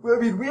go. I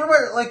mean, we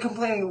were like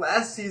complaining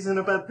last season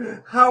about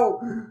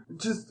how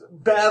just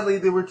badly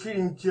they were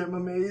treating Gemma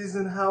Mays,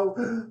 and how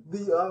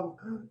the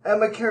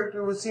Emma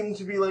character was seeming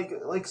to be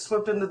like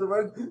swept under the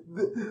rug.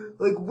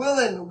 Like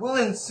Will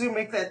and Sue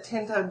make that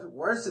 10 times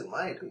worse, in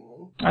my opinion.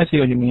 I see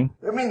what you mean.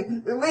 I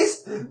mean, at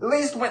least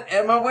when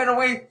Emma went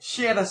away,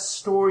 she had a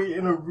story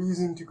and a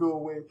reason to go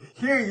away.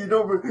 Here,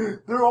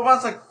 they're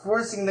almost like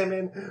forcing them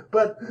in.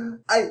 But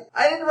I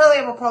didn't really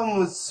have a problem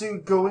with Sue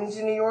going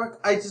to New York.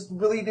 I just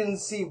really didn't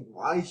see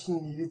why she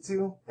needed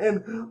to.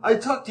 And I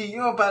talked to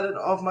you about it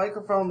off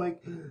microphone.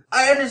 Like,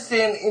 I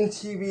understand in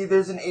TV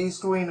there's an A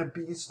story and a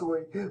B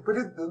story, but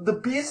the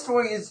B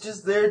story is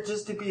just there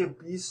just to be a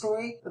B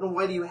story. Then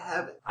why do you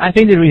have it? I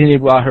think the reason they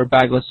brought her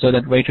back was so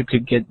that Rachel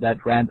could get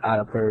that rant out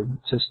of her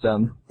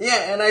system.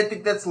 Yeah, and I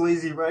think that's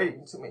lazy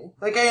writing to me.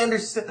 Like, I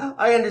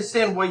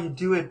understand why you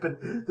do it, but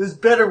there's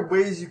better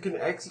ways you can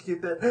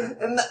execute that.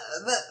 And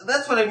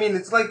that's what I mean.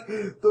 It's like,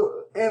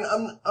 and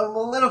I'm a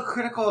little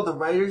critical of the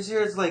writers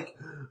here. It's like,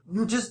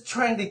 you're just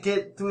trying to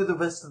get through the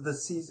rest of the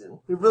season.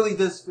 It really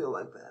does feel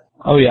like that.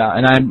 Oh yeah,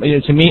 and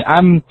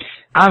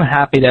I'm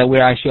happy that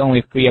we're actually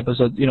only 3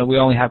 episodes, we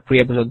only have 3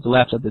 episodes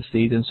left of the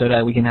season, so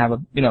that we can have a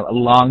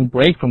long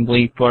break from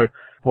Glee for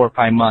 4 or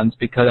 5 months,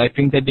 because I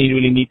think that they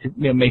really need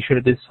to make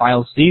sure that this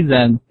final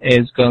season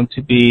is going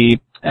to be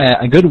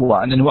a good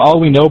one. And all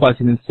we know about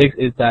season 6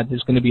 is that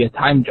there's going to be a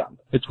time jump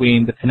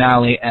between the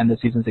finale and the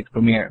season 6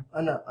 premiere.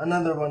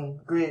 Another one.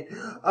 Great.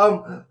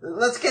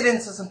 Let's get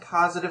into some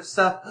positive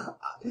stuff.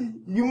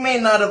 You may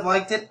not have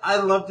liked it. I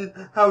loved it.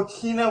 How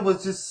Tina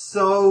was just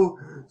so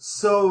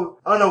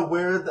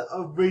unaware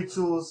of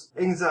Rachel's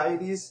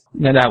anxiety.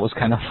 Yeah, that was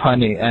kind of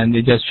funny, and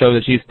it just shows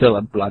that she's still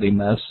a bloody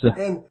mess.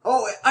 And,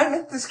 I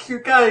met this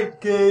cute guy.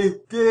 Gay.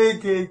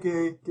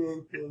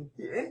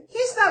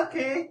 He's not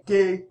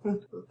gay.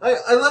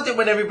 I loved it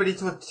when everybody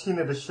told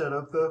Tina to shut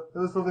up, though. That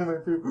was probably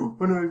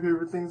one of my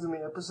favorite things in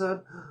the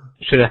episode.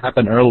 Should have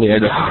happened earlier,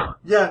 though.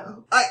 Yeah,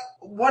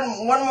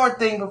 one more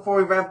thing before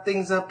we wrap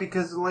things up,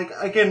 because,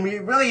 again, we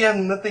really have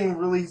nothing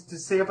really to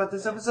say about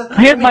this episode.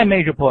 Here's my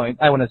major point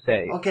I want to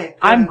say. Okay.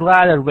 I'm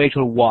glad that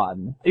Rachel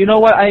won. You know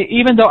what?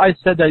 Even though I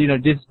said that,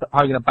 this is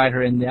probably going to bite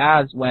her in the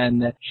ass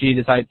when she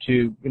decided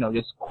to,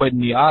 just quit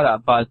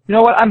Miata, but you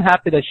know what? I'm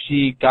happy that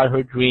she got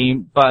her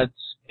dream, but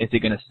is it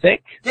gonna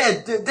stick?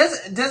 Yeah,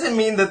 doesn't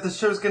mean that the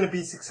show's gonna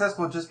be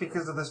successful just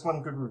because of this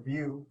one good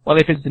review. Well,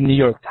 if it's the New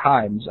York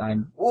Times,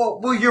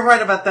 Well, you're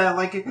right about that.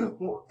 Like,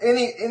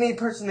 any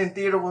person in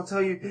theater will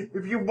tell you,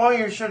 if you want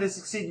your show to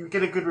succeed, you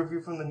get a good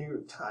review from the New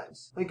York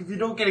Times. Like, if you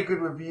don't get a good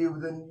review,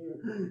 then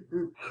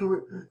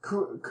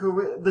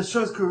the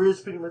show's career is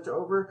pretty much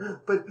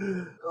over. But,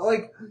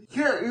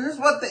 here's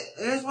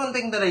one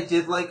thing that I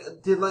did like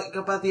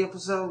about the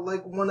episode.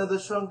 Like, one of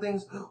the strong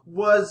things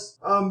was,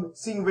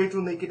 seeing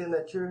Rachel naked in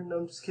that chair. No,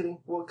 I'm just kidding.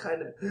 Well,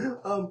 kind of.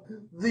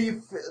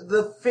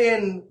 The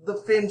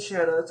fan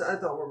shadows I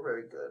thought were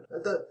very good.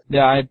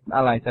 Yeah, I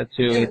like that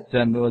too.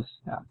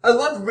 Yeah. I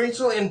loved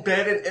Rachel in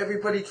bed and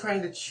everybody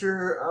trying to cheer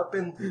her up,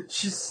 and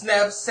she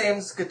snaps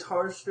Sam's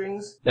guitar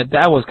strings.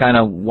 That was kind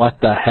of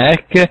what the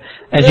heck,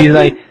 and she's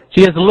like.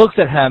 She just looks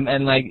at him,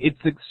 and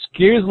it's the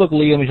scariest look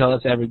Lea Michele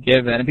has ever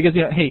given. And because,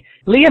 hey,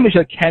 Lea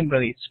Michele can't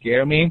really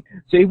scare me,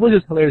 so it was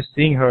just hilarious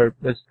seeing her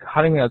just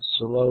cutting me out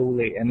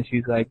slowly, and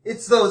she's like...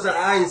 It's those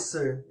eyes,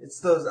 sir. It's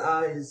those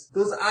eyes.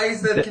 Those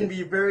eyes that can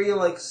be very,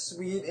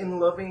 sweet and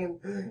loving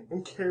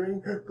and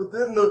caring, but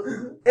then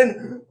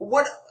and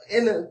what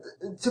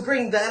And to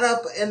bring that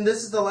up, and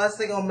this is the last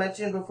thing I'll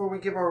mention before we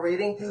give our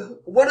rating,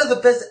 one of the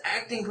best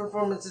acting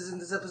performances in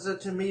this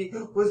episode to me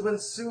was when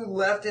Sue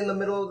left in the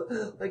middle,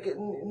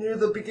 near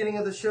the beginning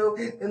of the show,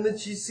 and then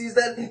she sees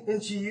that,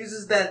 and she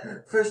uses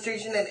that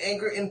frustration and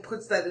anger and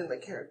puts that in the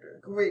character.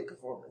 Great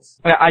performance.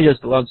 I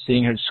just love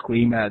seeing her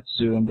scream at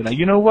Sue and be like,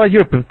 you know what,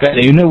 you're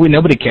pathetic.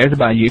 Nobody cares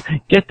about you.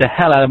 Get the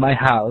hell out of my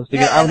house.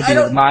 Because I want to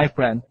be with my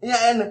friend.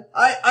 Yeah, and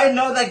I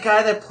know that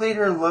guy that played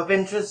her love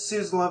interest,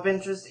 Sue's love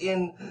interest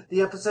in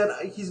the episode.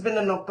 He's been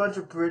in a bunch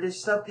of British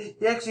stuff. He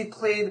actually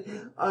played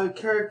a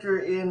character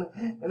in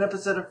an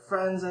episode of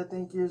Friends, I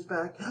think, years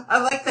back. I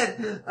like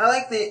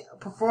the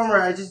performer.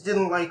 I just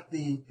didn't like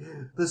the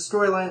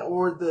storyline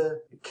or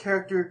the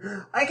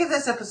character. I give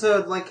this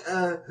episode like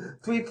a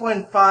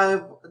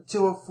 3.5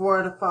 to a 4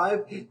 out of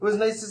 5. It was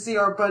nice to see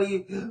our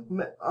buddy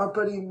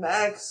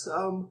Max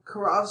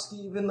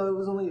Karofsky, even though it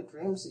was only a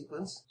dream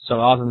sequence. So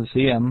awesome to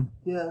see him.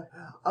 Yeah.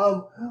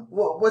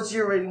 What's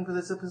your rating for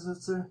this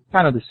episode, sir?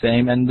 Kind of the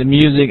same, and the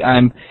music,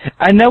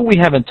 I know we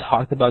haven't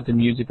talked about the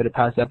music for the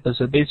past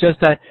episode, but it's just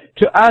that,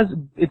 to us,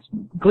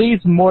 Glee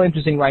is more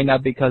interesting right now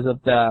because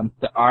of the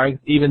arc,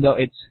 even though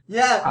it's,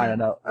 I don't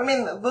know. I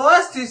mean, the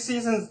last 2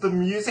 seasons, the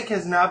music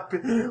has not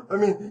been,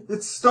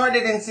 it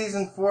started in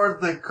season 4,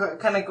 the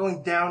kind of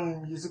going down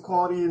in music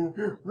quality, and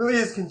really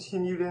has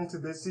continued into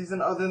this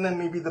season, other than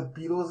maybe the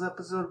Beatles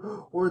episode,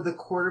 or the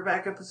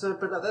quarterback episode,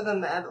 but other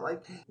than that,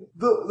 like,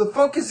 the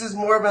focus is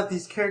more about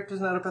these characters,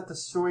 not about the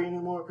story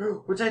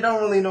anymore, which I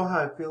don't really know how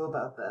I feel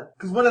about that.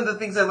 Because one of the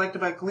things I liked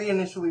about Glee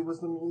initially was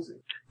the music.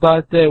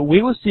 But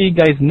we will see you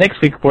guys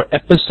next week for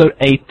episode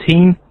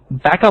 18,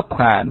 Backup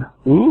Plan.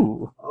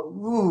 Ooh.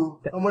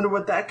 I wonder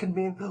what that could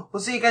mean.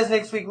 We'll see you guys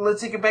next week.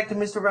 Let's take it back to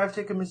Mr.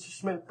 Rivetick and Mr.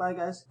 Schmidt. Bye,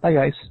 guys. Bye,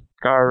 guys.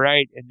 All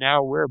right, and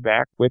now we're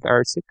back with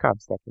our sitcom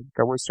section.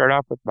 So we'll start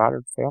off with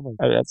Modern Family.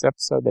 That's an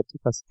episode that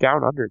took us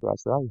down under to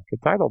Australia,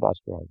 entitled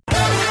Australia.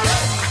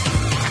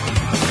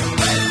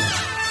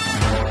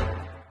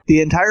 The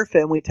entire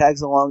family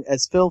tags along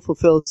as Phil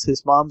fulfills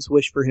his mom's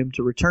wish for him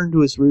to return to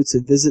his roots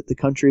and visit the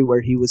country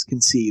where he was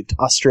conceived,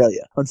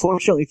 Australia.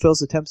 Unfortunately,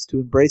 Phil's attempts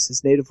to embrace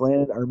his native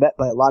land are met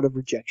by a lot of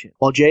rejection,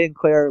 while Jay and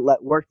Claire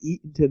let work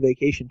eat into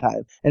vacation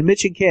time, and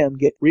Mitch and Cam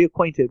get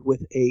reacquainted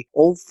with a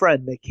old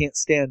friend they can't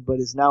stand but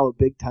is now a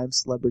big-time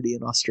celebrity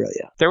in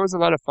Australia. There was a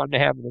lot of fun to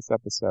have in this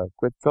episode,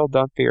 with Phil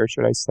Dunphy, or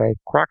should I say,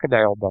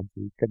 Crocodile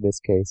Dunphy, in this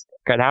case,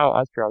 and how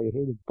Australia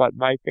hated. But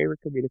my favorite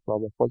comedic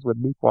moment was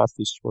when Luke lost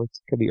his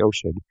shorts in the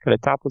ocean, and a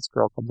topless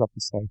girl comes up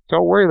and says,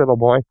 "Don't worry, little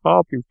boy, I'll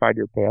help you find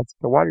your pants.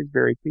 The water's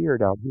very clear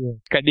down here."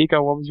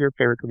 Nico, what was your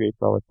favorite comedic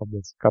moment from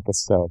this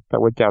episode that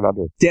went down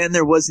under? Dan,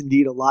 there was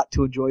indeed a lot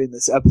to enjoy in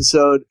this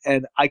episode,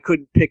 and I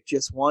couldn't pick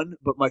just one,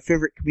 but my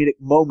favorite comedic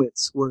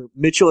moments were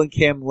Mitchell and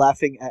Cam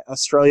laughing at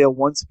Australia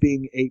once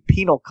being a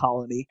penal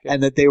colony,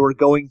 and that they were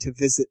going to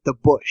visit the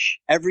bush.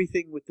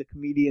 Everything with the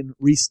comedian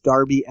Rhys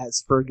Darby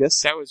as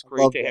Fergus. That was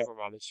great to have him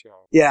on the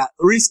show. Yeah,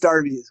 Rhys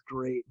Darby is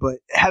great, but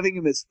having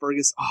him as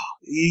Fergus,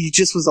 he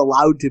just was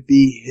allowed to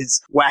be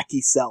his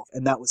wacky self,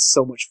 and that was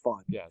so much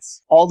fun.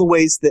 Yes. All the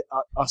ways that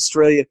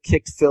Australia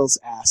kicked Phil's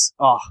ass.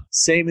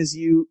 Same as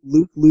you,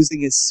 Luke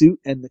losing his suit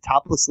and the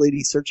topless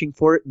lady searching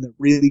for it in the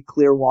really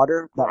clear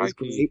water. That was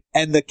great.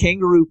 And the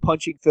kangaroo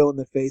punching Phil in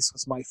the face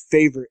was my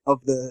favorite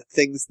of the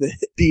things that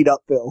beat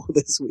up Phil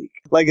this week.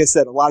 Like I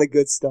said, a lot of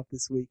good stuff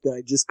this week that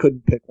I just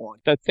couldn't pick one.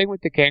 The thing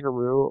with the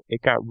kangaroo,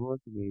 it got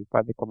ruined for me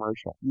by the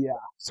commercial. Yeah.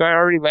 So I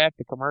already laughed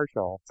at the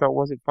commercial, so it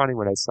wasn't funny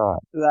when I saw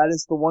it. That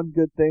is the one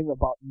good thing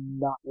about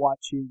not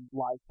watching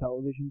live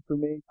television for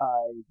me.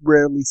 I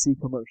rarely see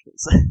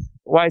commercials.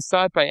 Well, I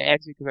saw it by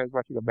accident because I was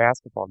watching a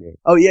basketball game.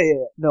 Oh, yeah.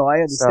 No, I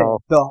understand.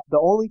 So, the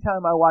only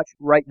time I watch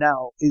right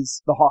now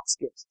is the Hawks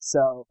games.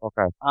 So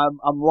okay. I'm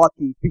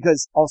lucky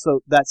because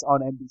also that's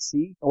on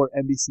NBC or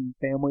NBC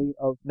family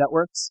of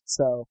networks,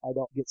 so I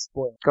don't get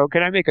spoiled.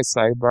 Can I make a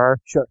sidebar?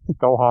 Sure.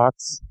 Go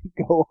Hawks.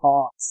 Go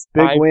Hawks.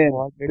 Big win.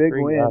 Big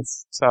win.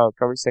 Yes. So,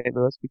 cover St.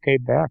 Louis, we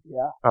came back.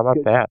 Yeah. How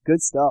about that?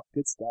 Good stuff.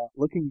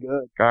 Looking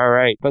good. All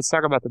right. Let's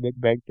talk about the Big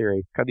Bang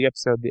Theory. On the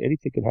episode,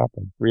 anything can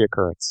happen.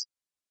 Reoccurrence.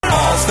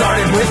 All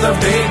started with a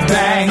big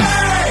bang.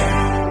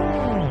 Hey!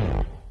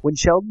 When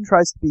Sheldon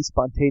tries to be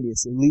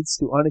spontaneous, it leads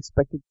to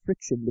unexpected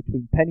friction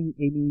between Penny,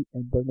 Amy,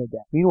 and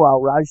Bernadette.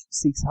 Meanwhile, Raj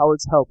seeks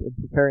Howard's help in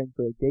preparing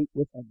for a date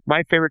with Emmy.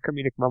 My favorite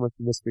comedic moment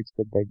from this week's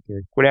Big Bang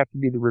Theory would have to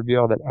be the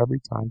reveal that every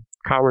time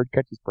Howard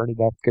catches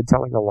Bernadette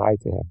telling a lie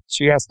to him,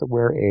 she has to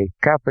wear a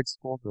Catholic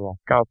schoolgirl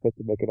outfit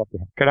to make it up to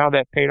him. And how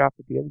that paid off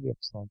at the end of the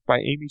episode by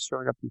Amy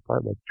showing up at the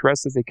apartment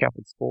dressed as a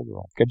Catholic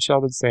schoolgirl. And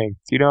Sheldon saying,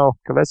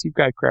 unless you've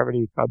got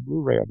Gravity on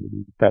Blu-ray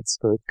underneath that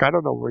skirt, I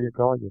don't know where you're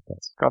going with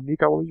this.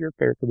 Nico, what was your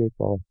favorite comedic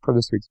moment from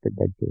this week's Big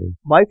Bang Theory?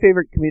 My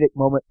favorite comedic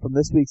moment from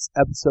this week's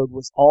episode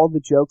was all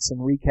the jokes and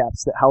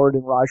recaps that Howard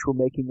and Raj were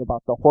making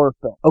about the horror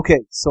film.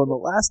 Okay, so in the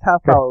last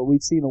half hour,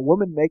 we've seen a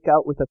woman make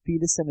out with a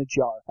fetus in a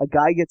jar. A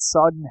guy gets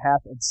sawed in half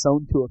half and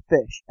sewn to a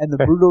fish, and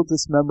the brutal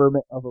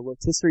dismemberment of a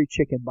rotisserie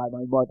chicken by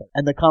my mother,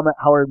 and the comment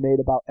Howard made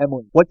about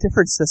Emily. What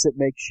difference does it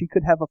make? She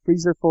could have a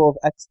freezer full of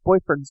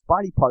ex-boyfriend's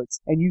body parts,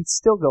 and you'd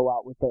still go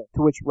out with her.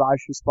 To which Raj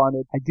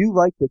responded, I do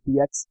like that the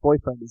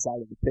ex-boyfriend is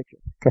out of the picture.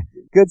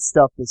 Good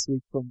stuff this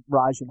week from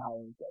Raj and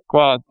Howard.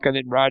 Well, and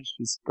then Raj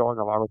just going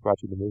along with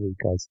watching the movie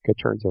because it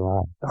turns her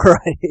on.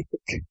 Right.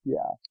 Yeah.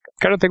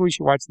 Kind of think we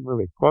should watch the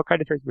movie. Well, it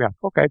kind of turns me on.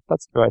 Okay,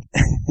 let's do it.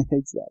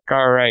 Exactly.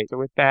 All right. So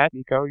with that,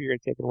 Nico, you're going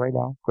to take it away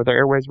now with our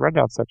Airwaves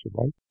Rundown section,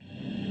 right?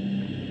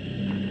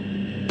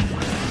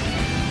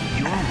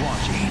 You're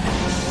watching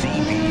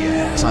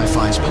CBS.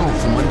 Sci-Fi's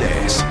Powerful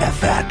Mondays.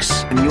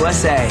 FX. In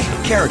USA,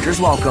 characters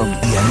welcome.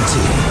 ENT.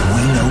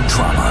 We know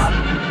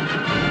drama.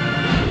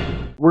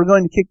 We're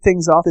going to kick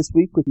things off this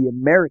week with the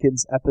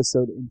Americans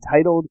episode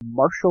entitled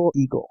Martial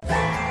Eagle.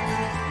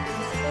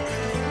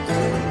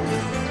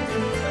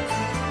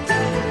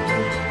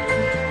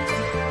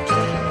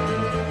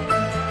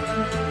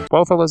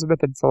 Both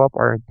Elizabeth and Philip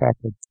are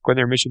impacted when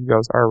their mission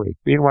goes our-way.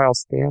 Meanwhile,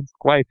 Stan's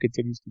life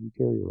continues to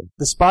deteriorate.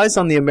 The spies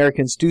on the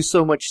Americans do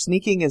so much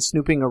sneaking and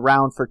snooping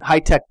around for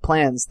high-tech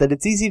plans that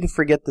it's easy to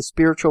forget the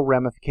spiritual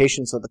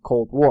ramifications of the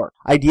Cold War.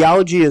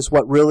 Ideology is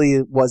what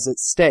really was at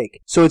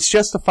stake, so it's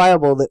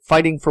justifiable that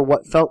fighting for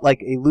what felt like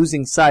a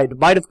losing side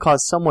might have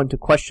caused someone to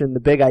question the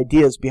big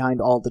ideas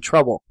behind all the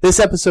trouble. This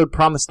episode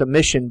promised a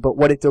mission, but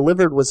what it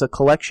delivered was a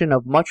collection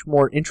of much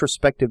more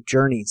introspective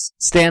journeys.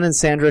 Stan and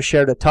Sandra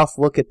shared a tough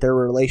look at their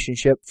relationship.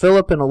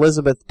 Philip and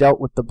Elizabeth dealt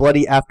with the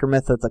bloody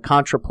aftermath of the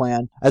Contra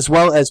plan, as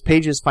well as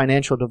Paige's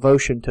financial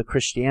devotion to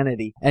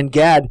Christianity, and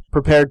Gad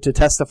prepared to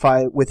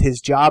testify with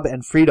his job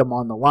and freedom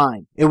on the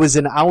line. It was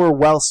an hour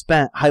well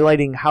spent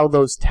highlighting how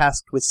those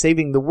tasked with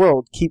saving the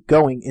world keep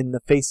going in the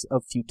face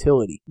of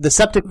futility. The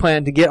septic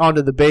plan to get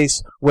onto the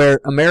base where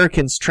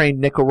Americans trained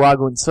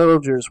Nicaraguan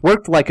soldiers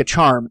worked like a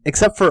charm,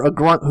 except for a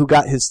grunt who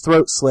got his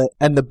throat slit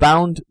and the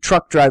bound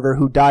truck driver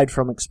who died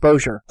from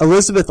exposure.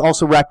 Elizabeth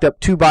also racked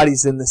up 2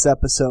 bodies in this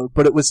episode,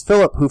 but it was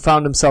Philip who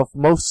found himself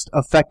most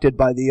affected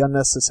by the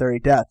unnecessary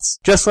deaths.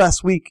 Just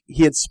last week,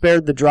 he had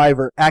spared the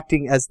driver,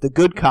 acting as the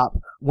good cop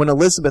when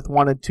Elizabeth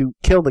wanted to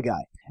kill the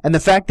guy. And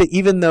the fact that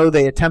even though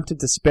they attempted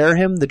to spare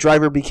him, the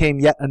driver became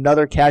yet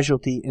another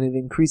casualty in an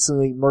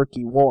increasingly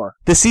murky war.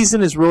 The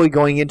season is really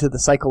going into the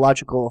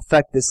psychological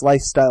effect this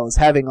lifestyle is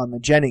having on the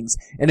Jennings,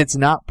 and it's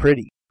not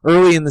pretty.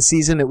 Early in the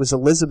season, it was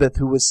Elizabeth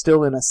who was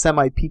still in a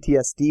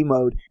semi-PTSD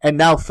mode, and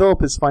now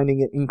Philip is finding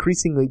it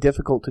increasingly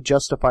difficult to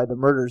justify the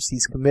murders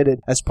he's committed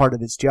as part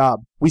of his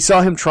job. We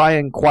saw him try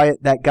and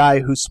quiet that guy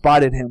who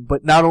spotted him,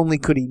 but not only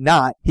could he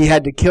not, he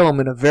had to kill him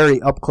in a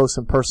very up-close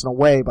and personal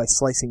way by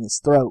slicing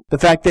his throat. The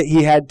fact that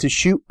he had to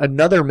shoot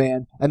another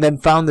man and then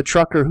found the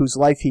trucker whose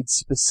life he'd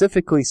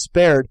specifically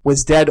spared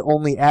was dead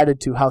only added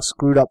to how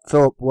screwed up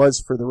Philip was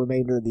for the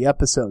remainder of the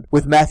episode,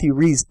 with Matthew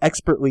Rhys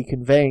expertly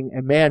conveying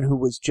a man who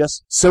was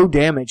just so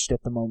damaged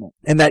at the moment,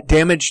 and that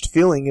damaged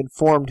feeling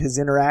informed his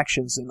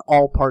interactions in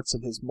all parts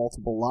of his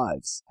multiple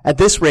lives. At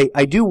this rate,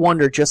 I do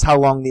wonder just how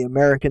long The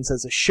Americans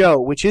as a show,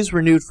 which is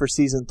renewed for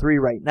season 3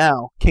 right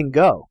now, can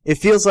go. It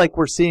feels like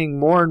we're seeing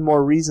more and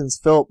more reasons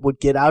Philip would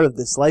get out of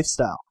this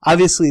lifestyle.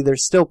 Obviously,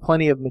 there's still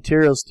plenty of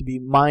materials to be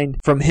mined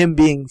from him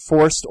being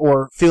forced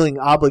or feeling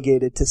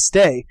obligated to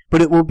stay,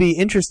 but it will be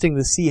interesting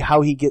to see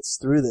how he gets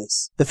through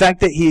this. The fact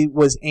that he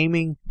was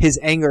aiming his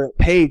anger at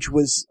Paige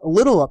was a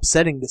little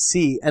upsetting to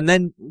see, and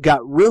then got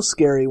real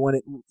scary when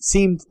it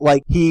seemed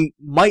like he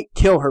might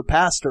kill her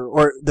pastor,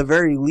 or at the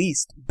very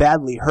least,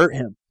 badly hurt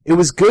him. It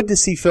was good to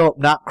see Philip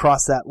not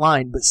cross that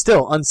line, but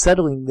still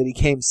unsettling that he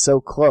came so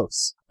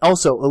close.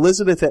 Also,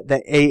 Elizabeth at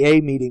the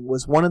AA meeting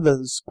was one of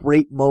those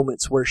great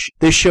moments where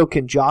this show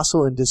can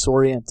jostle and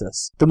disorient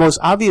us. The most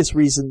obvious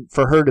reason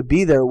for her to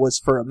be there was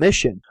for a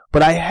mission,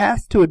 but I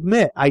have to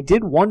admit, I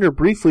did wonder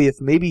briefly if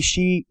maybe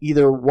she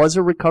either was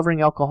a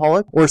recovering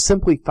alcoholic or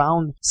simply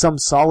found some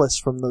solace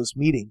from those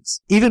meetings.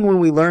 Even when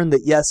we learned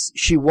that yes,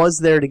 she was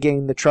there to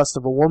gain the trust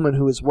of a woman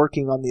who was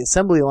working on the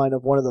assembly line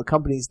of one of the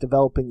companies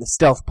developing the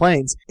stealth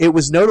planes, it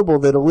was notable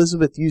that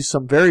Elizabeth used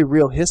some very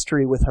real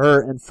history with her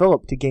and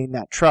Philip to gain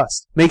that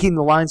trust, making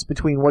the lines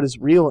between what is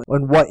real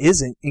and what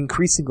isn't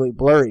increasingly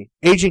blurry.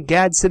 Agent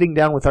Gad sitting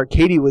down with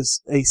Arcady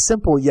was a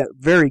simple yet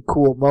very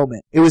cool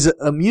moment. It was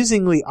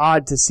amusingly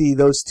odd to see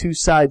those two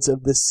sides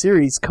of this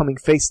series coming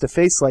face to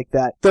face like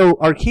that, though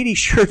Arcady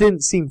sure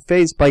didn't seem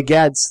fazed by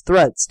Gad's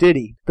threats, did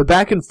he? The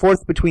back and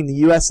forth between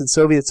the US and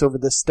Soviets over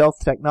this stealth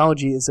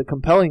technology is a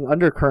compelling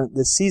undercurrent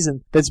this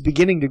season that's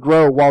beginning to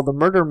grow while the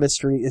murder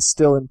mystery is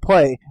still in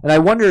play, and I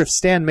wonder if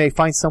Stan may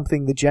find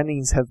something the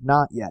Jennings have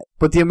not yet.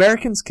 But The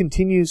Americans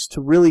continues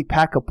to really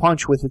pack a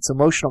punch with its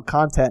emotional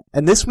content,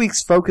 and this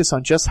week's focus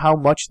on just how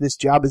much this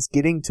job is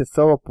getting to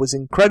Philip was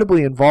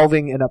incredibly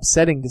involving and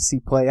upsetting to see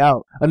play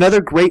out.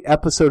 Another great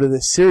episode of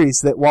this series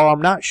that, while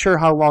I'm not sure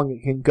how long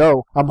it can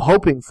go, I'm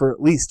hoping for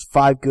at least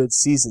 5 good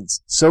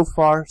seasons. So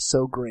far,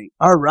 so great.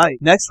 Alright,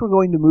 next we're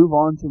going to move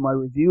on to my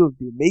review of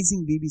the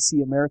amazing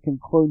BBC American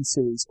clone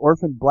series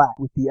Orphan Black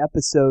with the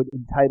episode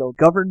entitled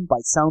Governed by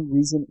Sound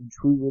Reason and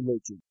True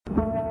Religion.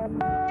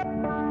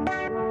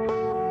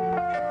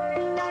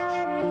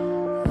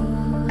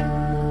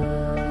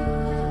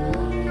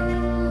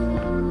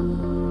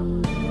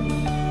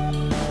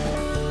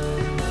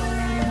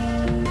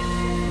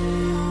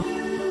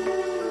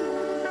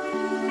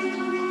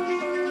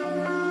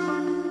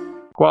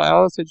 While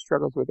Allison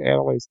struggles with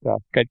Annalise'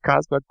 death,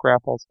 Cosmo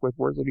grapples with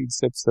worsening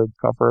symptoms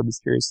of her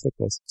mysterious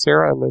sickness.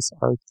 Sarah enlists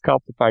Art's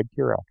help to find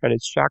Kira, and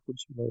is shocked when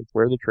she learns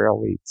where the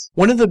trail leads.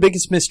 One of the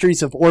biggest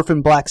mysteries of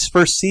Orphan Black's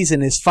first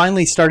season is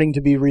finally starting to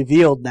be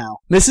revealed now.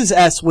 Mrs.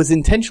 S was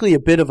intentionally a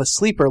bit of a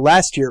sleeper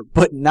last year,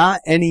 but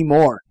not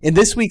anymore. In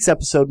this week's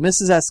episode,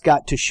 Mrs. S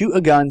got to shoot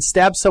a gun,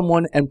 stab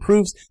someone, and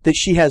proves that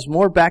she has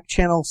more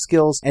back-channel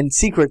skills and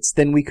secrets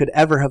than we could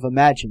ever have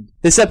imagined.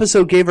 This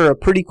episode gave her a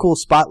pretty cool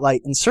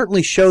spotlight and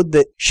certainly showed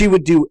that she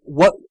would do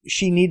what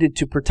she needed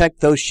to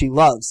protect those she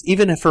loves,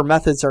 even if her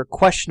methods are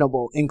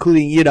questionable,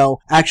 including,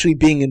 actually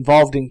being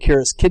involved in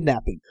Kira's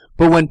kidnapping.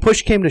 But when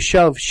push came to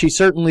shove, she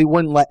certainly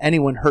wouldn't let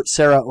anyone hurt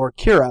Sarah or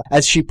Kira,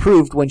 as she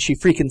proved when she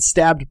freaking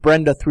stabbed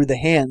Brenda through the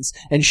hands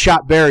and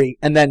shot Barry,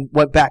 and then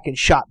went back and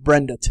shot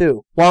Brenda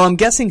too. While I'm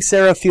guessing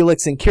Sarah,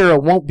 Felix, and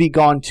Kira won't be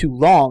gone too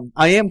long,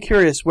 I am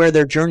curious where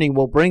their journey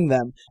will bring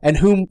them, and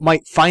who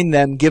might find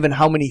them given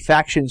how many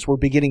factions we're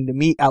beginning to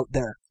meet out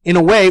there. In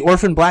a way,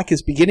 Orphan Black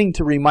is beginning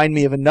to remind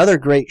me of another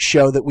great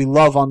show that we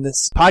love on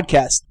this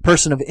podcast,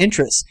 Person of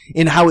Interest,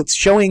 in how it's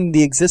showing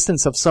the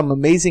existence of some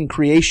amazing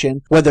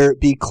creation, whether it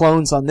be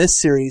clones on this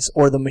series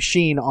or the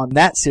machine on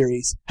that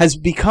series, has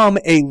become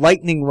a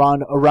lightning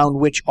rod around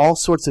which all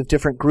sorts of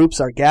different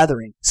groups are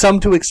gathering. Some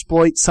to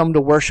exploit, some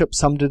to worship,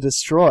 some to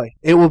destroy.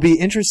 It will be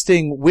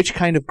interesting which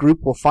kind of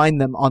group will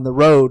find them on the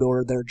road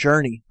or their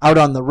journey, out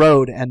on the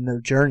road and their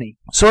journey.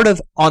 Sort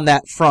of on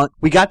that front,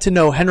 we got to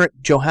know Henrik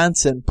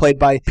Johansson, played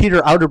by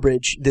Peter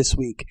Outerbridge this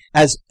week,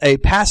 as a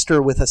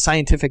pastor with a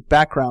scientific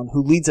background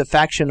who leads a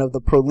faction of the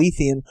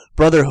Prolethean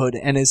Brotherhood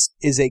and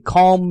is a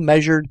calm,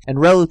 measured,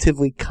 and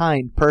relatively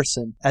kind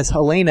person, as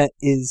Helena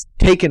is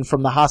taken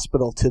from the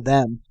hospital to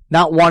them,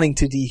 not wanting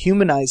to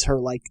dehumanize her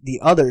like the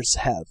others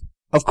have.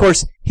 Of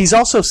course, he's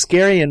also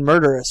scary and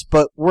murderous,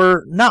 but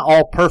we're not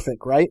all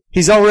perfect, right?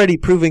 He's already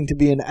proving to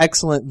be an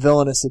excellent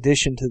villainous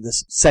addition to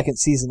this second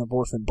season of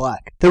Orphan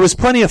Black. There was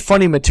plenty of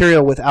funny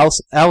material with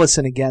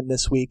Allison again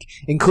this week,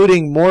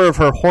 including more of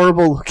her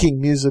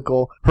horrible-looking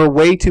musical, her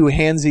way too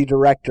handsy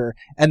director,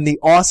 and the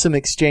awesome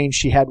exchange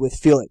she had with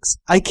Felix.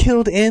 I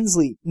killed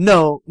Ansley.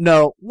 No,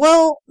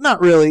 well,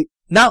 not really.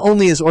 Not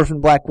only is Orphan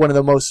Black one of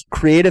the most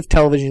creative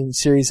television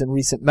series in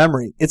recent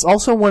memory, it's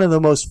also one of the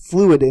most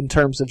fluid in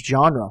terms of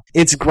genre.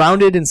 It's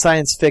grounded in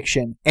science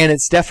fiction, and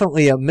it's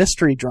definitely a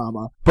mystery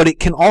drama, but it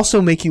can also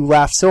make you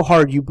laugh so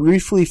hard you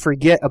briefly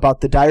forget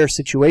about the dire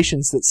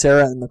situations that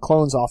Sarah and the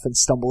clones often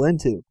stumble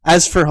into.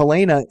 As for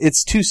Helena,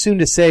 it's too soon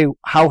to say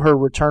how her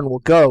return will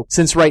go,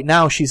 since right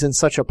now she's in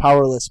such a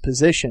powerless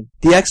position.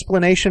 The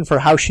explanation for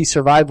how she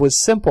survived was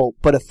simple,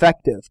 but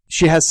effective.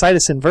 She has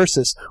situs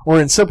inversus,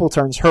 or in simple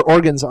terms, her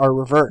organs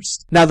are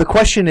reversed. Now the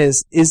question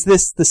is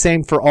this the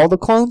same for all the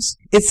clones?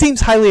 It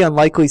seems highly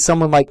unlikely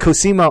someone like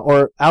Cosima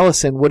or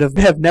Allison would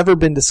have never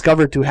been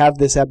discovered to have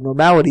this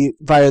abnormality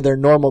via their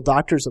normal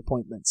doctor's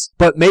appointments.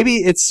 But maybe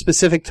it's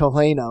specific to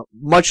Helena,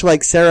 much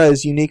like Sarah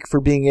is unique for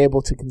being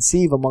able to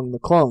conceive among the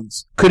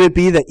clones. Could it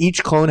be that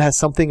each clone has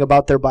something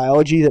about their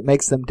biology that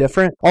makes them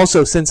different?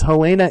 Also, since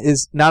Helena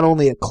is not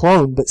only a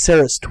clone but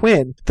Sarah's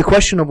twin, the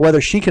question of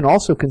whether she can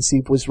also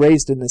conceive was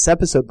raised in this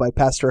episode by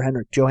Pastor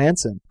Henrik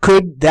Johansson.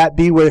 Could that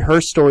be where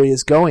her story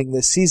is going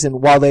this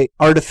season while they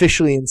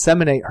artificially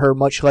inseminate her,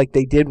 much like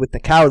they did with the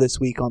cow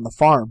this week on the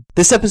farm?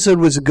 This episode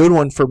was a good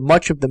one for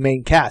much of the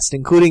main cast,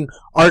 including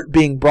Art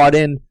being brought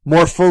in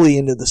more fully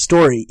into the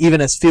story, even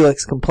as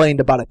Felix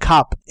complained about a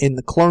cop in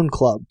the clone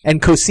club,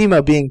 and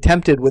Cosima being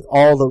tempted with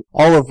all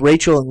of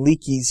Rachel and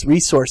Leakey's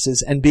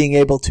resources and being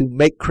able to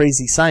make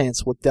crazy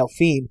science with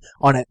Delphine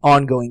on an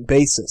ongoing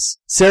basis.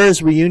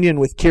 Sarah's reunion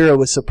with Kira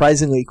was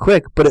surprisingly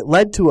quick, but it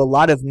led to a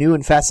lot of new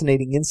and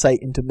fascinating insight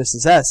into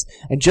Mrs. S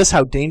and just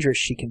how dangerous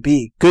she can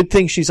be. Good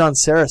thing she's on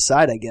Sarah's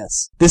side, I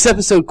guess. This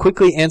episode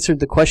quickly answered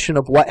the question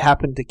of what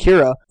happened to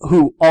Kira,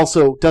 who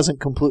also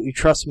doesn't completely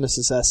trust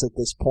Mrs. S at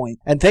this point.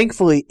 And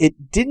thankfully,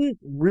 it didn't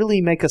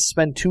really make us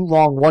spend too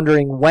long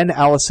wondering when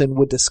Allison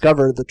would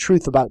discover the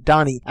truth about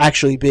Donnie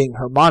actually being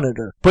her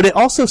monitor. But it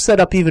also set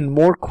up even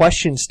more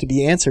questions to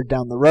be answered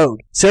down the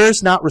road.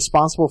 Sarah's not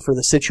responsible for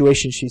the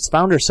situation she's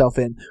found herself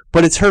in,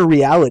 but it's her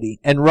reality,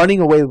 and running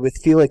away with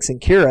Felix and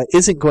Kira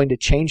isn't going to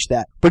change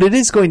that, but it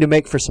is going to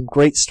make for some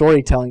great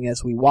storytelling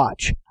as we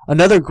watch.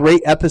 Another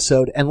great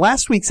episode, and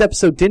last week's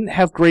episode didn't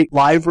have great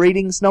live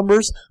ratings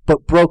numbers,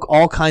 but broke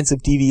all kinds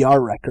of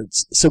DVR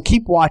records. So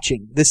keep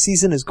watching. This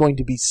season is going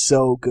to be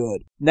so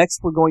good.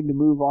 Next, we're going to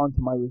move on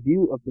to my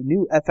review of the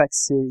new FX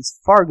series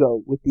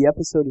Fargo with the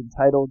episode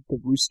entitled The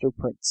Rooster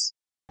Prince.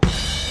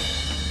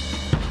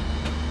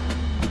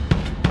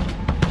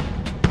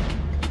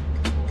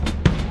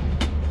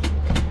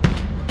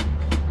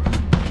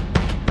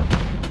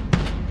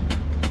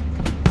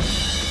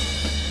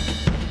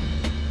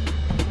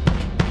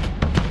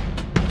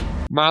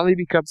 Molly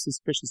becomes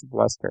suspicious of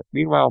Lester.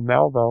 Meanwhile,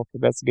 Malvo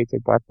investigates a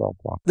blackmail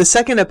plot. The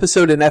second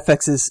episode in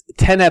FX's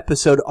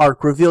 10-episode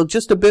arc revealed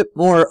just a bit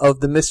more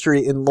of the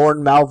mystery in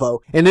Lorne Malvo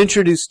and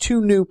introduced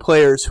two new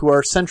players who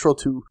are central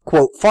to,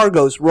 quote,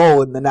 Fargo's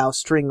role in the now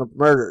string of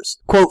murders.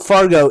 Quote,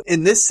 Fargo,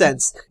 in this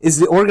sense, is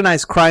the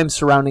organized crime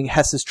surrounding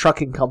Hess's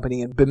trucking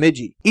company in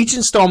Bemidji. Each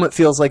installment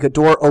feels like a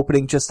door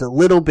opening just a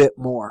little bit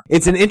more.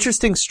 It's an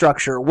interesting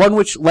structure, one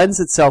which lends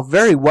itself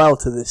very well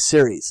to this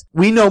series.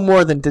 We know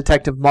more than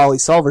Detective Molly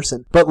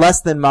Solverson, but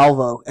less than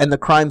Malvo and the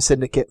crime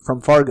syndicate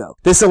from Fargo.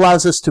 This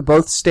allows us to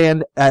both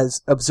stand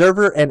as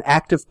observer and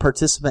active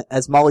participant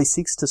as Molly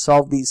seeks to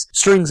solve these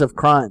strings of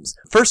crimes.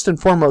 First and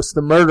foremost,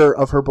 the murder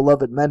of her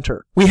beloved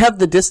mentor. We have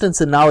the distance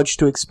and knowledge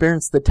to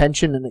experience the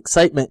tension and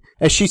excitement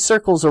as she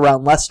circles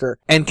around Lester,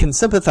 and can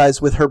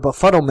sympathize with her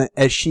befuddlement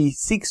as she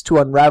seeks to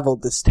unravel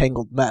this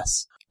tangled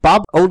mess.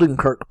 Bob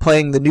Odenkirk,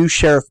 playing the new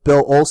Sheriff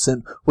Bill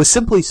Olson, was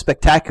simply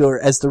spectacular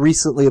as the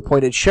recently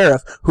appointed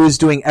sheriff who is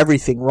doing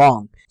everything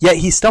wrong. Yet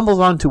he stumbles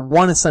onto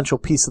one essential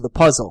piece of the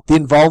puzzle, the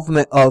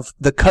involvement of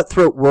the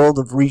cutthroat world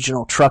of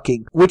regional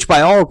trucking, which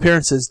by all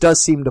appearances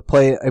does seem to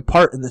play a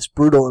part in this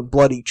brutal and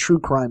bloody true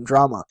crime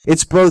drama.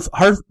 It's both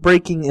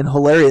heartbreaking and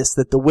hilarious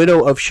that the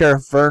widow of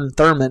Sheriff Vern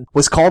Thurman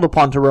was called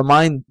upon to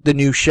remind the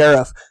new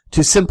sheriff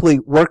to simply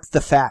work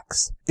the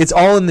facts. It's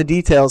all in the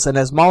details, and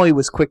as Molly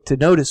was quick to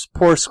notice,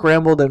 poor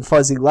scrambled and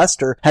fuzzy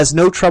Lester has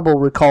no trouble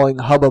recalling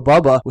Hubba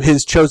Bubba,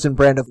 his chosen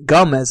brand of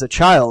gum as a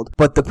child,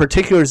 but the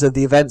particulars of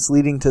the events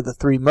leading to the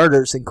three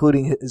murders,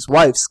 including his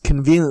wife's,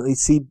 conveniently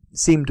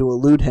seem to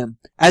elude him.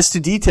 As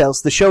to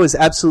details, the show is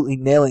absolutely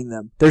nailing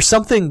them. There's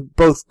something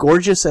both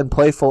gorgeous and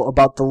playful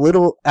about the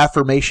little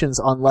affirmations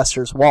on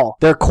Lester's wall.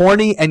 They're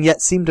corny and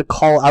yet seem to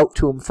call out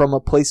to him from a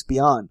place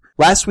beyond.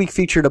 Last week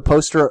featured a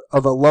poster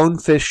of a lone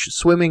fish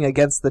swimming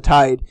against the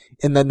tide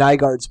in the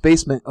Nygaard's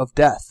basement of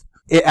death.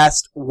 It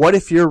asked, "What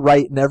if you're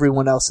right and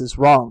everyone else is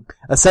wrong?"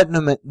 A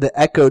sentiment that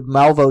echoed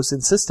Malvo's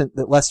insistence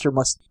that Lester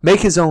must make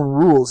his own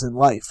rules in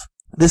life.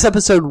 This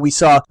episode we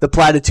saw the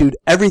platitude,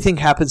 "Everything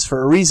happens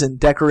for a reason,"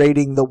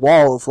 decorating the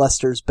wall of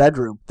Lester's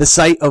bedroom, the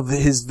site of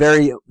his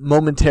very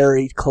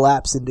momentary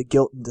collapse into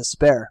guilt and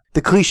despair.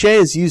 The cliche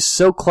is used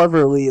so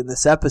cleverly in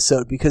this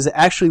episode because it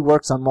actually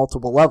works on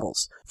multiple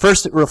levels.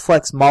 First, it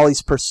reflects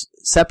Molly's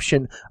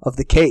perception of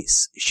the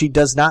case. She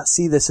does not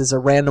see this as a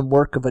random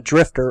work of a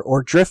drifter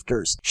or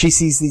drifters. She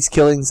sees these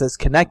killings as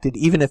connected,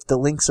 even if the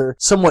links are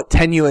somewhat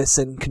tenuous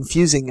and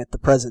confusing at the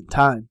present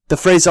time. The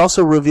phrase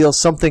also reveals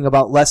something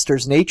about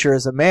Lester's nature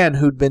as a man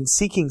who'd been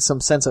seeking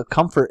some sense of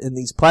comfort in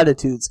these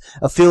platitudes,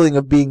 a feeling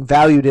of being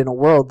valued in a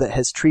world that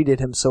has treated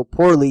him so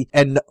poorly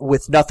and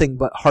with nothing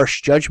but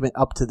harsh judgment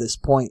up to this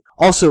point.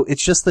 Also,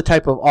 it's just the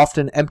type of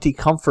often empty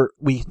comfort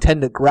we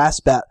tend to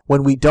grasp at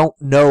when we don't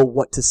know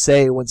what to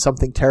say when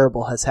something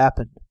terrible has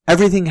happened.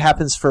 Everything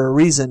happens for a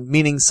reason,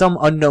 meaning some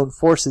unknown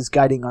force is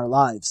guiding our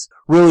lives.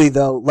 Really,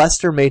 though,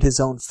 Lester made his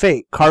own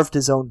fate, carved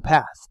his own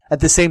path. At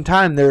the same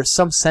time, there is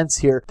some sense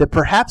here that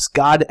perhaps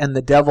God and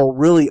the devil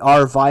really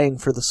are vying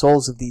for the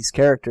souls of these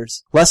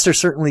characters. Lester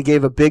certainly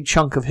gave a big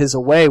chunk of his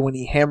away when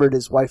he hammered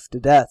his wife to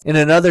death. In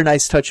another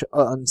nice touch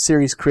on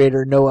series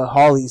creator Noah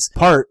Hawley's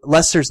part,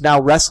 Lester's now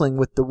wrestling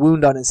with the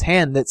wound on his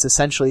hand that's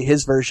essentially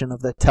his version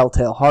of the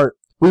telltale heart.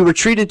 We were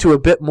treated to a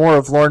bit more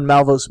of Lorne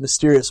Malvo's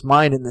mysterious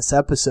mind in this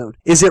episode.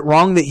 Is it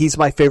wrong that he's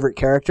my favorite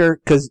character?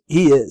 'Cause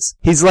he is.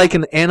 He's like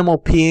an animal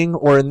peeing,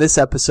 or in this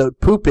episode,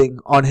 pooping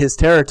on his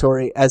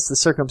territory as the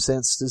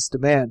circumstances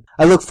demand.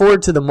 I look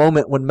forward to the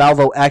moment when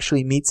Malvo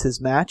actually meets his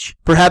match.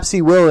 Perhaps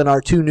he will in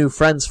our two new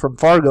friends from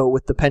Fargo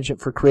with the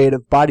penchant for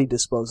creative body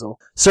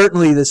disposal.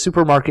 Certainly the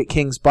supermarket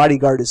king's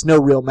bodyguard is no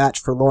real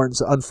match for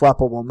Lorne's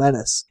unflappable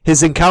menace.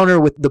 His encounter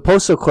with the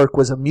postal clerk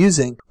was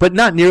amusing, but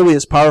not nearly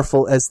as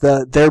powerful as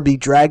the "there be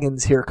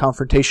dragons here"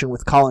 confrontation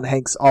with Colin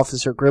Hanks'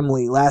 Officer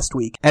Grimley last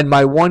week, and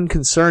my one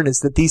concern is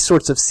that these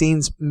sorts of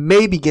scenes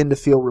may begin to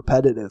feel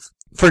repetitive.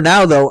 For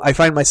now, though, I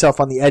find myself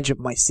on the edge of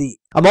my seat.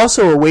 I'm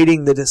also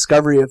awaiting the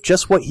discovery of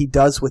just what he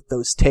does with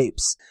those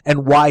tapes,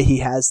 and why he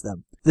has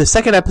them. The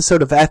second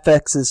episode of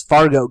FX's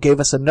Fargo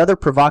gave us another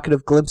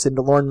provocative glimpse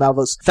into Lorne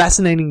Malvo's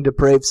fascinating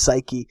depraved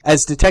psyche,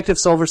 as Detective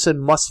Solverson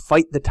must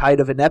fight the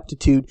tide of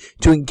ineptitude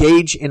to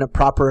engage in a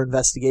proper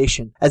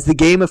investigation. As the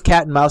game of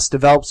cat and mouse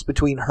develops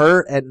between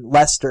her and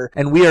Lester,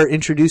 and we are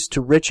introduced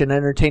to rich and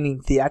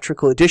entertaining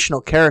theatrical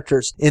additional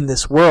characters in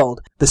this world,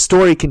 the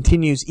story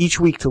continues each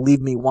week to leave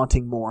me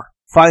wanting more.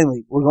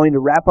 Finally, we're going to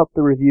wrap up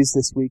the reviews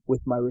this week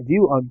with my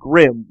review on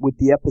Grimm with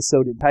the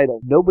episode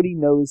entitled "Nobody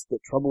Knows the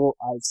Trouble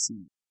I've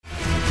Seen."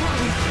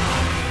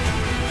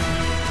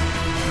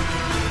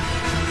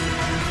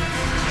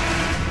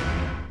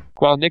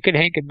 While Nick and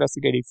Hank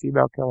investigate a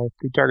female killer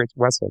who targets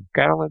Wesson,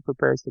 Madeline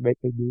prepares to make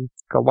a new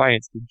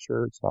alliance to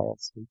ensure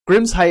silence.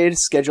 Grimm's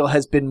hiatus schedule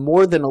has been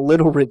more than a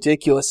little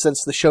ridiculous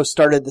since the show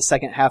started the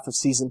second half of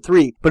season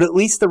 3, but at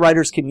least the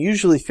writers can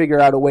usually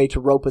figure out a way to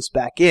rope us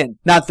back in.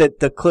 Not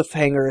that the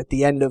cliffhanger at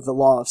the end of The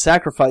Law of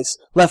Sacrifice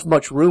left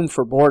much room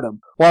for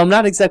boredom. While I'm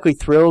not exactly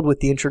thrilled with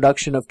the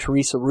introduction of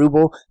Teresa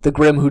Rubel, the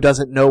Grimm who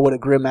doesn't know what a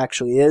Grimm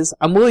actually is,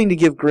 I'm willing to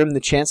give Grimm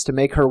the chance to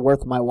make her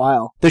worth my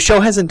while. The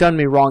show hasn't done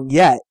me wrong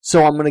yet,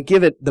 so I'm going to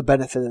give it the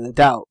benefit of the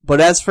doubt.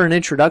 But as for an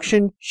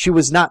introduction, she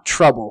was not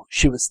trouble,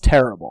 she was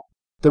terrible.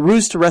 The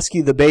ruse to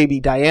rescue the baby,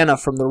 Diana,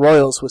 from the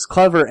Royals was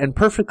clever and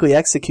perfectly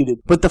executed,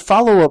 but the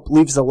follow-up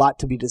leaves a lot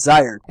to be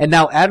desired. And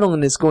now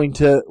Adeline is going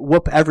to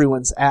whoop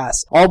everyone's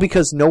ass, all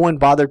because no one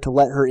bothered to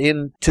let her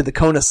in to the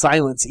cone of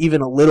silence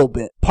even a little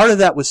bit. Part of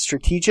that was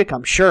strategic,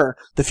 I'm sure.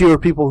 The fewer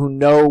people who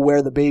know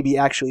where the baby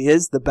actually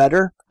is, the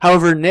better.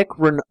 However, Nick,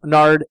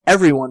 Renard,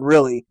 everyone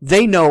really,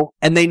 they know,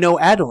 and they know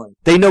Adeline.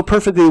 They know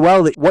perfectly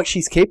well what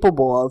she's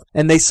capable of,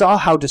 and they saw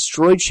how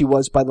destroyed she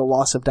was by the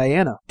loss of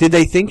Diana. Did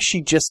they think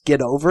she'd just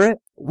get over it?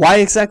 Why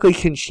exactly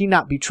can she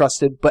not be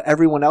trusted, but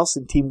everyone else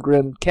in Team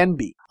Grimm can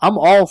be? I'm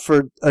all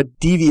for a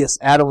devious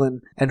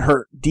Adeline and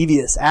her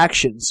devious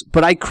actions,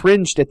 but I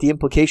cringed at the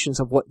implications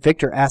of what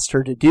Victor asked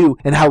her to do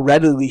and how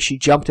readily she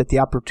jumped at the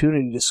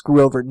opportunity to screw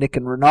over Nick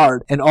and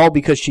Renard, and all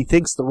because she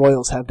thinks the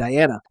Royals have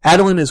Diana.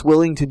 Adeline is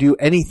willing to do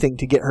anything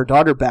to get her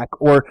daughter back,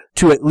 or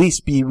to at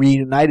least be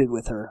reunited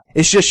with her.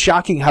 It's just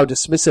shocking how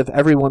dismissive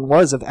everyone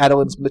was of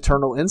Adeline's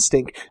maternal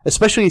instinct,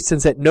 especially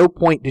since at no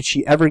point did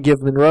she ever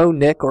give Monroe,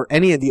 Nick, or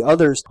any of the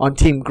others on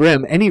Team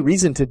Grimm any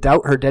reason to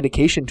doubt her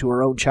dedication to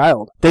her own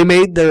child. They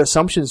made their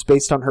assumptions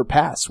based on her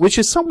past, which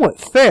is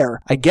somewhat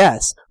fair, I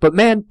guess, but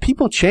man,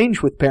 people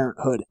change with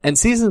parenthood, and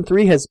season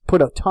 3 has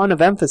put a ton of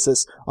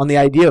emphasis on the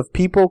idea of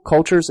people,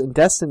 cultures, and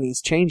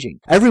destinies changing.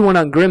 Everyone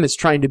on Grimm is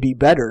trying to be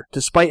better,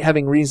 despite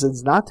having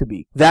reasons not to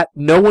be. That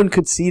no one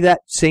could see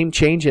that same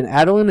change in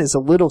Adeline is a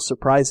little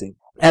surprising.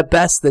 At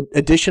best, the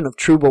addition of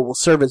Trouble will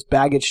serve as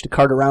baggage to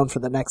cart around for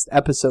the next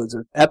episode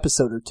or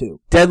two.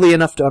 Deadly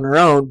enough on her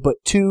own,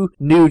 but too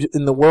new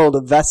in the world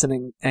of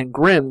Wesson and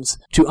Grimm's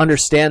to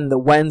understand the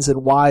whens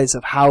and whys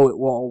of how it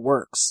all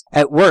works.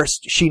 At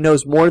worst, she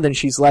knows more than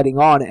she's letting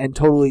on and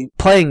totally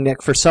playing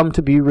Nick for some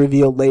to be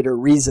revealed later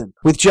reason.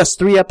 With just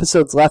 3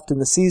 episodes left in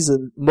the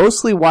season,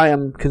 mostly why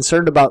I'm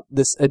concerned about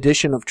this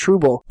addition of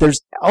Trouble,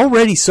 there's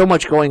already so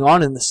much going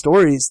on in the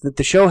stories that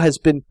the show has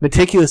been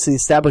meticulously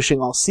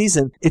establishing all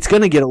season. It's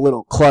going to get a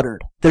little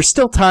cluttered. There's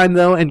still time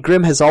though, and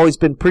Grimm has always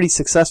been pretty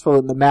successful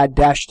in the mad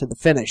dash to the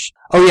finish.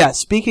 Oh yeah,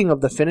 speaking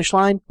of the finish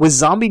line, was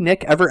Zombie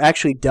Nick ever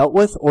actually dealt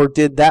with, or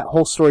did that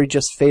whole story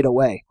just fade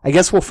away? I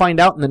guess we'll find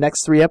out in the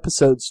next 3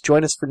 episodes.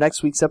 Join us for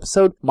next week's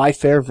episode, My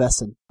Fair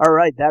Wesson.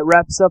 Alright, that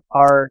wraps up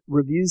our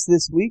reviews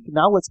this week.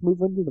 Now let's move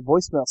into the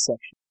voicemail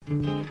section.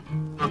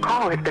 Your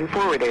call has been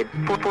forwarded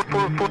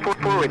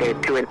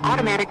to an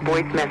automatic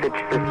voice message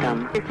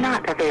system. Is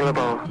not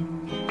available.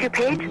 To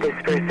page this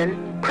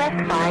person, press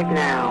 5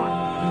 now.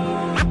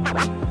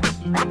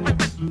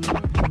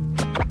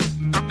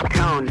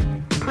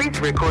 Tone,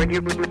 please record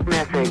your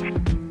message.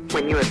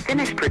 When you have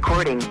finished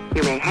recording,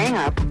 you may hang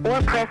up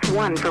or press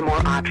 1 for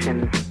more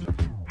options.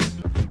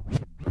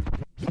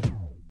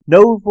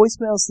 No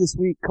voicemails this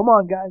week. Come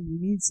on, guys. We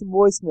need some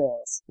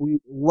voicemails. We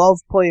love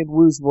playing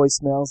Woo's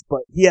voicemails,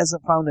 but he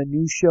hasn't found a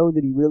new show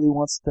that he really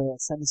wants to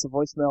send us a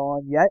voicemail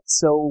on yet,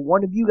 so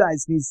one of you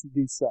guys needs to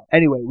do so.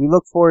 Anyway, we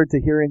look forward to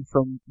hearing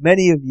from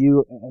many of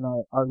you and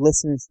our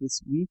listeners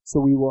this week, so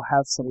we will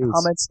have some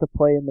comments to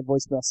play in the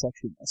voicemail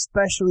section,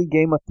 especially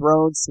Game of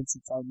Thrones, since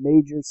it's our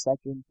major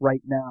section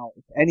right now.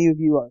 If any of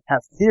you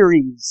have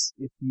theories,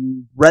 if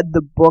you read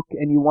the book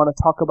and you want to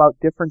talk about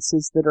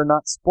differences that are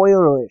not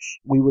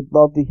spoilerish, we would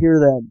love to hear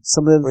them.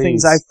 Some of the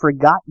things I've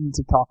forgotten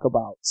to talk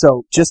about.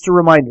 So, just a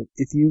reminder,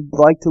 if you'd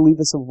like to leave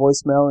us a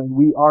voicemail, and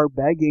we are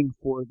begging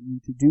for you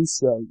to do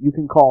so, you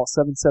can call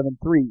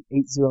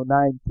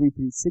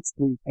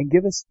 773-809-3363 and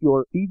give us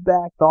your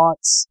feedback,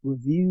 thoughts,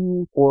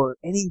 review, or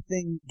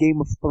anything Game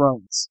of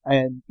Thrones.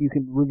 And you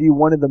can review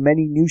one of the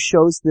many new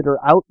shows that are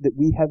out that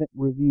we haven't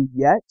reviewed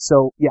yet.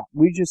 So, yeah,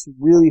 we just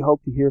really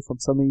hope to hear from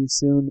some of you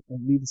soon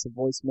and leave us a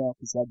voicemail,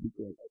 because that'd be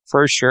great.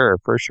 For sure,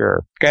 for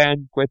sure.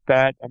 And with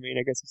that, I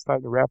guess it's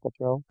time to wrap up,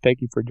 Joe. Thank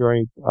you for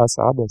joining us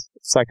on this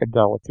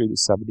psychedelic through the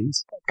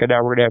 70s. Okay,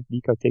 now we're going to have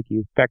Nico take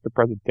you back to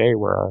present day,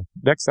 where our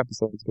next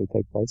episode is going to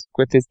take place,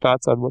 with his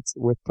thoughts on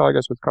telling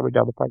us what's coming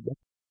down the pipe.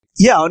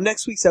 Yeah, on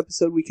next week's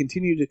episode, we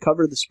continue to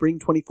cover the spring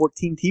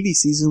 2014 TV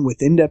season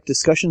with in-depth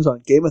discussions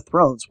on Game of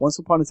Thrones, Once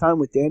Upon a Time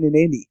with Dan and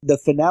Andy, the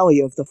finale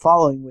of The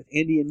Following with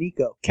Andy and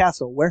Nico,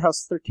 Castle,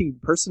 Warehouse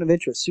 13, Person of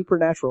Interest,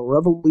 Supernatural,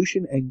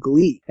 Revolution, and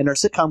Glee, and our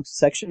sitcom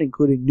section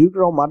including New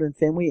Girl, Modern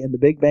Family, and The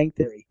Big Bang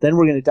Theory. Then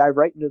we're going to dive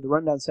right into the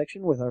rundown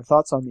section with our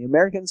thoughts on The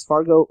Americans,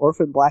 Fargo,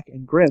 Orphan Black,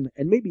 and Grimm,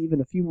 and maybe even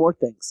a few more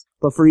things.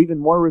 But for even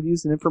more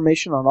reviews and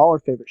information on all our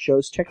favorite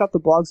shows, check out the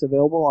blogs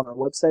available on our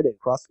website at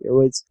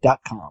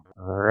acrosstheairwaves.com.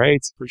 All right.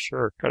 right, for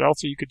sure. And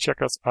also you can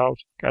check us out.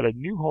 Got a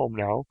new home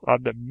now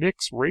on the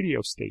Mix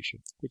radio station,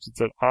 which is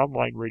an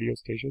online radio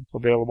station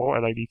available,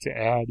 and I need to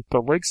add the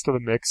links to the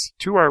Mix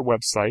to our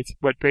website.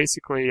 But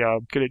basically,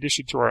 in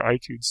addition to our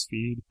iTunes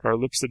feed, our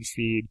Libsyn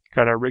feed,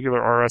 got our regular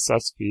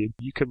RSS feed,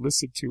 you can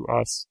listen to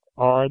us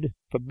on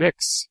the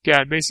Mix.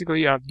 Yeah, and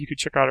basically, you can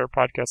check out our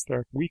podcast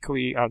there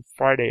weekly on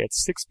Friday at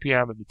 6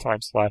 p.m. in the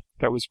time slot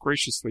that was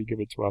graciously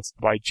given to us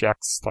by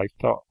Jack Stipe,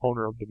 the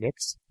owner of the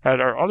Mix. And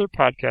our other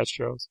podcast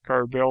shows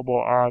are available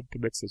on the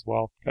Mix as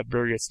well at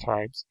various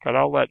times. And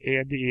I'll let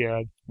Andy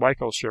and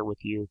Michael share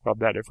with you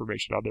that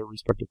information on their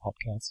respective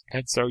podcasts.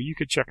 And so you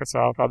can check us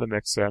out on the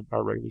Mix and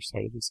our regular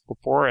site as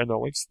before, and the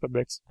links to the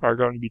Mix are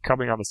going to be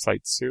coming on the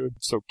site soon,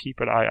 so keep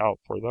an eye out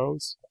for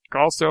those.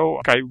 Also,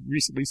 I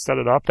recently set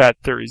it up that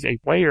there is a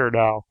player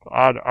now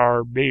on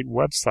our main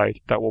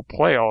website that will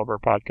play all of our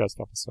podcast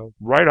episodes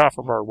right off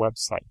of our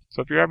website.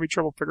 So if you're having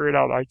trouble figuring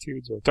out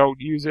iTunes or don't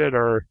use it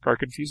or are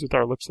confused with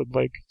our Libsyn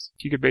link,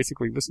 you can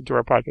basically listen to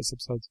our podcast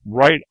episodes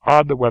right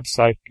on the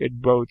website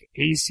in both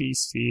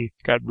ACC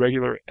and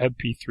regular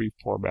MP3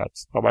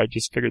 formats. I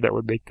just figured that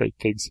would make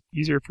things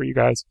easier for you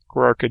guys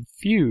who are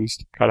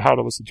confused on how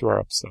to listen to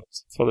our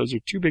episodes. So those are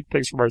two big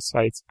things from our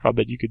sites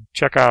that you can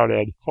check out,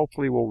 and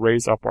hopefully will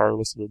raise up our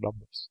listener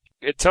numbers.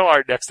 Until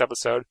our next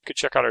episode, you can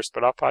check out our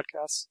spin-off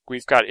podcasts.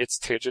 We've got It's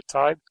Tangent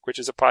Time, which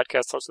is a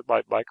podcast hosted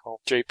by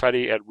Michael, Jay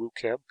Petty, and Woo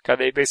Kim.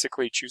 They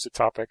basically choose a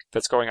topic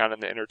that's going on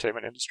in the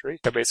entertainment industry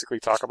and basically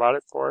talk about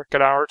it for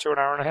an hour to an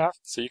hour and a half.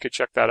 So you can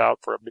check that out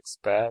for a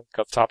mixed bag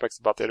of topics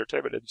about the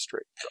entertainment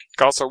industry.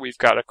 Also, we've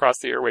got Across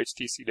the Airwaves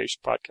DC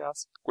Nation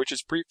podcast, which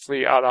is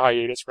briefly on a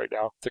hiatus right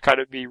now to kind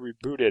of be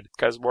rebooted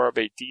as more of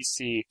a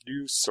DC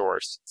news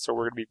source. So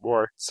we're going to be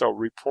more so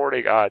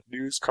reporting on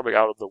news coming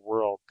out of the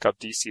world of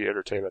DC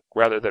entertainment,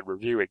 rather than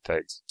reviewing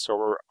things. So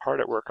we're hard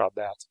at work on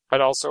that.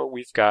 And also,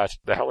 we've got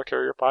the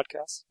Helicarrier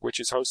podcast, which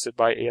is hosted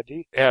by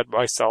Andy and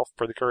myself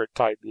for the current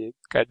time being.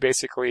 And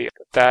basically,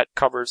 that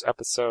covers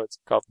episodes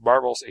of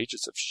Marvel's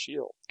Agents of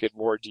S.H.I.E.L.D. in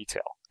more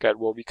detail. And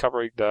we'll be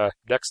covering the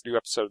next new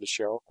episode of the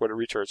show when it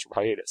returns from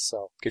hiatus.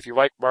 So if you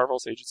like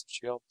Marvel's Agents of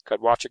S.H.I.E.L.D.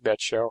 and watching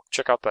that show,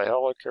 check out the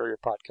Helicarrier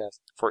podcast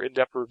for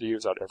in-depth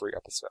reviews on every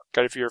episode.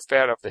 And if you're a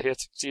fan of the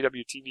hit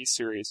CW TV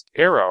series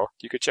Arrow,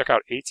 you can check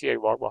out ATA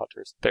Longbow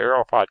Hunters, the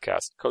Arrow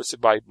podcast,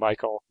 hosted by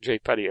Michael, Jay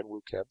Petty, and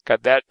Woo Kim.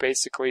 And that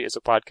basically is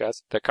a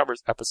podcast that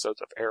covers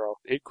episodes of Arrow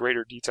in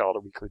greater detail on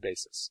a weekly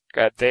basis.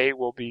 And they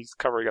will be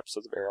covering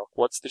episodes of Arrow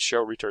once the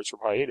show returns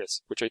from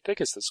hiatus, which I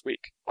think is this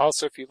week.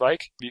 Also, if you'd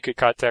like, you can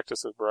contact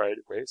us in a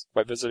variety of ways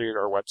by visiting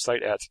our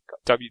website at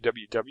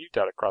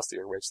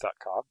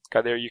www.acrosstheairwaves.com.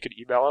 And there you can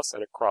email us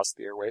at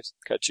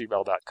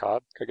acrosstheairwaves@gmail.com.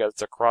 Again,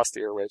 it's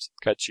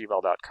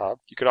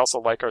acrosstheairwaves@gmail.com. You can also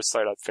like our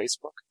site on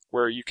Facebook,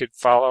 where you can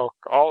follow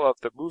all of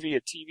the movie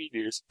and TV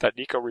news that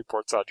Nico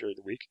reports on during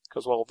the week,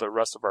 as well as the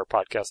rest of our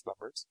podcast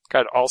members.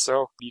 And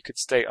also, you can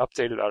stay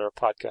updated on our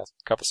podcast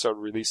episode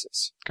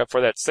releases. And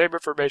for that same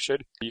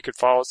information, you can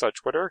follow us on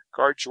Twitter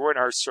or join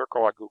our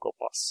circle on Google+.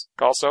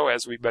 Also,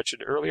 as we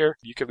mentioned earlier,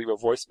 you can leave a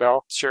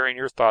voicemail sharing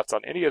your thoughts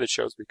on any of the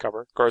shows we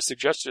cover, or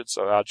suggestions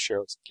of odd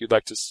shows you'd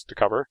like us to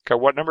cover. And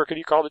what number can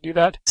you call to do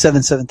that?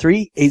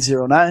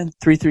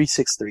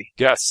 773-809-3363.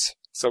 Yes.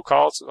 So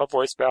call us a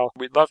voicemail.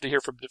 We'd love to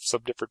hear from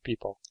some different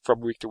people from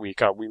week to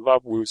week. We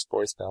love Woo's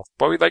voicemail,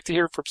 but we'd like to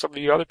hear from some of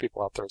the other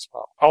people out there as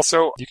well.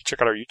 Also, you can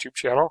check out our YouTube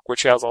channel,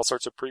 which has all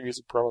sorts of previews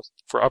and promos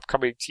for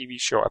upcoming TV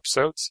show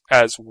episodes,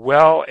 as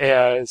well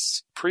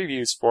as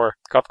previews for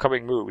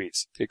upcoming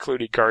movies,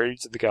 including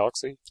Guardians of the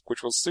Galaxy,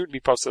 which will soon be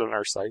posted on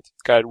our site.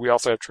 And we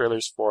also have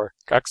trailers for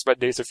X-Men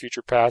Days of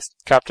Future Past,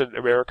 Captain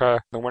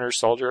America, The Winter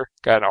Soldier,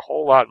 and a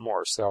whole lot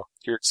more. So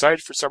if you're excited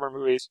for summer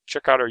movies,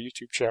 check out our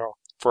YouTube channel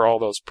for all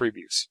those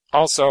previews.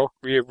 Also,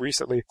 we have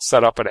recently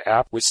set up an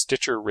app with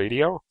Stitcher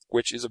Radio,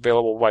 which is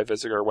available by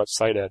visiting our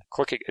website and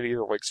clicking any of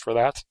the links for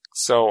that.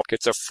 So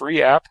it's a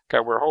free app,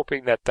 and we're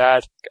hoping that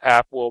that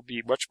app will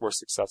be much more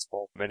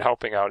successful in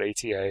helping out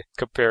ATA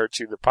compared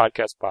to the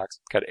Podcast Box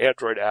and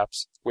Android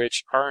apps,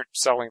 which aren't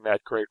selling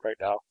that great right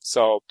now.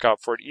 So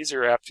for an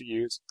easier app to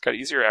use, got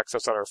easier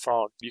access on our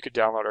phone, you can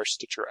download our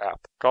Stitcher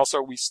app.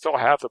 Also, we still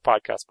have the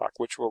Podcast Box,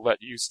 which will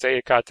let you stay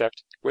in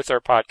contact with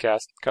our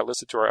podcast, can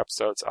listen to our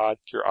episodes on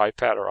your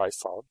iPad or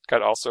iPhone.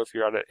 And also, if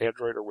you're on an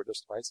Android or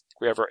Windows device,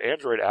 we have our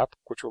Android app,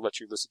 which will let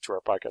you listen to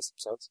our podcast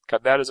episodes.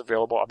 And that is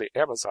available on the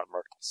Amazon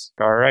Marketplace.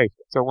 All right.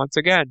 So once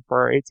again, for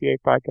our ATA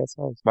podcast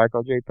hosts,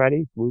 Michael J.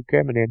 Petty, Woo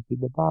Kim, and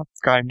Anthony Bob,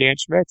 I'm Dan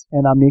Schmidt.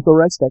 And I'm Nico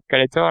Restek.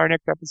 And until our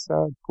next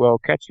episode, we'll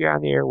catch you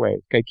on the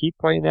airwaves. Okay, keep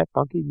playing that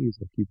funky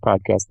music, you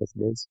podcast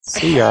listeners.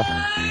 See ya.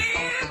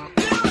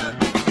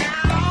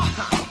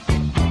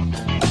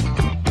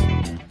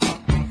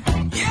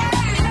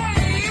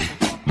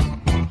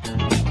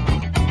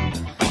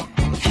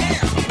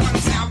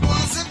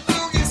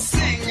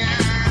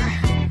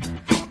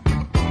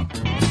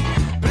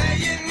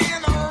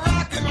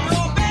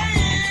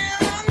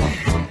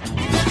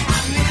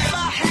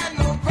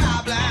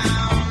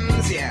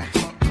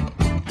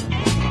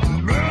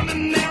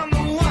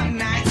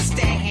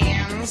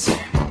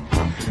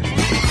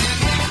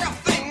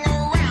 Everything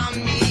around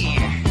me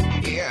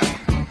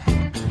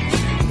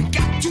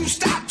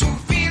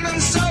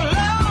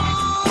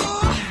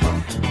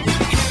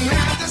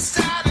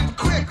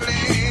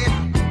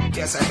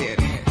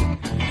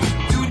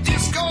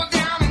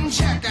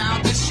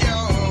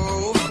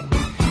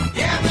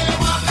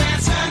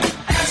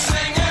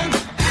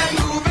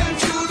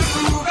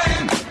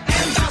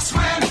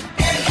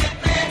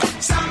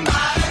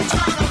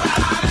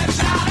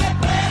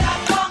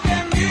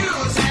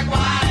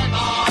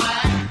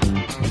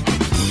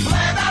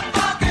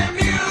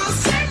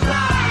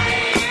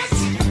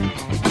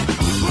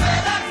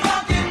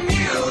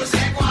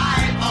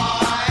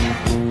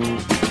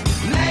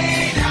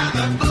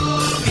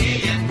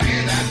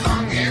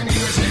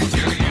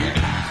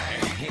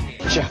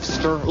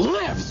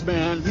Lives,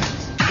 man.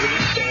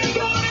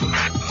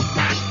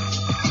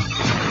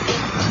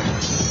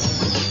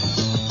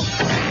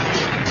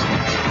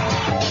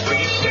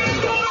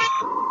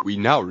 We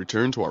now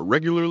return to our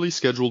regularly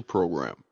scheduled program.